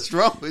 Yeah, what's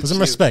wrong with Put some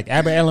you? respect.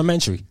 Abbott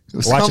Elementary.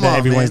 Come Watching that on,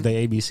 every man.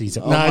 Wednesday, ABC.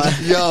 So, Oh my-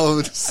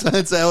 yo,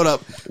 Sunset, hold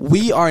up.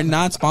 We are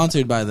not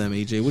sponsored by them,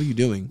 AJ. What are you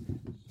doing?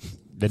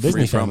 the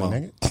Disney Free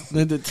family,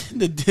 promo. nigga.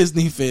 The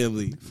Disney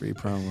family. Free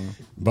promo.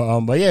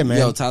 But yeah, man.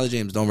 Yo, Tyler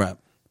James, don't rap.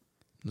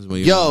 This is what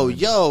you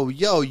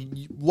Yo,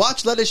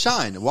 watch Let It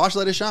Shine. Watch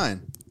Let It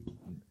Shine.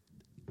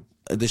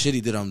 The shit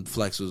he did on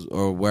Flex was,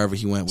 or wherever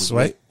he went was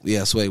Sway?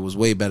 Sway was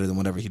way better than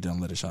whatever he did on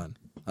Let It Shine.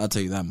 I'll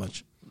tell you that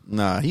much.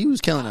 Nah, he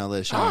was killing that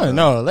Let It Shine. I don't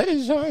know.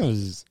 Lady Shine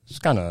was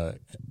kind of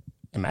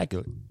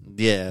immaculate.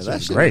 Yeah, that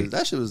was shit great. was,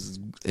 that shit was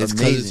It's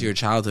because amazing. it's your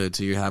childhood,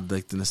 so you have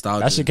like the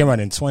nostalgia. That shit came out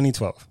in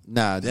 2012.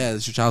 Nah, Yeah,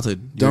 it's your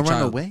childhood. don't Your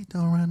run child- away.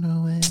 Don't run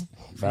away.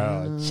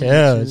 Bro, Come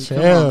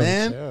chill, on,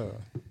 man. chill.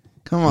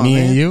 Come on, Me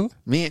man. and you,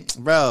 Me and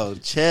bro,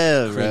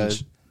 chill,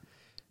 Cringe.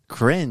 bro.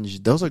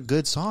 Cringe. Those are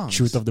good songs.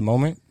 truth of the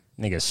moment.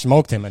 Nigga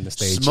smoked him on the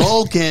stage.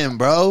 Smoke him,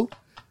 bro.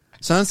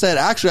 Son said,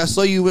 actually, I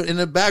saw you in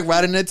the back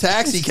riding a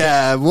taxi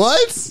cab.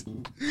 What?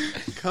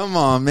 Come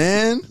on,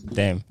 man.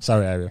 Damn.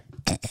 Sorry, Ira.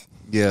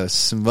 Yeah,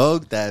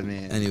 smoke that,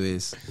 man.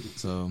 Anyways,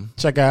 so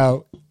Check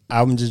out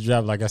album just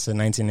dropped. Like I said,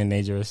 19 and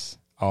Dangerous.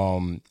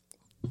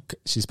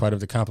 She's part of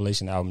the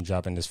compilation album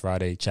dropping this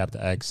Friday. Chapter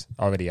X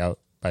already out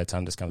by the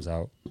time this comes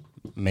out.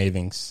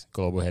 Mavings,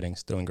 global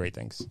headings, doing great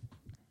things.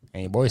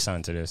 And your boy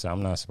signed to this, so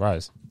I'm not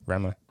surprised.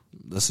 Rema.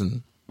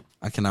 listen,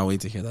 I cannot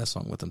wait to hear that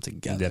song with them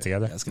together. They're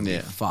together? That's gonna Yeah.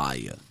 be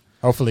fire.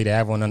 Hopefully they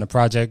have one on the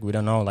project. We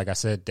don't know. Like I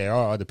said, there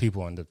are other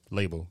people on the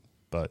label,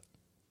 but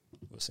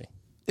we'll see.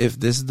 If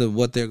this is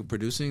what they're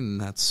producing,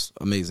 then that's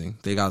amazing.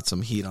 They got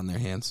some heat on their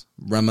hands.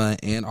 Rema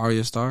and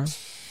Arya Starr,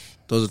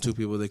 those are two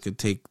people that could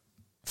take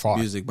Far.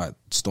 music by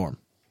storm.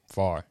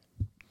 Far.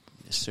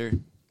 Yes, sir.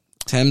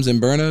 Thames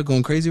and Burna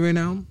going crazy right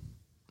now.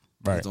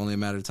 Right. It's only a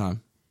matter of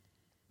time.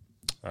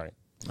 All right.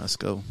 Let's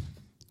go.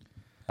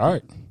 All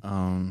right.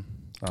 Um,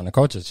 On the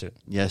culture shit.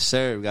 yes,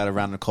 sir. We got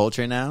around the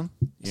culture now.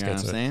 You Let's know get what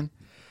I'm to it. saying?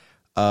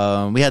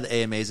 We had the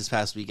AMAs this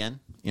past weekend.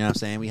 You know what I'm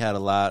saying? We had a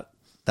lot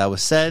that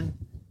was said.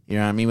 You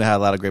know what I mean? We had a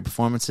lot of great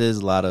performances,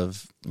 a lot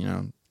of,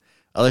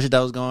 other shit that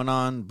was going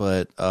on.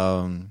 But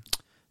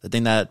the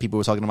thing that people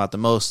were talking about the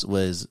most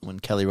was when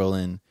Kelly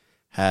Rowland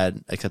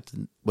had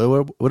accepted.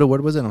 What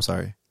award was it? I'm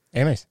sorry.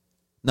 AMAs.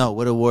 No,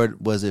 what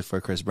award was it for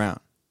Chris Brown?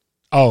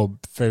 Oh,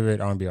 favorite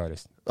R&B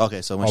artist.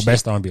 Okay, so when Oh, she,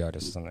 best R&B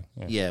artist or something.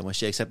 Yeah. yeah, when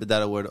she accepted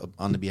that award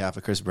on the behalf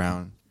of Chris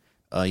Brown,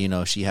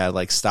 she had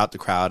like stopped the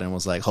crowd and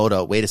was like, "Hold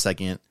up, wait a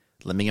second,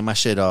 let me get my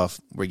shit off.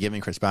 We're giving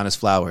Chris Brown his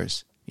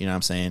flowers." You know what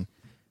I'm saying?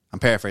 I'm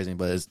paraphrasing,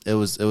 but it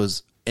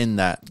was in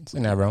that It's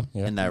in that realm.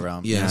 Yeah.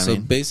 realm. Yeah. you know what So I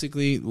mean?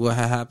 basically, what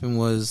had happened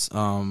was,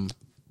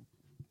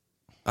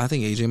 I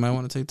think AJ might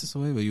want to take this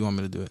away, but you want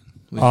me to do it?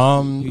 You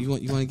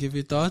want to give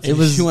your thoughts? It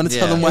was- You want to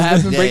tell yeah. them what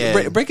happened?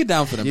 Yeah, Break it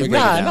down for them. Yeah, Break it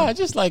break it down. down. Nah,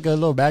 just like a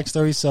little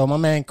backstory. So my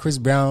man Chris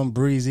Brown,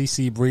 Breezy,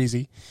 C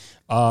Breezy,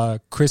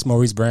 Chris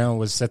Maurice Brown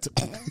was set to.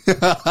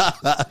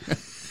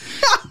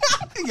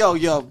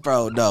 Yo,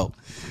 bro, no.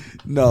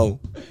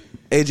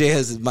 AJ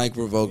has his mic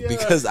revoked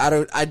because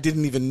I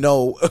didn't even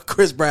know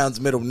Chris Brown's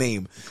middle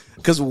name.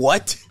 Because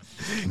what?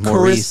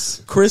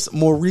 Maurice. Chris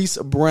Maurice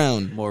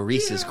Brown.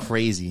 Maurice is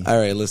crazy. All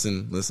right,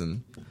 listen.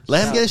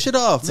 Let him get his shit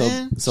off,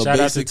 man. So Shout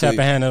out to basically,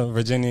 Tappahannock,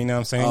 Virginia. You know what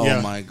I'm saying? oh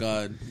Yeah. my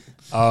god.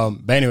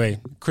 But anyway,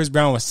 Chris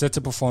Brown was set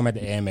to perform at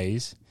the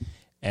AMAs,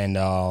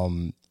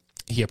 and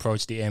he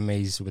approached the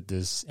AMAs with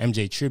this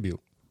MJ tribute.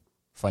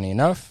 Funny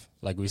enough,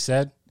 like we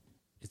said,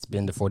 it's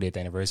been the 40th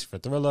anniversary for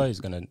Thriller. He's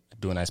gonna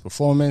do a nice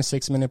performance,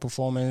 6-minute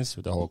performance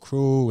with the whole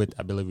crew. With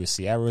I believe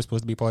Ciara was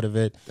supposed to be part of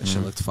it. That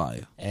shit looked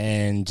fire.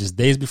 And just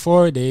days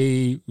before,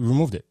 they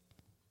removed it.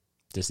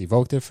 Just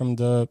evoked it from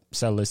the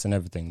set list and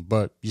everything.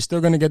 But you're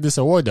still gonna get this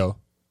award though.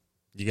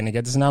 You're gonna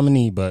get this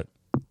nominee, but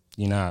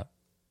you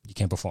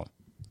can't perform.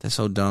 That's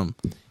so dumb.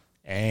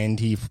 And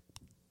he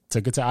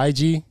took it to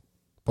IG,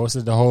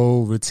 posted the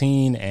whole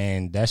routine,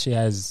 and that shit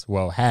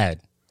had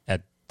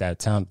at that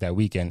time, that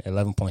weekend,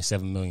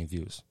 11.7 million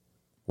views,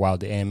 while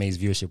the AMA's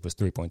viewership was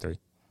 3.3.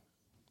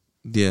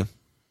 Yeah.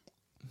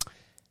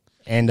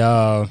 And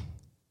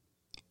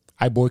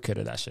I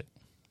boycotted that shit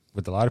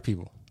with a lot of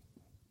people.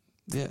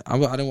 Yeah, I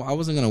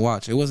wasn't gonna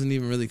watch. It wasn't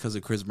even really because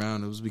of Chris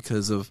Brown. It was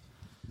because of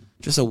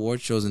just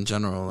award shows in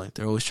general. Like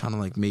they're always trying to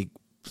like make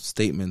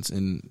statements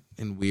in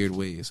weird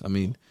ways. I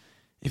mean,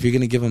 if you're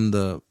gonna give him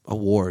the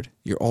award,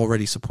 you're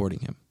already supporting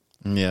him.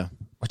 Yeah.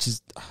 Which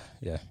is,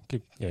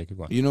 keep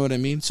going. You know what I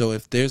mean? So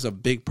if there's a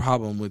big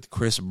problem with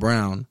Chris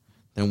Brown,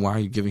 then why are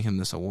you giving him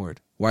this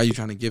award? Why are you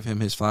trying to give him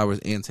his flowers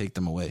and take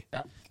them away?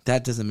 Yeah.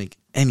 That doesn't make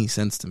any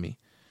sense to me.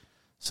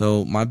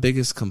 So my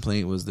biggest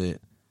complaint was that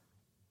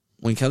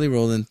when Kelly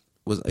Rowland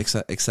was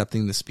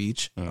accepting the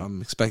speech,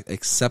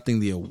 accepting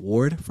the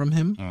award from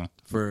him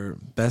for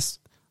best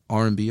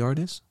R&B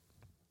artist,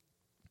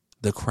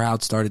 the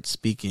crowd started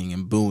speaking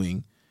and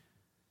booing.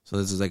 So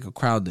there's like a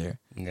crowd there.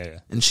 Yeah.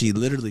 And she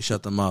literally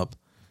shut them up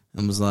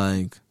and was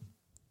like,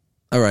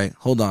 all right,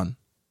 hold on.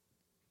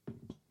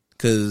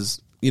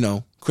 Because,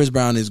 Chris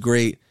Brown is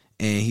great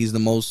and he's the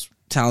most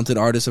talented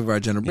artist of our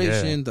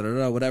generation,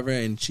 whatever.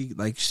 And she's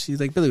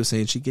like Billy was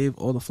saying, she gave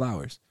all the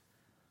flowers.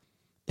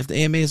 If the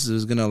AMAs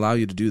is going to allow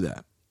you to do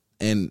that,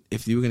 and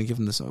if you were going to give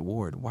him this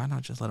award, why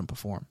not just let him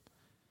perform?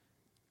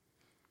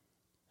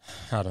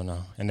 I don't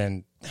know. And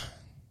then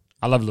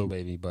I love Lil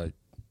Baby, but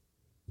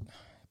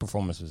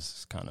performance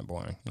was kind of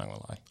boring. Not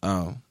gonna lie.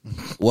 Oh,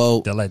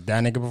 well, They let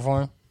that nigga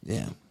perform.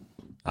 yeah.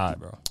 All right,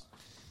 bro.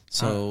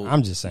 So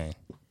I'm just saying.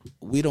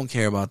 we don't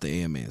care about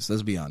the AMAs.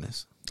 Let's be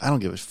honest. I don't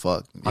give a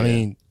fuck. I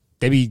mean,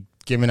 they be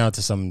giving out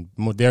to some.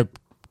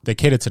 They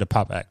cater to the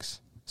pop acts.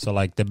 So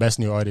like the best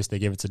new artist, they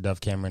give it to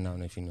Dove Cameron. I don't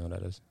know if you know who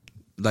that is.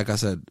 Like I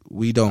said,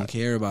 we don't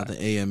care about the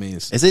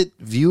AMAs. Is it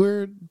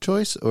viewer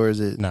choice or is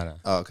it? No.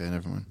 Oh, okay,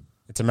 never mind.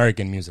 It's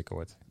American Music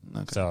Awards.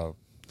 Okay. So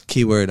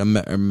Keyword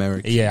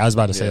American. yeah, I was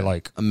about to say Yeah.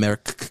 like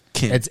American.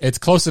 it's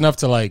close enough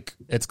to like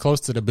it's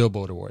close to the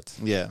Billboard Awards,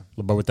 Yeah.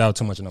 but without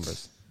too much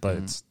numbers. But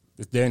it's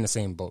they're in the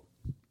same boat.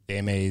 The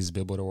AMAs,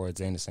 Billboard Awards,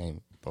 they're in the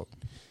same boat.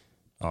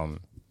 You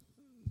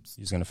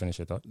just gonna finish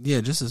your thought?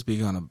 Yeah, just to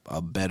speak on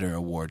a better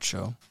award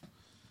show,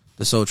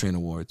 the Soul Train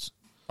Awards.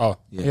 Oh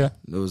yeah.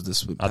 It was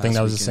this. I think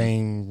that was the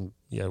weekend.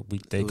 same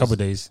weekday, It couple was-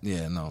 days.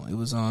 Yeah, no, it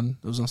was on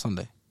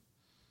Sunday.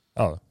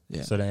 Oh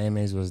Yeah. So the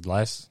AMAs was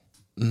last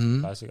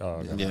Mm-hmm. week. Oh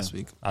okay. Yeah. Last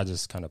week. I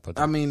just kind of put.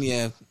 I mean,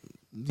 yeah,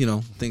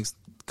 things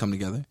come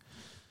together.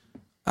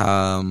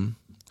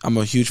 I'm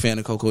a huge fan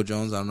of Coco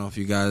Jones. I don't know if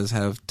you guys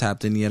have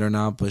tapped in yet or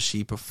not, but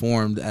she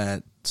performed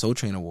at Soul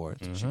Train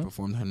Awards. She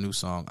performed her new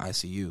song,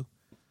 ICU.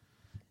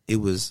 It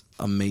was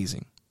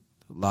amazing.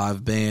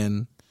 Live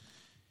band.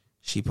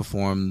 She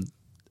performed,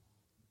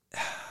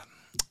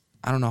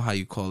 I don't know how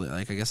you call it,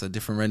 like I guess a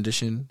different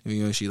rendition.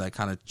 She like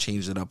kind of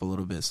changed it up a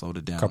little bit, slowed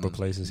it down. couple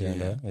places here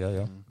and there.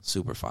 Yeah.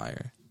 Super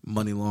fire.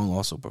 Money Long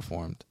also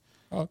performed.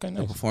 Oh, okay,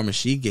 The nice. performance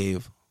she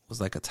gave was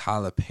like a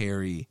Tyler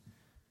Perry-esque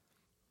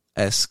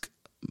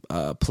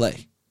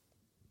play.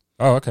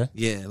 Oh, okay.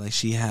 Yeah, like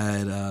she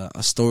had a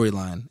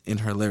storyline in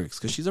her lyrics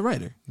because she's a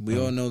writer. We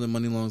all know that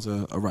Money Long's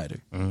a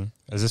writer. Mm-hmm.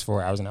 Is this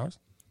for Hours and Hours?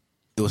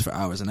 It was for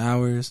Hours and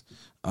Hours,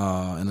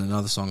 and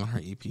another song on her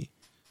EP.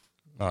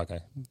 Oh, okay.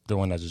 The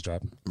one that just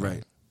dropped.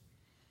 Right.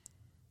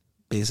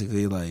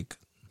 Basically, like,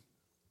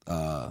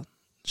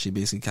 she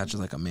basically catches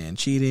like a man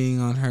cheating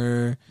on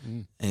her,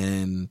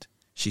 and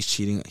he's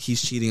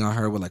cheating on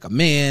her with like a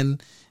man,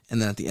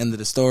 and then at the end of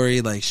the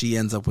story, like she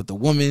ends up with the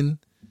woman.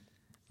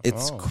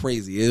 It's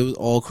crazy. It was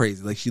all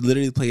crazy. Like she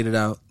literally played it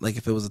out like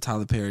if it was a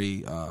Tyler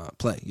Perry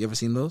play. You ever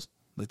seen those?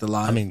 Like the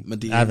live. I mean,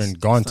 Medea's I haven't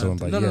gone to style them,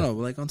 but thing? yeah. No,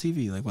 like on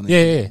TV, like when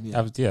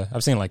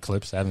I've seen like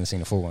clips. I haven't seen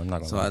the full one. I'm not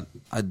gonna So lie.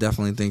 I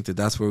definitely think that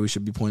that's where we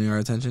should be pointing our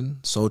attention.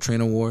 Soul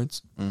Train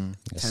Awards,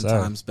 Yes, 10 sir.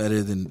 times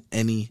better than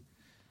any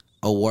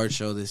award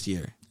show this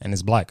year. And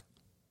it's black.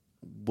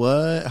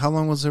 What? How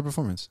long was her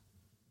performance?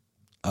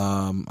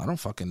 I don't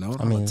fucking know.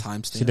 I mean,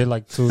 timestamp. she did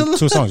like two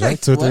songs,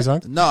 right? Two or three What?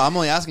 songs. No, I'm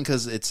only asking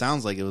because it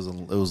sounds like it was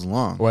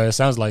long. Well, it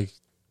sounds like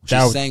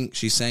that.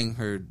 She sang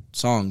her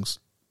songs,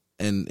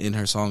 and in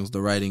her songs, the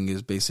writing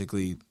is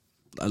basically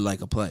like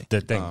a play.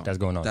 the thing that's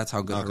going on. That's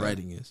how good Okay. her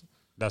writing is.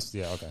 That's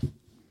okay.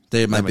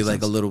 There might be makes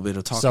like sense. a little bit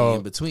of talking So-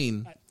 in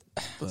between,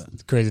 but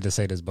It's crazy to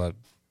say this, but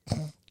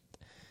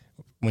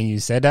when you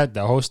said that,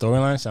 the whole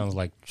storyline sounds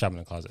like Shop in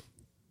the Closet.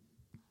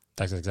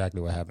 That's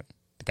exactly what happened.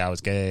 The guy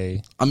was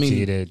gay. I mean,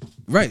 cheated.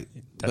 right.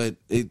 But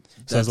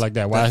So it's like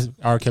that. Why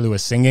R. Kelly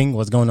was singing?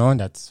 What's going on?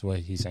 That's what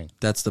he's saying.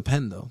 that's the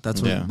pen though.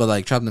 That's what. Yeah. But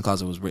like Trapped in the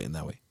Closet was written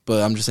that way.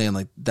 But I'm just saying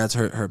like that's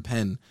her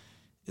pen.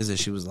 Is that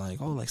she was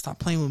like, oh, like stop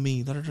playing with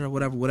me,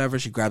 whatever.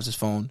 She grabs his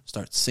phone,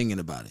 starts singing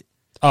about it.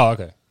 Oh,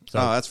 okay. So,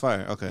 Oh, that's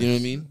fire. Okay. You know what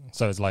I mean?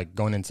 so it's like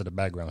going into the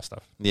background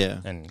stuff. Yeah.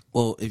 And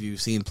Well, if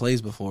you've seen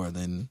plays before,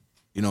 then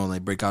they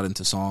break out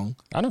into song.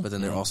 I know. But then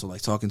they're also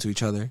like talking to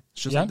each other.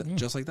 It's just Yeah, like that. yeah.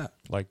 Just like that.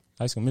 like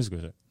High School Musical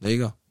shit. There you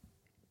go.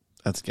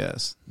 That's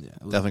gas. Yeah,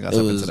 Definitely got it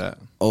something was to that.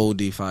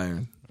 OD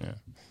fire. Yeah.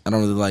 I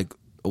don't really like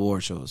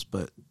award shows,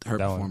 but her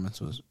That one. performance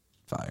was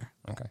fire.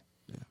 Okay.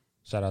 Yeah.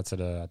 Shout out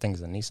to I think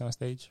it's the Nissan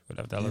stage,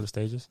 whatever that little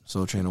stage is.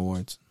 Soul Train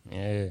Awards.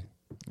 Yeah.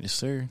 Yes,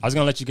 sir. I was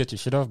gonna let you get your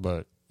shit off, but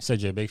you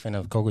said you're a big fan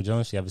of Coco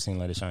Jones. You haven't seen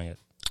Let It Shine yet.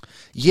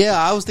 Yeah,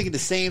 I was thinking the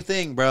same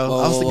thing, bro.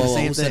 I was thinking the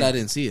same Who thing. said I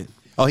didn't see it?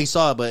 Oh, he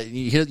saw it, but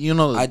you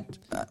know,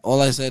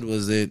 All I said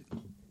was that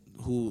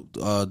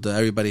the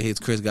Everybody Hates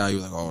Chris guy. You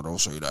were like, oh, don't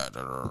say that.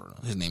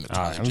 His name is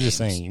Tony I'm James. just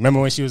saying. Remember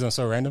when she was on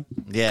So Random?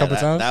 yeah, a couple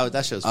times.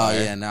 that show's Oh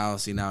fire. yeah, now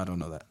I don't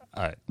know that.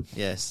 All right.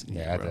 Yes.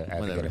 Yeah, I had to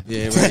whatever. get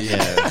it. Yeah, right,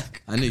 yeah.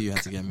 I knew you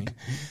had to get me.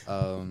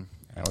 You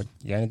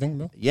got anything,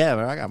 Bill? Yeah,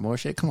 bro, I got more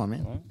shit. Come on,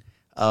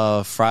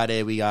 man.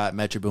 Friday we got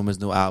Metro Boomin's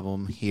new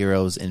album,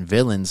 Heroes and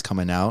Villains,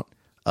 coming out.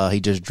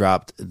 He just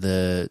dropped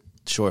the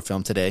short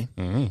film today.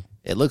 Mm-hmm.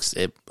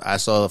 I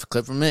saw a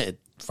clip from it.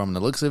 From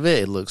the looks of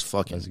it looks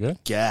fucking That's good.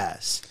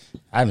 gas.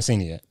 I haven't seen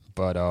it yet,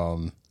 but I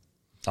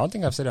don't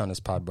think I've said it on this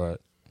pod,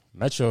 but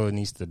Metro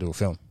needs to do a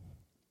film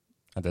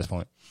at this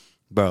point.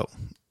 Bro,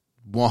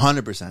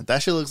 100%.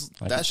 That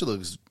shit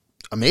looks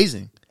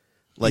amazing.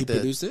 Like he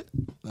produced it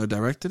or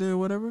directed it or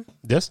whatever.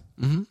 This?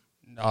 Mm-hmm.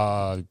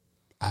 I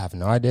have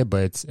no idea,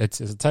 but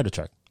it's a title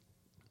track.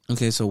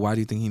 Okay, so why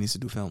do you think he needs to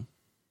do film?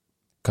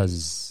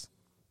 Because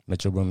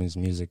Metro Boomin's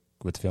music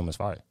with film is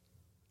fire.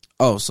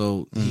 Oh,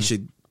 so he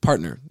should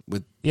partner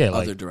with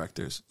other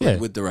directors. Yeah.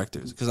 With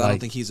directors. Because I don't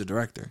think he's a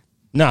director.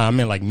 No, I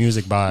mean like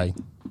music by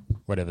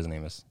whatever his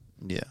name is.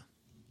 Yeah.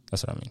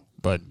 That's what I mean.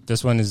 But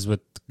this one is with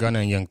Gunna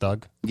and Young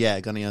Thug. Yeah,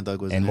 Gunna Young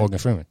Thug was and in Morgan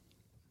Freeman.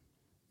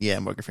 Yeah,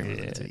 Morgan Freeman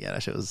was in it too. Yeah,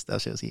 that shit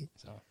was heat.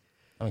 So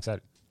I'm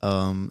excited.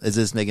 Is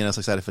this making us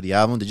excited for the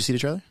album? Did you see the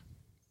trailer?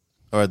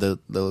 Or the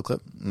little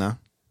clip? No?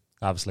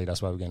 Obviously,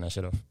 that's why we're getting that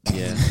shit off.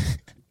 Yeah.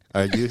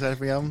 Are you excited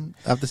for the album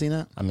after seeing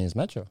that? I mean, it's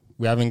Metro.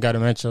 We haven't got a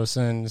Metro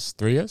since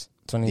 3 years.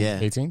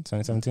 2018,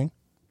 2017.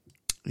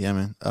 Yeah,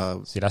 man.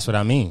 See, that's what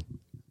I mean.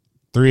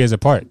 3 years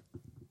apart.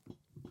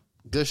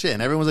 Good shit,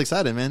 and everyone's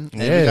excited, man.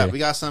 And Yeah. we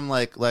got some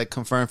like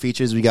confirmed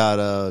features. We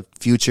got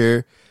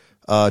Future,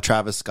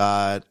 Travis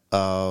Scott,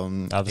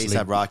 Obviously,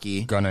 A$AP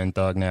Rocky, Gunna and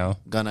Thug now.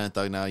 Gunna and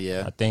Thug now.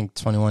 Yeah, I think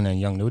 21 and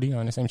Young Nudie are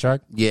on the same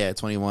track. yeah.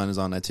 21 is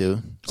on that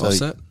too. All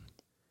set?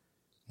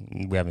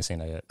 We haven't seen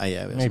that yet.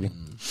 Yeah, Maybe.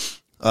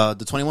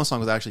 the 21 song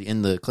was actually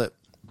in the clip.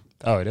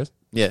 Oh, it is?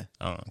 Yeah,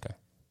 Oh, okay.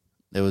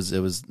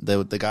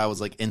 the guy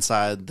was like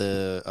inside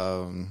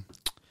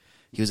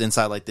he was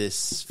inside like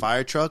this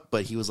fire truck,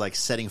 but he was like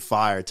setting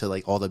fire to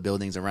like all the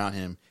buildings around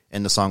him,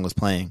 and the song was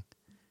playing.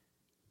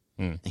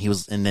 And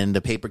then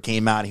the paper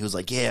came out, and he was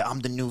like, "Yeah, I'm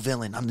the new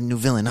villain.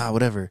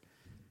 Whatever."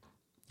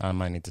 I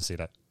might need to see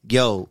that.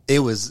 Yo, it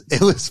was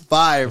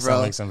fire, It bro.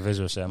 sounds like some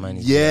visual shit. I might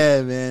need to see that.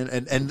 Yeah,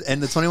 man.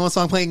 And the 21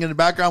 song playing in the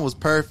background was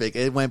perfect.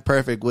 It went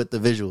perfect with the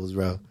visuals,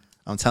 bro.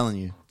 I'm telling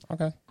you.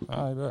 Okay.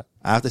 All right, bet.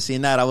 After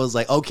seeing that, I was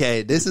like,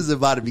 okay, this is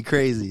about to be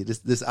crazy.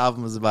 This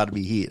album is about to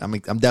be heat. I'm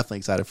definitely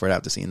excited for it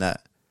after seeing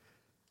that.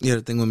 Yeah,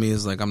 the thing with me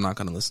is like I'm not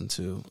gonna watch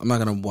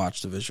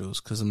the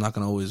visuals because I'm not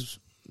gonna always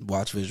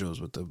watch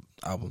visuals with the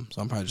album.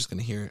 So I'm probably just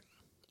gonna hear it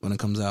when it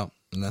comes out,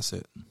 and that's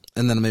it.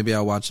 And then maybe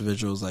I'll watch the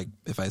visuals like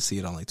if I see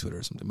it on like Twitter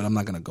or something. But I'm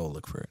not gonna go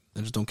look for it.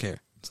 I just don't care.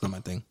 It's not my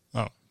thing.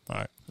 Oh, all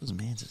right. Those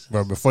man.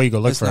 Well, before you go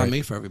look It's for not it,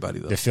 made for everybody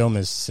though. the film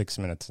is 6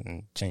 minutes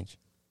and change.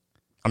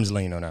 I'm just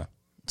letting you know now.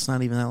 It's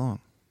not even that long.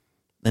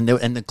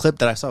 And the clip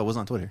that I saw was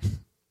on Twitter.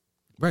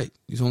 Right.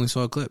 You only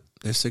saw a clip.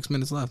 There's 6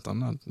 minutes left. I'm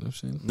not. You know what I'm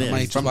saying? Yeah, I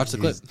might just watch the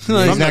clip.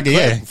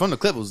 From the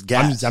clip was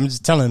gas. I'm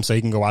just telling him so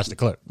he can go watch the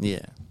clip.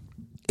 Yeah.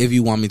 If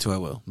you want me to, I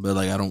will. But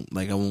like I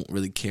won't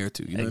really care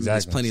to. You know, what I mean? There's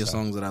Exactly, plenty of so.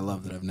 songs that I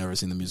love that I've never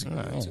seen the music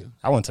video Yeah. to.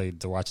 I won't tell you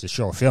to watch the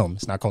show or film.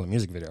 It's not called a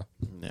music video.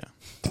 Yeah.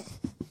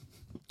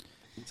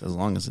 It's as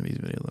long as the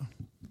music video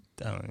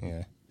though.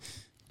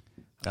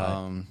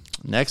 Yeah.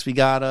 Next we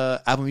got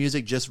Apple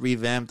Music just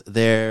revamped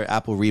their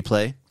Apple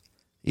Replay.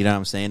 You know what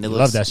I'm saying?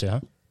 Love that shit,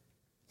 huh?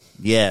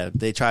 Yeah,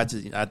 they tried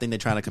to. I think they're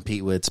trying to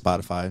compete with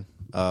Spotify.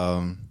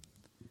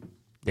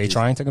 They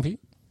trying to compete?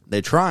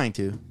 They're trying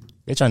to.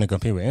 They're trying to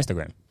compete with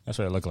Instagram. That's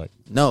what it looked like.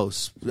 No.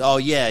 Oh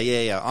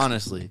yeah.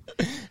 Honestly,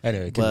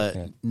 Anyway, but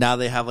yeah. now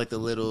they have like the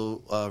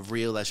little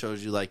reel that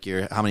shows you like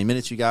your how many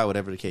minutes you got,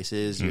 whatever the case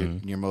is,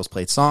 your most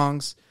played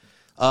songs.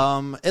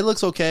 It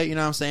looks okay. You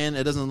know what I'm saying?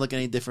 It doesn't look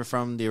any different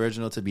from the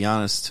original. To be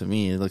honest, to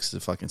me, it looks the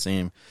fucking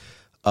same.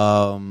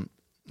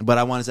 But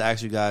I wanted to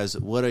ask you guys,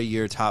 what are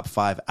your top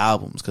 5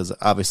 albums? Because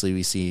obviously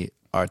we see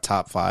our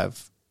top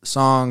 5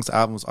 songs,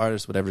 albums,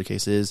 artists, whatever the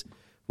case is.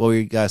 What were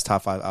your guys'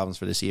 top 5 albums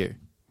for this year?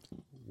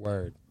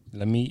 Word.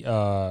 Let me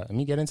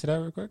get into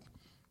that real quick.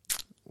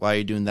 While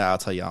you're doing that, I'll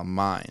tell y'all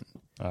mine.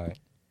 All right.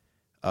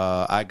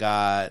 I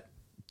got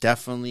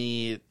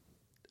definitely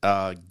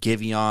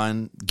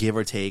Giveon, Give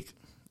or Take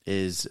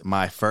is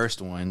my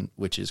first one,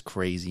 which is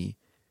crazy.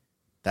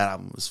 That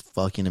album was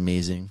fucking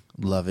amazing.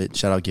 Love it.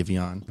 Shout out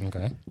Giveon.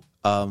 Okay.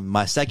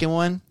 My second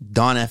one,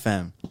 Dawn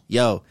FM.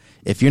 Yo,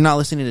 if you're not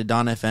listening to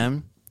Dawn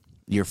FM,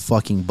 you're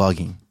fucking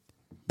bugging.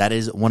 That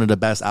is one of the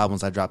best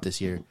albums I dropped this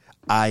year.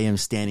 I am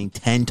standing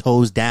 10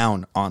 toes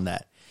down on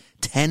that.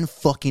 10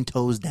 fucking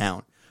toes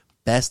down.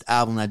 Best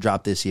album I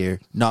dropped this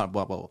year.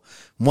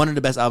 One of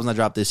the best albums I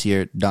dropped this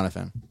year, Dawn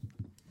FM.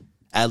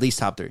 At least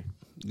top 3.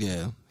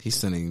 Yeah, he's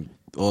sending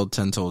all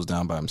 10 toes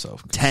down by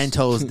himself. 10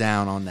 toes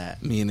down on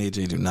that. Me and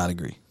AJ do not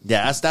agree.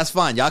 Yeah, that's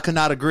fine. Y'all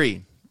cannot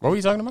agree. What were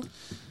you talking about?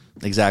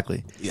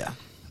 Exactly. Yeah.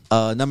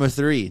 Number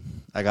 3,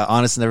 I got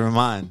Honest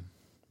Nevermind.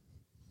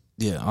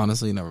 Yeah,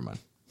 honestly, never mind.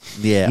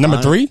 Yeah.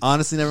 Number 3?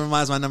 Honestly, never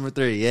mind. Is my number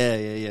 3.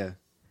 Yeah.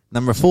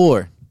 Number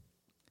 4.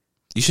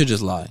 You should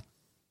just lie.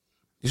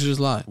 You should just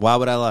lie. Why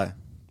would I lie?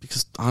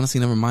 Because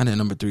honestly, never mind at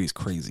number 3 is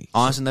crazy.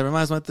 Honestly, never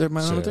mind. Is my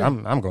number Shit, 3.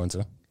 I'm going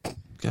to.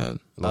 God.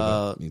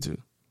 Me too.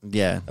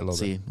 Yeah. A little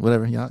See,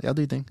 whatever. Y'all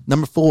do your thing.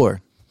 Number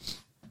 4.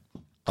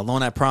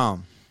 Alone at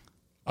Prom.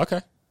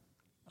 Okay.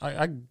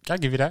 I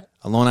give you that.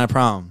 Alone at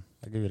Prom.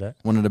 I give you that.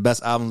 One of the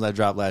best albums I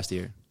dropped last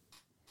year.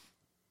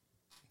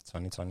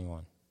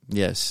 2021.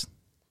 Yes.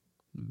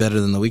 Better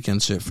than the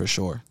Weeknd shit for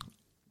sure.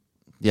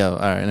 Yo, all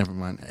right, never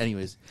mind.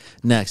 Anyways,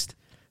 next.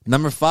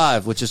 Number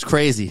 5, which is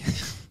crazy.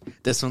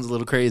 This one's a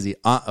little crazy.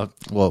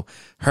 Whoa.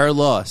 Her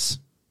Loss.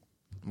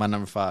 My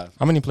number 5.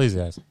 How many plays,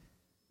 guys?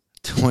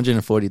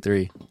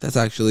 243. That's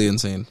actually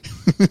insane.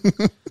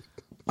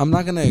 I'm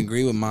not gonna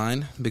agree with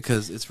mine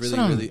because it's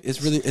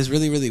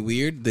really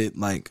weird that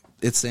like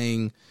it's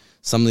saying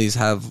some of these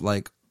have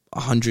like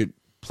 100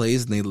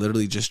 plays and they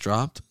literally just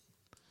dropped.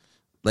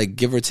 Like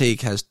Give or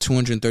Take has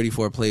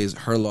 234 plays.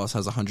 Her Loss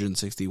has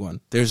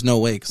 161. There's no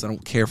way because I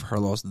don't care for Her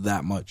Loss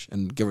that much,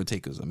 and Give or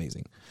Take is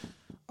amazing.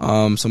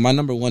 So my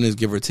number 1 is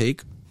Give or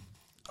Take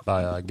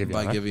By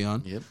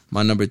Giveon. Yep.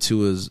 My number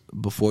 2 is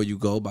Before You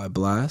Go by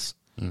Blast.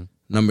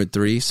 Number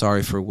 3,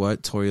 Sorry for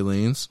What, Tory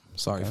Lanez.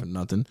 Sorry for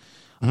nothing.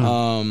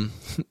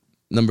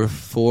 Number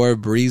 4,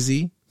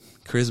 Breezy,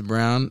 Chris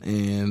Brown,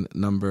 and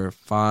number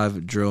 5,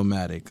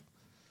 Drillmatic.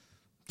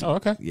 Oh,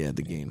 okay. Yeah,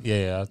 The Game.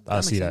 Yeah, I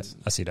see that. sense.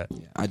 I see that.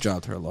 Yeah, I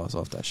dropped Her Loss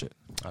off that shit.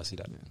 I see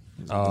that.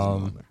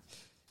 Yeah,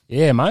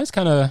 Yeah, mine's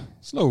kind of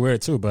it's a little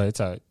weird too, but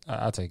it's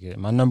I'll take it.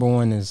 My number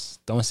 1 is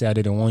Don't Say I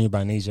Didn't Warn You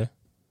by Nisha.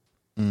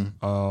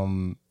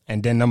 And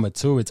then number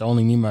 2, It's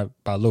Only Me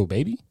by Lil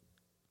Baby.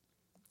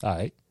 All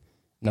right.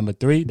 Number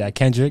 3, that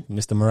Kendrick,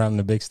 Mr. Morale and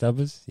the Big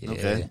Steppers.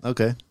 Yeah.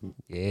 Okay.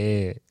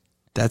 Yeah.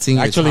 That's in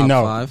your Actually, top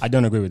no, 5. I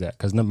don't agree with that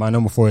because my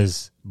number 4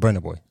 is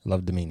Burna Boy.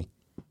 Love Domini.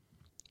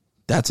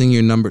 That's in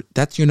your number.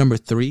 That's your number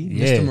 3,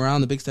 Yeah. Mr. Morale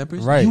and the Big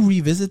Steppers. Right. You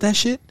revisit that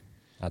shit.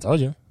 I told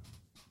you.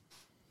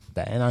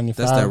 The N95.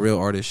 That's that real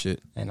artist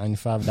shit.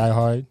 N95 Die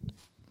Hard.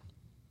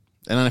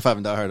 And 95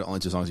 and Die Hard are the only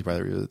 2 songs he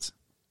probably revisits.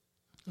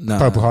 Nah.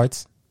 Purple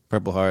Hearts.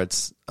 Purple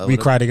Hearts. We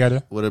Cry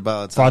Together. What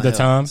about Father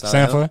Silent Time,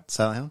 Hill? Sanford.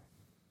 Silent Hill?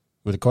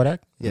 With the Kodak?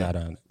 Yeah. Nah, I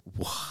don't.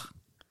 All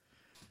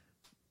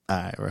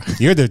right, bro.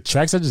 You heard the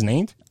tracks I just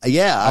named?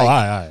 Yeah. All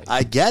right.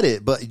 I get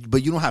it, but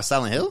you don't have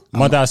Silent Hill?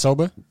 Mother I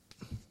Sober?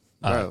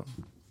 Bro.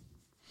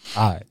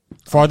 All right.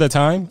 Father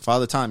Time?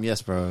 Father Time,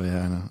 yes, bro.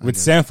 Yeah, I know. With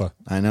Sanford.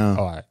 I know.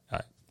 Oh, all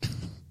right.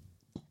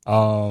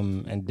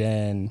 And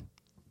then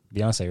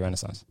Beyonce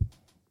Renaissance.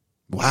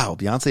 Wow,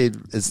 Beyonce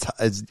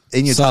is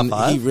in your Son, top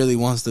 5? he really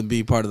wants to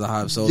be part of the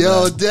hype. So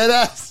Yo, bad.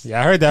 deadass. Yeah,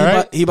 I heard that,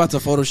 right? He about to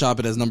Photoshop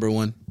it as number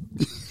 1.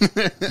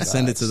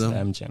 Send it to them.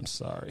 MJ, I'm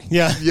sorry.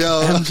 Yeah.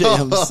 Yo. MJ,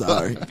 I'm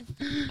sorry.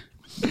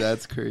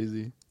 That's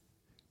crazy.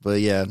 But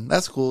yeah,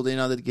 that's cool. You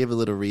know, they gave a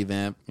little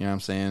revamp. You know what I'm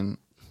saying?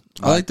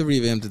 I like the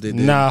revamp that they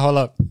did. Nah, hold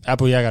up.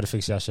 Apple, yeah, I got to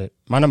fix y'all shit.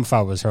 My number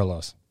 5 was Her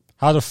Loss.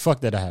 How the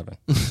fuck did that happen?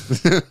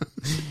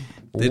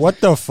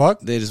 What the fuck?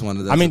 They just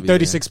wanted that I mean, to be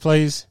 36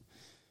 plays.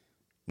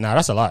 Nah,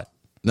 that's a lot.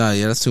 Nah,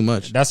 yeah, that's too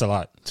much. That's a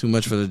lot. Too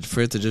much for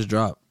it to just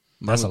drop.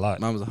 That's a lot.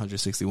 Mine was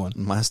 161.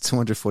 Mine's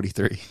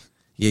 243.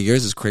 Yeah,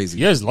 yours is crazy.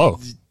 Yours low.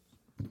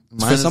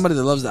 For somebody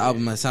that loves the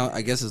album,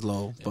 I guess is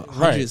low, but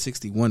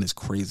 161 is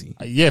crazy.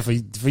 Yeah, for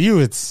you,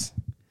 it's.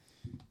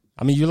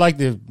 I mean, you liked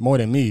it more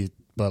than me,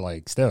 but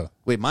like still.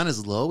 Wait, mine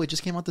is low? It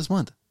just came out this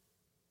month.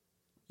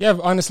 Yeah,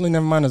 honestly,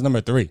 never mind. Is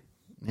number 3.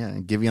 Yeah,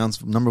 and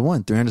Givion's number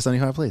 1,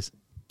 375 plays.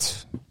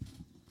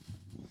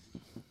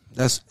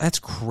 That's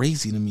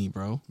crazy to me,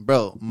 bro.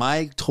 Bro,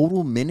 my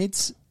total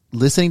minutes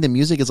listening to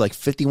music is like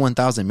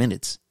 51,000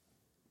 minutes.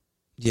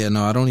 Yeah,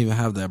 no, I don't even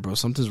have that, bro.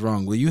 Something's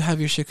wrong. Will you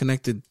have your shit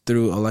connected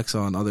through Alexa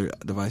on other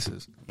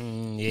devices?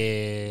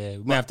 Yeah,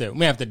 we have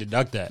to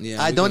deduct that.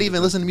 Yeah, I don't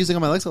even listen to music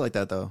on my Alexa like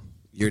that, though.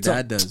 Your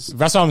dad does.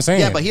 That's what I'm saying.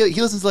 Yeah, but he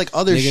listens to like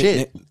other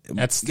shit.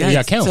 That's Yeah,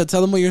 yeah, count. So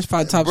tell them what your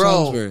 5 top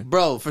songs were.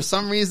 Bro, for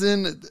some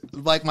reason,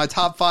 like my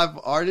top 5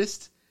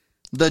 artists,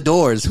 The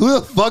Doors. Who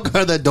the fuck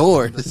are The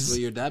Doors? This is what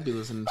your dad be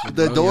listening to.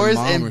 The bro. Doors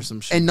Your mom or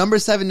some shit. and number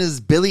 7 is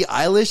Billie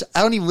Eilish.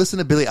 I don't even listen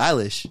to Billie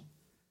Eilish.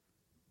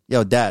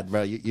 Yo, Dad,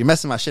 bro, you're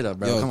messing my shit up,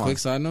 bro. Yo, Come quick on.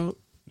 side note: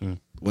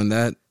 when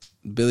that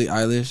Billie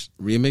Eilish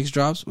remix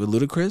drops with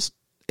Ludacris,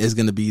 is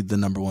gonna be the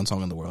number 1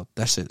 song in the world.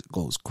 That shit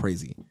goes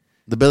crazy.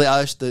 The Billie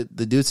Eilish, the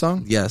dude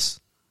song? Yes,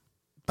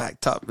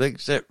 Back top, big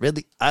shit,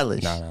 Billie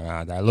Eilish.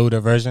 Nah. That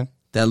Luda version.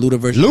 that Luda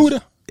version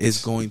Luda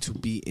is going to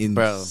be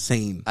Bro,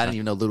 insane. I didn't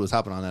even know Luda was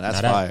hopping on that.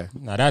 That's Now fire.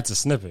 Now that's a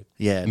snippet.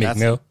 Yeah, Meek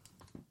Mill.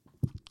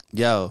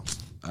 Yo,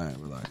 All right,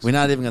 relax. we're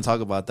not even gonna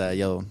talk about that.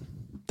 Yo,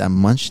 that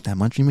Munch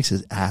remix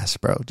is ass,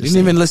 bro. You didn't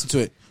even listen to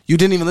it. You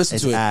didn't even listen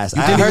It's to it. ass.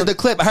 You I didn't heard even- the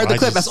clip. I heard the I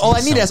clip. just That's all I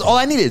need needed. That's all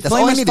I needed. That's all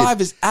I Flameless needed.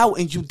 5 is out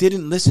and you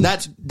didn't listen.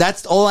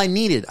 That's all I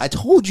needed. I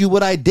told you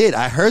what I did.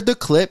 I heard the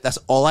clip. That's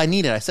all I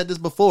needed. I said this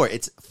before.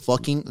 It's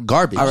fucking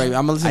garbage. All right, I'm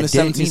gonna listen I to didn't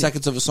 17 mean it.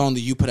 seconds of a song that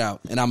you put out,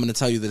 and I'm gonna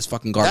tell you that it's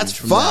fucking garbage. That's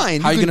from there.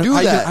 fine. How You you can gonna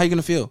do that. How you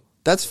gonna feel?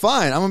 that's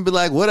fine. I'm gonna be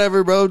like,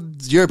 whatever, bro.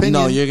 It's your opinion.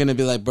 No, you're gonna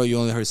be like, bro, you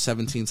only heard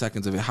 17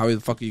 seconds of it. How the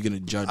fuck are you gonna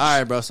judge? All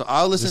right, bro. So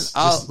I'll listen.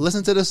 I'll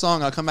listen to the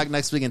song. I'll come back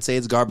next week and say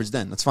it's garbage.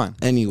 Then that's fine.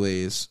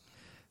 Anyways,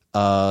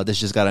 This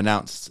just got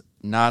announced.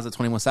 Nas and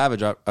 21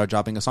 Savage are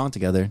dropping a song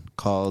together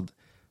called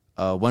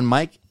 "One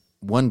Mic,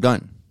 One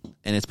Gun,"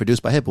 and it's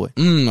produced by Hit Boy.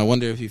 I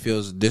wonder if he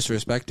feels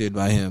disrespected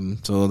by him,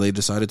 so they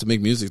decided to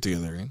make music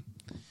together.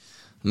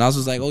 Nas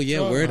was like, "Oh yeah,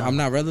 word, I'm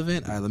not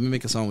relevant. All right, let me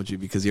make a song with you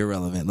because you're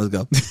relevant. Let's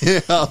go."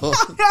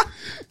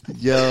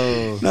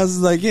 Yo. Nas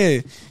was like,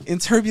 "Yeah, in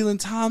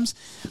turbulent times,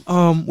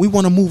 we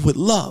want to move with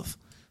love."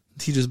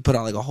 He just put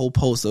out like a whole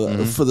post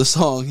for the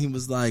song. He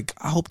was like,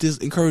 "I hope this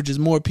encourages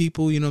more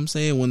people, you know what I'm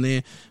saying, when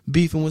they're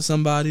beefing with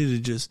somebody to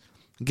just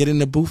get in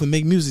the booth and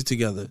make music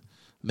together.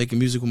 Making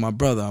music with my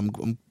brother.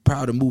 I'm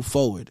proud to move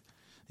forward.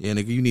 Yeah,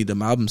 nigga, you need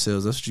them album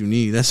sales. That's what you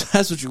need. That's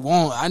what you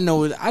want. I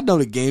know it. I know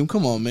the game.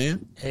 Come on,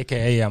 man.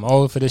 AKA, I'm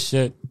old for this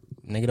shit.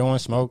 Nigga don't want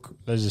to smoke.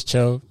 Let's just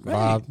chill,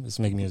 vibe. Let's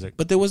make music.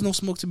 But there was no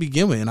smoke to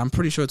begin with, and I'm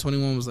pretty sure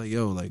 21 was like,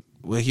 "Yo, like,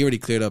 well, he already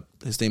cleared up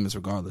his statements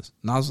regardless."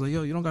 And I was like,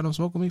 "Yo, you don't got no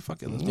smoke with me?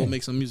 Fuck it, let's go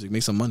make some music,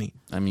 make some money."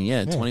 I mean,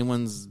 yeah,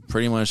 21's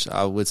pretty much.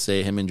 I would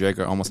say him and Drake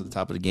are almost at the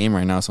top of the game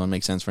right now, so it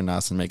makes sense for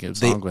Nas to make a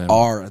They song with him.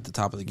 are at the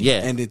top of the game,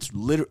 Yeah. and it's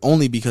literally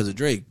only because of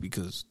Drake,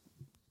 because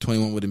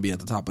 21 wouldn't be at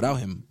the top without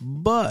him.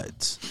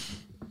 But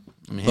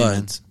I mean, hey,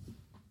 man,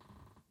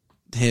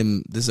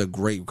 him, this is a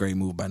great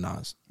move by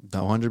Nas.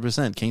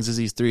 100%. King's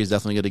Disease 3 is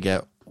definitely going to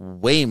get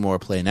way more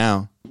play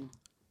now.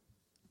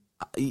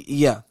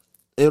 Yeah,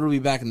 it'll be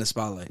back in the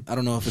spotlight. I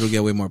don't know if it'll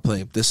get way more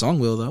play. This song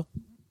will though.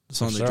 The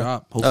song For they sure.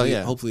 drop. Hopefully,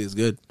 yeah. hopefully it's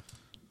good.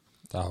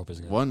 I hope it's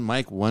good. One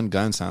mic, one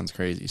gun sounds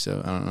crazy,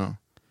 so I don't know.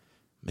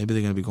 Maybe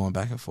they're gonna be going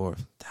back and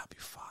forth. That'd be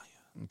fire.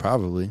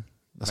 Probably.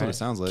 That's what it Right.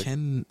 sounds like.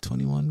 Can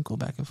 21 go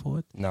back and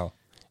forth? No.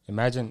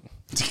 Imagine.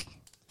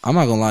 I'm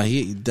not gonna lie,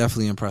 he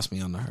definitely impressed me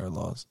on the Her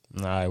Laws.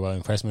 All right, well,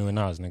 impress me with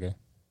Nas, nigga.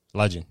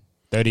 Legend.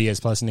 30 years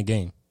plus in the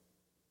game.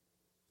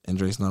 And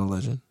Drake's not a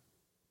legend.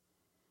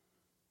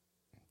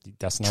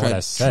 That's not what I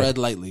said. Tread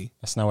lightly.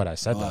 That's not what I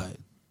said, All though. right.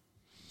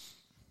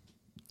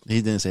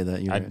 He didn't say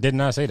that. You're I right. did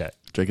not say that.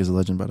 Drake is a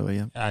legend, by the way,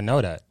 yeah. I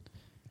know that.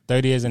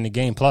 30 years in the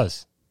game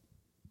plus.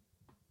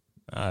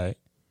 All right.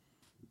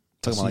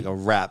 Talking about like a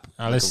rap.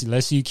 Let's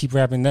see you keep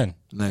rapping then.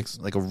 Next.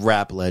 Like a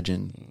rap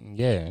legend.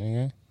 Yeah,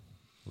 nigga.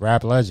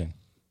 Rap legend.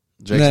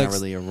 Drake's Next. not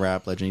really a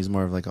rap legend. He's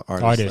more of like an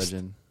artist, Artist.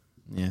 legend.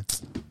 Yeah.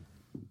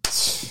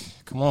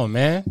 Come on,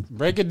 man.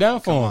 Break it down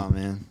for Come him. on,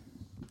 man.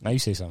 Now you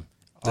say something.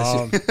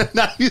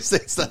 Now you say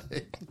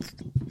something.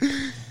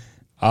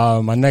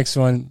 My next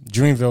one,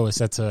 Dreamville is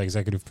set to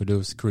executive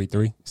produce Creed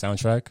 3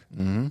 soundtrack.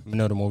 Mm-hmm. We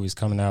know the movie's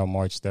coming out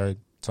March 3rd,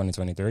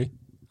 2023.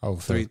 Oh,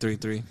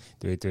 333.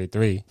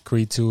 333.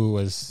 Creed 2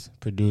 was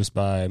produced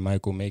by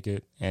Michael Make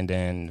It, and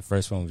then the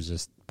first one was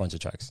just a bunch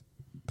of tracks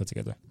put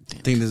together. I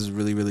think this is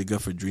really, really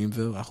good for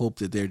Dreamville. I hope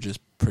that they're just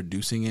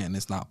producing it and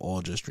it's not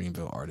all just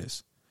Dreamville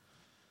artists.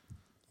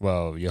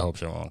 Well, your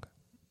hopes are wrong.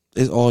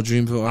 It's all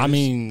Dreamville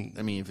artists.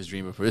 I mean, if it's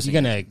Dream of you're producing,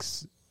 going to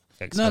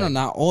expect. no,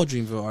 not all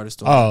Dreamville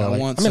artists. Though. Oh,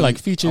 like I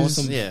features. want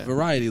some Yeah.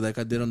 variety, like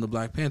I did on the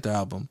Black Panther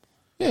album.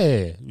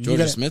 Yeah. You Georgia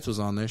gotta- Smith was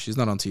on there. She's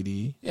not on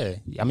TDE. Yeah.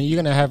 I mean, you're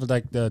going to have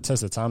like the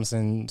Tessa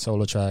Thompson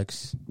solo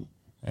tracks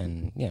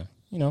and, yeah,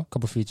 you know, a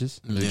couple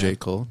features. New Yeah. J.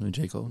 Cole, new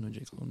J. Cole, new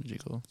J. Cole, new J.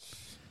 Cole,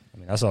 I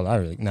mean, that's all I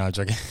really. No, I'm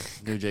joking.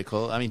 new J.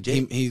 Cole. I mean,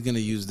 J. He's gonna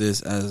use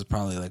this as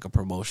probably like a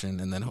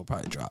promotion, and then he'll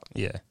probably drop.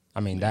 Yeah. I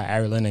mean, that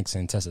Ari Lennox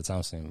and Tessa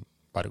Thompson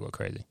about to go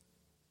crazy.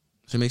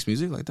 She makes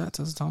music like that,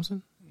 Tessa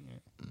Thompson.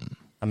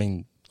 I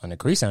mean, on the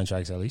Creed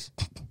soundtracks at least.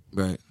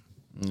 Right.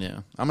 Yeah,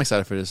 I'm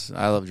excited for this.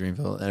 I love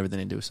Dreamville and everything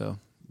they do. So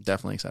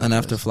definitely excited. And for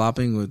after this.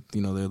 flopping with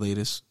their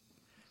latest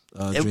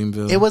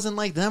Dreamville, it wasn't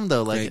like them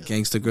though. Like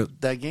Gangsta Grill.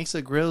 that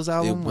Gangsta Grills It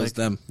album. was Like,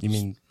 them. You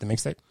mean the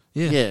mixtape?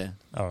 Yeah. yeah.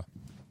 Oh.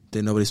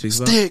 That nobody speaks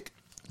about.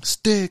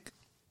 Stick.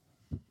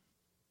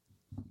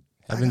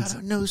 I Heavens,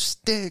 got a new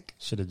stick.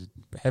 should have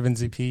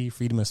Heavens EP,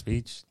 Freedom of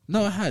Speech.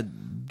 No, it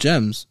had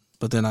gems,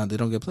 but then they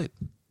don't get played.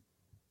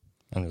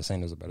 I'm just saying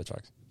those are better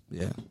tracks.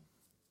 Yeah.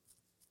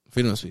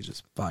 Freedom of Speech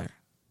is fire.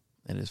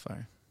 It is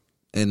fire.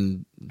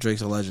 And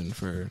Drake's a legend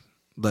for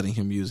letting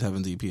him use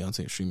Heaven's EP on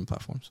streaming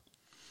platforms.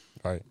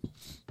 All right.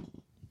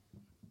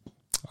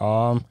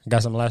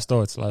 Got some last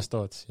thoughts.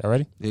 Y'all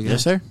ready?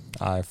 Yes, sir.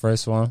 All right.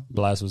 First one,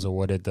 Blast was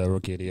awarded the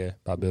Rookie of the Year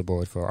by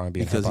Billboard for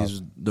R&B and Because hip hop.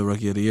 he's the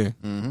Rookie of the Year.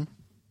 Mm-hmm.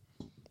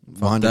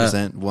 Fuck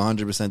that.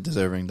 100%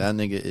 deserving. That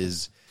nigga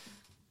is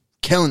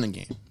killing the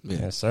game. Yeah.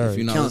 Yes, sir. If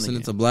you're not Killing the listening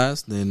game. to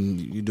Blast, then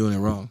you're doing it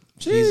wrong.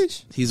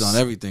 Sheesh. He's on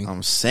everything.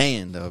 I'm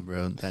saying though,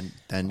 bro, that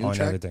new On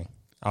track. everything.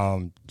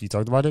 You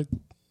talked about it?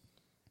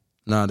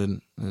 No, I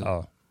didn't.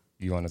 Oh,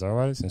 you want to talk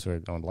about it since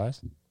we're on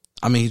Blast?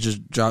 I mean, he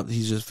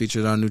just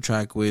featured on a new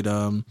track with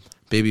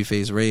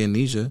Babyface Ray and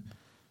Nisha.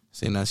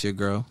 Saying that's your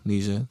girl,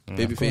 Nisha. of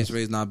Babyface course.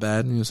 Ray's not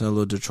bad. He was a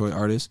little Detroit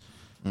artist.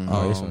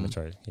 Oh, he's on the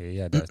chart. Yeah, he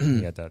had that.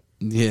 He had that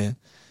Yeah.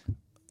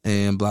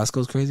 And Blast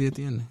goes crazy at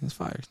the end. It's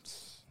fire.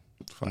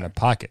 from the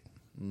pocket.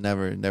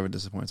 Never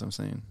disappoints. I'm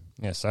saying.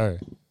 Yes, sir.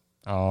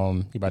 He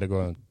about to go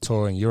on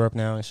tour in Europe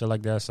now and shit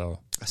like that. So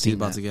He's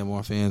about to get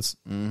more fans.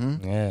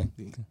 Mm-hmm. Yeah.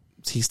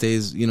 He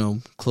stays,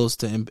 close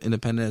to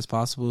independent as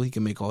possible. He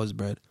can make all his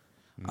bread.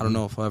 I don't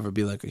know if he'll ever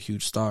be like a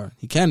huge star.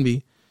 He can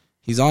be.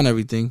 He's on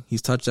everything.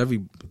 He's touched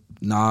every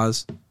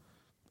Nas,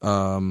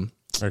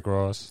 Rick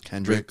Ross.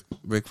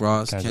 Rick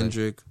Ross, Kendrick.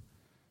 Kendrick.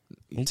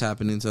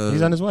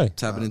 He's on his way.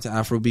 Tapping into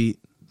Afrobeat.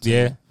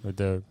 Yeah, with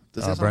the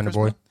Does that Burna sound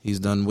Boy. He's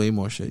done way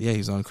more shit. Yeah,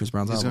 he's on Chris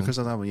Brown's He's album. on Chris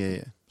album.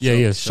 Yeah.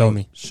 Yeah, Show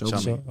Me. Show Show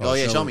me. me. Oh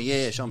yeah, Show show it. me.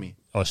 Yeah, show me.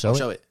 Oh,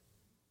 Show It?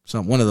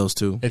 One of those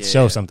two. It's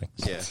Yeah. Show Something.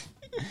 Yeah.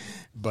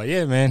 But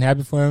yeah, man,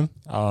 happy for him.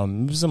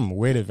 It was some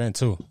weird event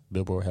too.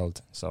 Billboard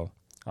held. So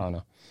I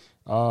don't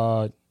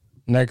know.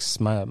 Next,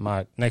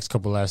 my next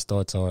couple last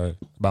thoughts are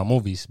about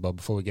movies. But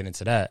before we get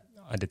into that,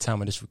 at the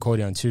time of this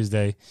recording on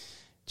Tuesday,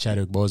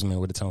 Chadwick Boseman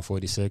would have turned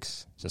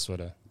 46. Just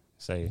want to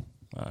say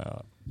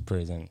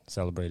praise and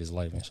celebrate his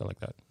life and shit like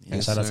that. And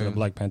Yes, shout out to sir. the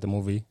Black Panther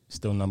movie,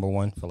 still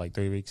 #1 for like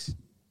 3 weeks.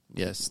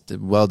 Yes,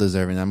 well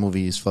deserving. That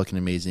movie is fucking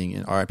amazing.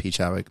 And R.I.P.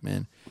 Chadwick,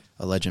 man,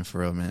 a legend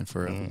for real, man,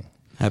 for real.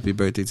 Happy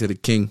birthday to the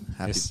king.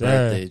 Happy Yes, sir.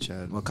 birthday,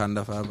 Chad.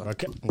 Wakanda forever.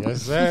 Okay.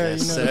 Yes, sir.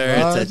 Yes, You know the sir.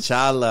 vibes.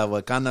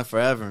 T'Challa, Wakanda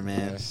forever,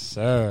 man. Yes,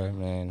 sir,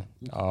 man.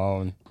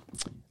 All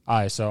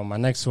right, so my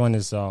next one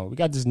is we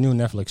got this new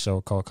Netflix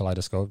show called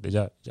Kaleidoscope. Did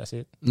y'all see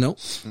it? Nope.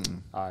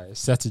 All right, it's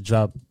set to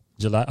drop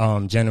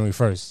January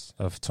 1st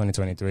of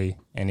 2023,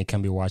 and it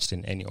can be watched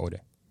in any order.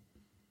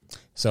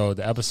 So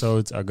the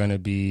episodes are going to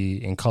be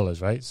in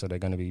colors, right? So they're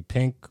going to be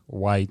pink,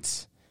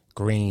 white,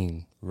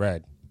 green,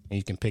 red, and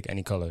you can pick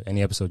any color,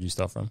 any episode you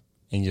start from,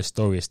 and your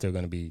story is still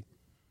going to be,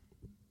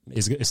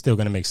 it's still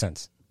going to make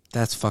sense.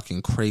 That's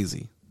fucking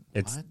crazy.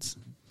 It's What?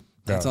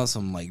 That's bro, on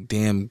some like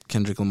damn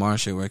Kendrick Lamar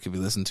shit where it could be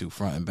listened to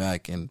front and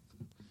back and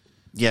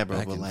Yeah, bro,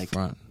 back but and like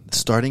front.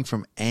 starting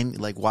from any,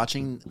 like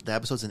watching the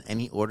episodes in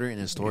any order and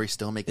the story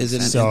still making Is it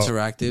sense. So-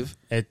 interactive?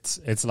 it's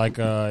like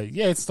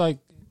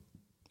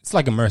it's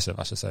like immersive,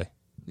 I should say.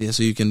 Yeah,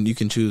 so you can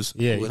choose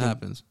Yeah, you what can-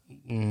 happens.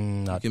 You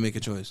Not, can make a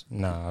choice.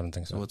 no, I don't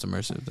think So so. what's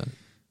immersive then?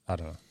 I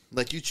don't know.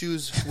 Like you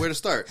choose where to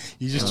start.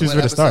 You just What choose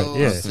where to start.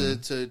 Yeah.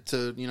 episodes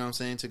to you know what I'm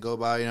saying, to go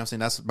by, you know what I'm saying?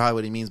 That's probably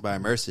what he means by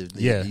immersive.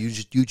 Yeah.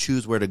 You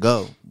choose where to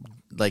go,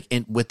 like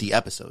with the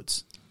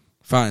episodes.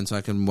 Fine, so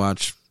I can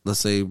watch, let's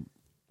say,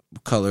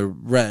 color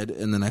red,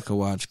 and then I could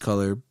watch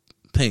color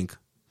pink.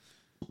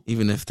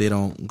 Even if they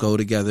don't go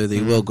together,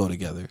 they will go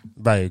together.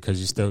 Right,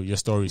 because your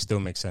story still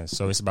makes sense.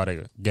 So it's about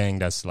a gang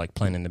that's like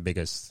planning the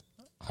biggest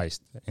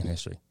heist in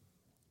history.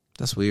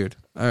 That's weird.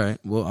 All right,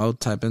 well, I'll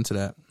type into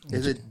that.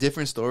 Is it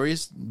different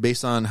stories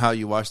based on how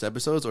you watch the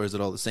episodes, or is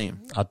it all the same?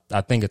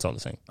 I think it's all the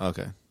same.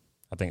 Okay.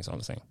 I think it's all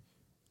the same.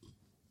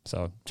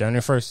 So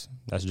January 1st,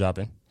 that's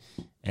dropping.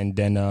 And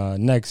then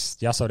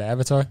next, y'all saw the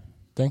Avatar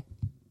thing?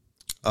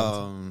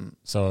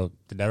 So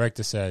the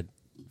director said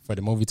for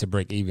the movie to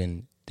break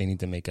even, they need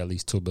to make at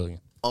least $2 billion.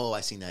 Oh,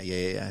 I seen that.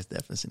 Yeah, I've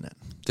definitely seen that.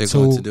 They're Two-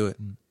 going to do it.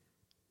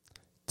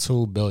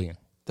 $2 billion.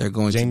 They're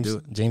going to do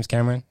it. James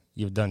Cameron,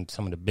 you've done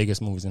some of the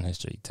biggest movies in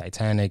history.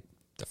 Titanic,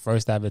 the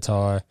first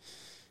Avatar,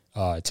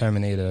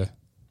 Terminator,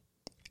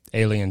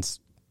 Aliens,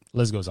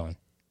 list goes on.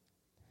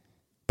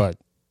 But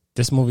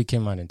this movie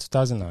came out in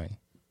 2009,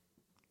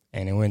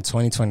 and it went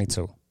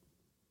 2022.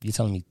 You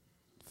telling me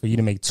for you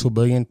to make $2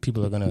 billion,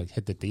 people are gonna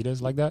hit the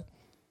theaters like that?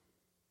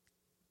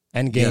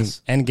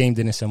 Endgame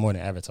didn't sell more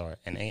than Avatar,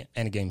 and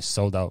Endgame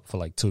sold out for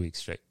like 2 weeks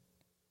straight,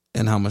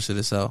 And how much did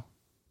it sell?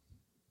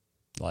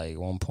 like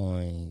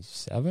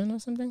 1.7 or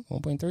something,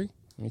 1.3. Let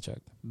me check.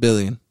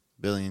 Billion.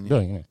 Billion.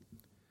 Billion, yeah.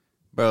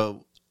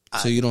 Bro,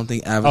 So you don't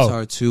think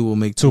Avatar 2 will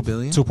make 2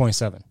 billion?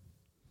 2.7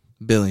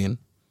 billion.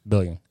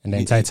 billion, and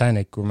then Yeah.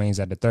 Titanic remains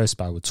at the third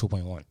spot with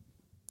 2.1.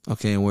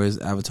 Okay, and where's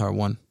Avatar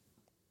 1?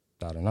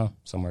 I don't know,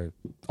 somewhere.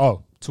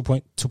 Oh,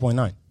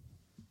 2.9.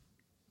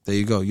 There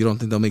you go. You don't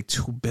think they'll make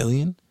 2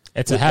 billion?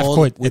 It's a With half all-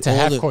 court. with It's a all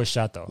half the- court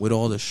shot though. With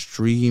all the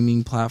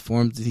streaming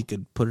platforms that he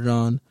could put it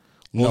on?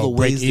 All No, the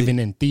break ways even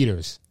in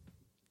theaters.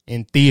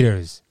 In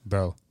theaters,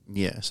 bro.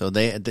 yeah. So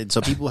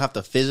so people have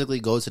to physically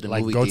go to the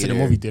Like movie go to theater the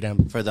movie theater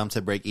and for them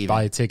to break even.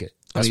 buy a ticket.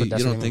 I That's mean, what.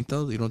 That's you what don't I think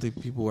though? You don't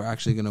think people were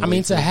actually going to I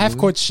mean, it's a half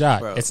court shot.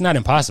 Bro. It's not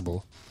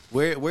impossible.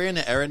 We're in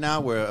an era now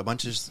where a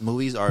bunch of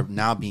movies are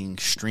now being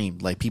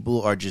streamed. Like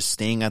people are just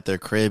staying at their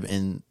crib,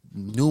 and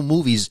new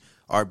movies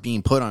are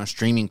being put on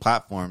streaming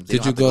platforms. They Did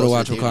don't you have to go to the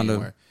watch theater Wakanda?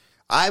 anymore.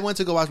 I went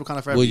to go watch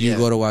Wakanda Forever. Will you yeah.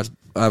 go to watch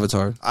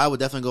Avatar? I would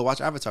definitely go watch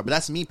Avatar, but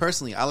that's me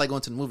personally. I like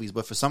going to the movies,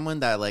 but for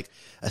someone that like,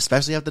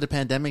 especially after the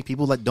pandemic,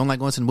 people like don't like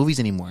going to the movies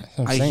anymore. That's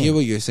what I'm I saying. hear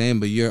what you're saying,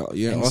 but you're And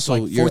it's also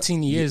like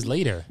 14 years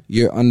later.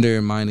 you're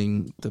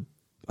undermining the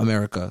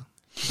America.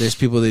 There's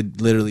people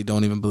that literally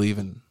don't even believe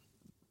in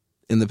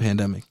the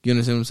pandemic. You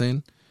understand what I'm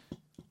saying?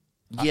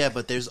 Yeah,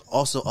 but there's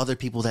also other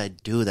people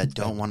that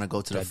don't want to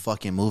go to the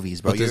fucking movies,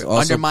 bro. But there's You're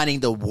also-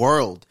 undermining the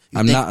world. You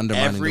I'm think not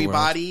undermining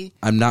everybody. the world.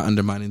 I'm not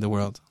undermining the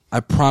world. I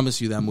promise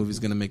you that movie's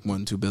gonna make more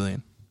than 2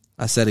 billion.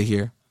 I said it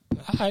here.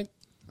 All right,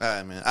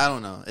 Man, I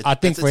don't know. I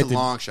think it's for a it to-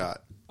 long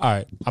shot. all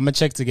right. I'm gonna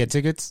check to get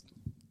tickets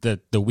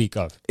the week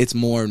of. It's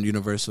more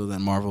universal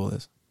than Marvel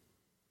is.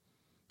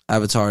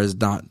 Avatar is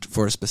not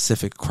for a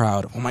specific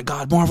crowd. Oh my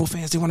God, Marvel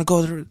fans, they want to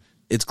go there.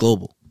 It's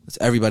global. That's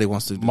everybody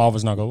wants to do.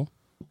 Marvel's not global.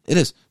 It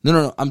is.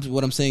 No.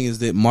 What I'm saying is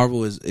that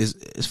Marvel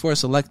is for a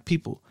select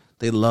people.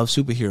 They love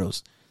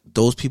superheroes.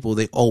 Those people,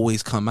 they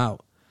always come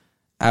out.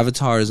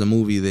 Avatar is a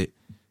movie that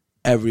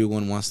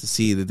everyone wants to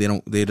see. That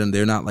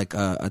they're not like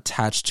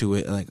attached to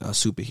it like a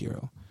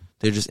superhero.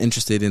 They're just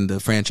interested in the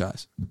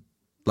franchise,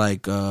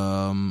 like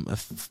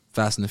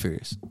Fast and the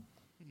Furious.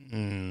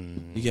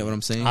 You get what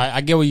I'm saying?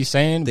 I get what you're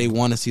saying. They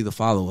want to see the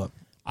follow up.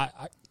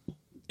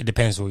 It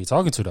depends who you're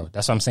talking to, though.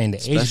 That's what I'm saying. The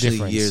Especially age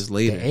difference. years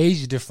later. The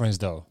age difference,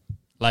 though.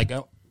 Like,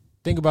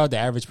 think about the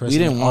average person.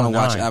 We didn't want to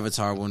watch online.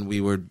 Avatar when we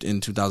were in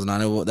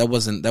 2009. That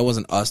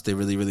wasn't us. They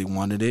really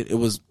wanted it. It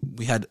was,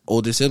 we had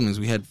older siblings.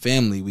 We had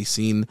family. We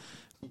seen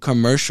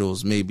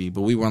commercials maybe,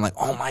 but we weren't like,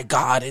 oh my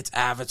God, it's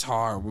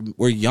Avatar.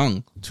 We're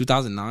young.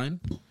 2009,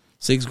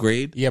 6th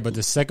grade. Yeah, but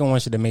the second one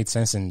should have made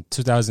sense in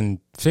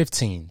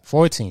 2015,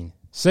 14,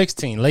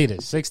 16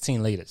 latest.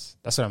 16 latest.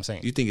 That's what I'm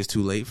saying. You think it's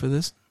too late for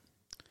this?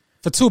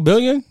 For $2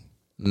 billion,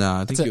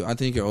 Nah, I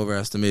think you're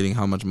overestimating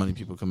how much money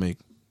people can make.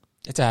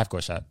 it's a half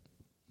court shot.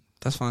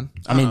 That's fine.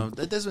 I mean,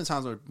 there's been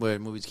times where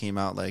movies came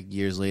out like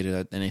years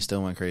later and they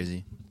still went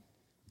crazy.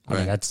 I mean,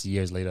 Right. that's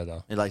years later,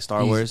 though. Like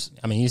Star Wars.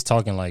 I mean, he's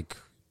talking like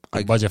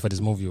the budget for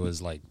this movie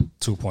was like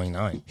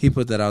 2.9. He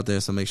put that out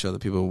there so make sure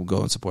that people will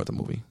go and support the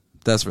movie.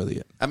 That's really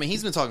it. I mean,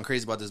 he's been talking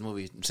crazy about this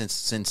movie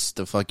since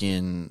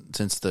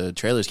the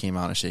trailers came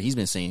out and shit. He's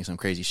been saying some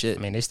crazy shit.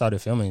 I mean, they started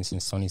filming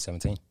since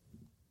 2017.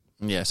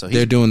 Yeah, so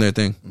They're doing their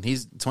thing.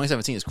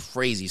 2017 is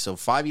crazy. So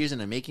 5 years in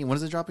the making. When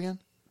does it drop again?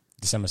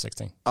 December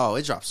 16th. Oh,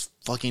 it drops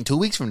fucking 2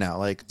 weeks from now.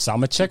 Like, So I'm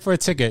gonna check for a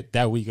ticket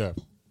that week up.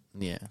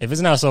 yeah. If it's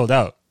not sold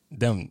out,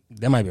 then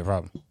there might be a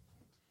problem.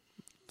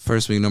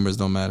 First week numbers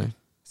don't matter.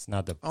 It's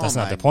not the. Oh That's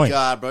my not the point.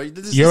 God, bro.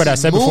 This, You heard what I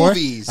is said before?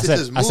 movies. I This said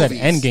is I said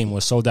movies. Endgame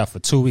was sold out for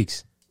 2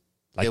 weeks.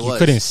 Like It you was.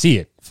 couldn't see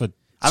it for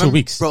 2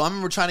 weeks. Bro, I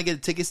remember trying to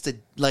get tickets to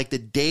like the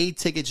day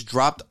tickets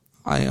dropped.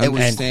 I It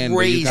was understand,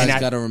 but you crazy. guys And I-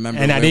 got to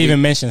remember. and I where didn't we-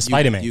 even mention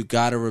Spider-Man. You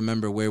got to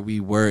remember where we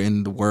were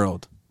in the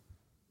world.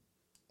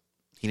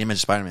 He didn't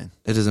mention Spider-Man.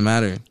 It doesn't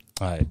matter.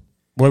 All right,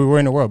 where we were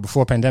in the world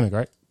before pandemic,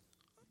 right?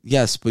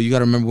 Yes, but you got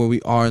to remember where we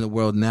are in the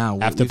world now.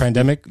 After We've-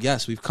 pandemic,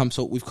 Yes, we've come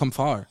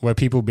far. where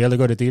people barely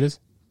go to theaters.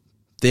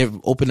 They've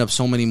opened up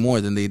so many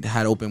more than they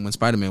had open when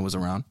Spider-Man was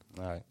around.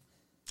 All right,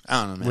 I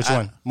don't know, man. which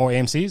one? More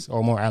AMC's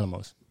or more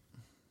Alamos?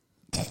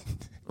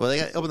 Well, they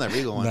got opened that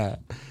Regal one.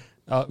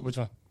 Nah. Which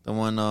one? The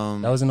one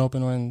That wasn't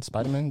open when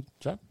Spider-Man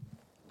dropped.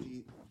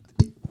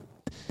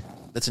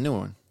 that's a new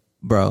one.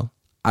 Bro,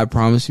 I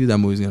promise you that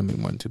movie's going to make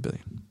more than $2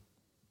 billion.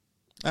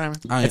 All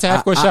right, man. It's a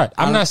half-court shot.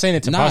 I'm not saying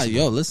it's impossible.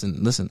 Yo,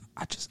 listen.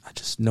 I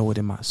just know it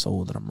in my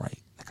soul that I'm right.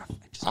 Like I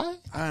just, All right.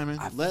 All right, man.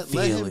 I Let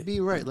feel him it. be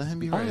right. Let him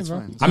be right. right, It's bro.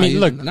 fine. I mean,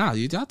 look,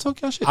 y'all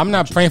talk y'all shit. I'm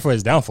not praying for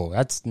his downfall.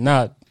 That's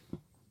not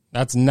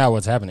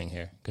what's happening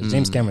here. Because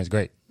James Cameron's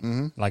great.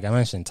 Like I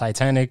mentioned,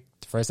 Titanic,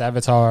 the first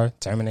Avatar,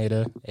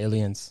 Terminator,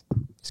 Aliens.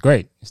 It's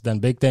great. It's done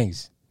big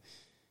things.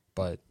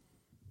 But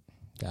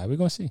yeah, we're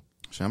gonna see.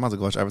 Shit, I'm about to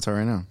go watch Avatar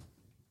right now.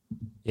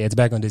 Yeah, it's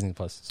back on Disney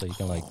Plus, so you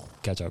can like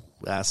catch up.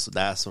 That's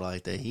what I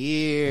like to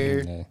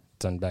hear. Yeah,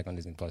 it's on back on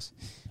Disney Plus.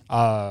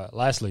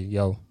 Lastly,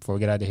 before we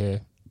get out of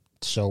here,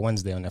 show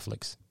Wednesday on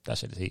Netflix. That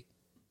shit is heat.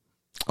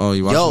 Oh,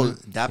 you Yo, watching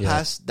it?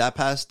 that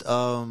passed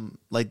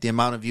like the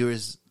amount of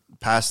viewers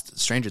past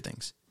Stranger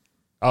Things.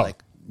 Oh,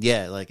 Like,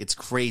 yeah, like it's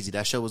crazy.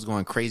 That show was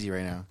going crazy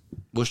right now.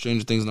 Was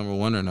Stranger Things number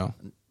 1 or no?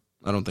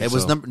 I don't think It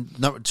was so.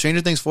 number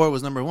Stranger Things 4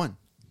 was number 1.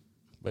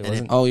 but it and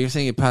wasn't. Oh, you're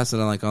saying it passed it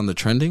on the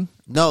trending?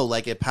 No,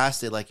 like it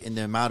passed it like in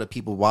the amount of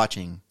people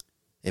watching.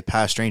 It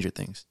passed Stranger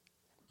Things.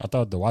 I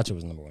thought The Watcher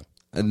was number 1.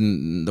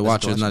 And The That's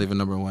Watcher is The not Watcher. even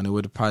number 1. It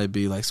would probably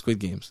be like Squid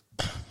Games.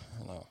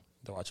 No,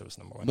 The Watcher was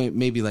number 1.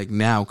 Maybe like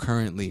now,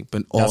 currently,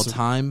 but all That's-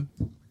 time,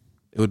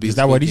 it would be. Is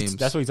that Squid what Games.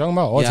 that's what you're talking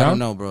about? All Yeah, time? I don't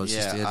know, bro. It's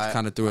just Yeah, it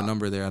kind of threw a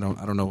number there. I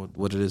don't know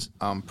what it is.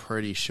 I'm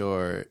pretty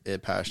sure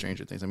it passed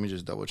Stranger Things. Let me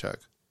just double check.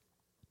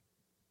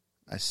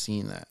 I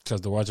seen that. Because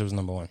The Watcher was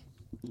number 1.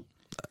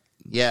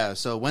 Yeah,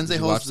 so Wednesday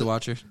Did you watch hosts The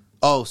Watcher?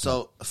 Oh,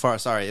 so far,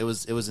 sorry, it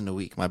was in the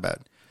week. My bad.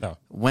 No.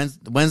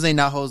 Wednesday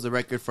now holds the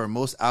record for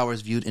most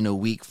hours viewed in a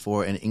week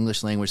for an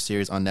English language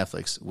series on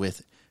Netflix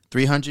with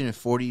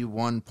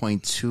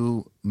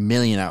 341.2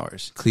 million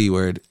hours.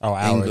 Keyword. Oh,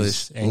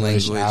 hours.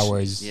 English language.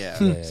 hours. Yeah,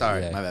 Yeah,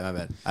 sorry, yeah. my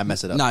bad. I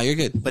messed it up. Nah, you're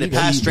good. But it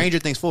You're passed good. Stranger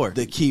Things 4.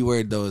 The key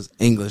word though is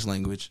English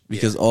language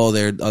because all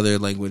their other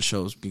language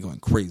shows be going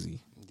crazy.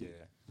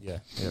 Yeah,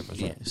 for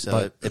sure. Yeah, so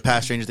But- it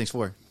passed Stranger Things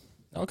 4.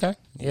 Okay.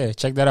 Yeah,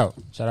 check that out.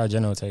 Shout out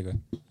Jenna Ortega.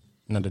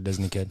 Another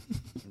Disney kid.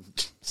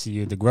 See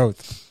you, the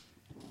growth.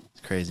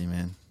 It's crazy,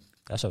 man.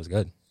 That show was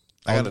good.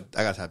 I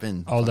gotta tap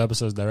in. All the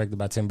episodes directed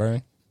by Tim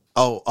Burton.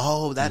 Oh,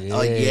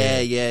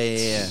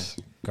 yeah.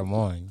 Come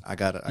on. I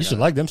You should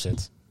like them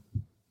shits.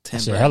 Tim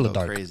shit Burton hella go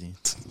dark. crazy.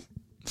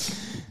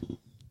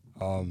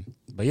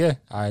 But yeah,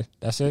 all right.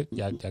 That's it.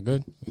 Yeah,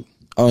 good.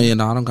 Oh yeah,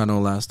 no, I don't got no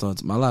last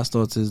thoughts. My last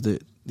thoughts is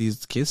that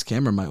these kids'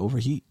 camera might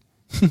overheat.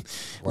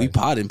 We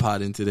podding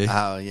today.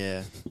 Oh,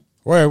 yeah.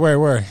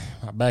 Word.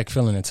 I'm back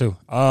feeling it too.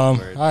 All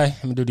right,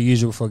 I'm gonna do the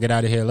usual before I get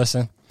out of here.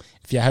 Listen,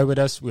 if you're here with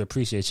us, we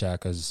appreciate y'all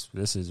because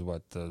this is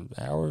what the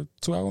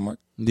 2 hour mark.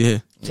 Yeah.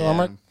 2 hour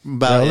mark.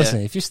 About,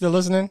 listen, if you're still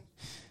listening,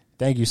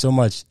 thank you so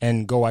much,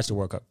 and go watch the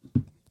World Cup.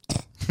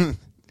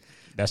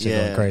 That shit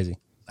going crazy.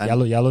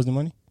 Y'all losing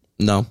money?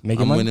 No,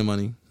 Making I'm money? winning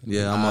money.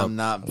 Yeah, I'm up.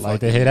 not Like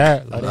to hear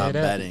that. I'm not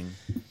betting.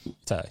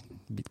 Ty,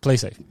 play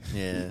safe.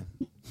 Yeah.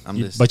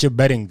 But you're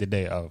betting the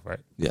day of, right?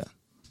 Yeah.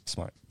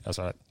 Smart. That's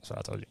what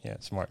I told you. Yeah,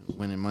 smart.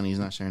 Winning money. He's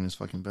not sharing his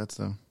fucking bets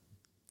though.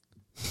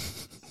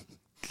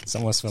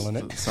 Someone's feeling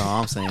it. That's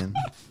all I'm saying.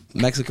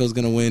 Mexico's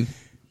gonna win.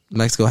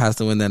 Mexico has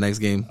to win that next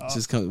game.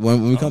 Just come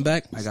when we come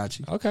back. I got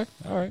you. Okay.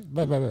 All right.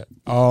 Bet.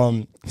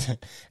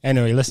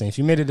 Anyway, listen, if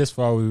you made it this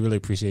far, we really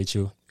appreciate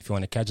you. If you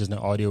want to catch us in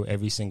audio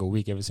every single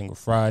week, every single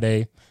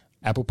Friday,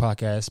 Apple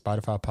Podcasts,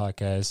 Spotify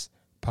Podcasts,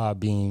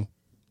 Podbean,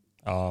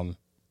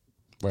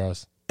 where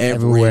else?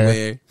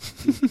 Everywhere.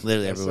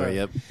 Literally everywhere,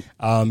 yep.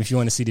 If you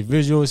want to see the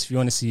visuals, if you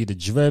want to see the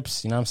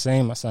drips, you know what I'm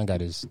saying? My son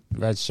got his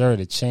red shirt,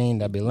 a chain,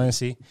 that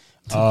Balenci.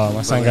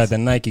 My son got the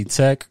Nike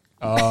Tech.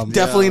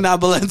 Definitely not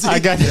Balenci. I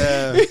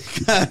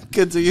got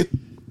Good to you.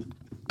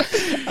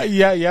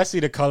 I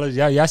see the colors.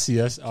 Y'all see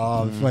us. If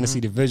you want to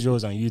see the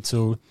visuals on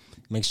YouTube,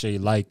 make sure you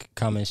like,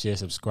 comment, share,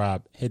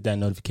 subscribe. Hit that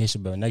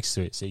notification bell next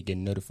to it so you get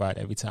notified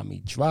every time we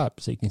drop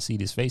so you can see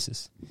these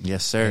faces.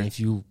 Yes, sir. And if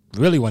you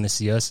really want to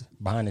see us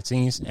behind the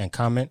scenes and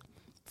comment,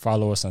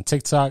 follow us on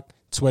TikTok,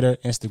 Twitter,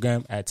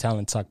 Instagram at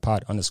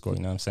TalentTalkPod_.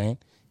 You know what I'm saying?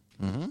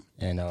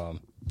 And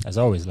as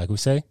always, like we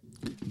say,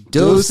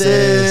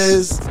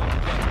 Deuces.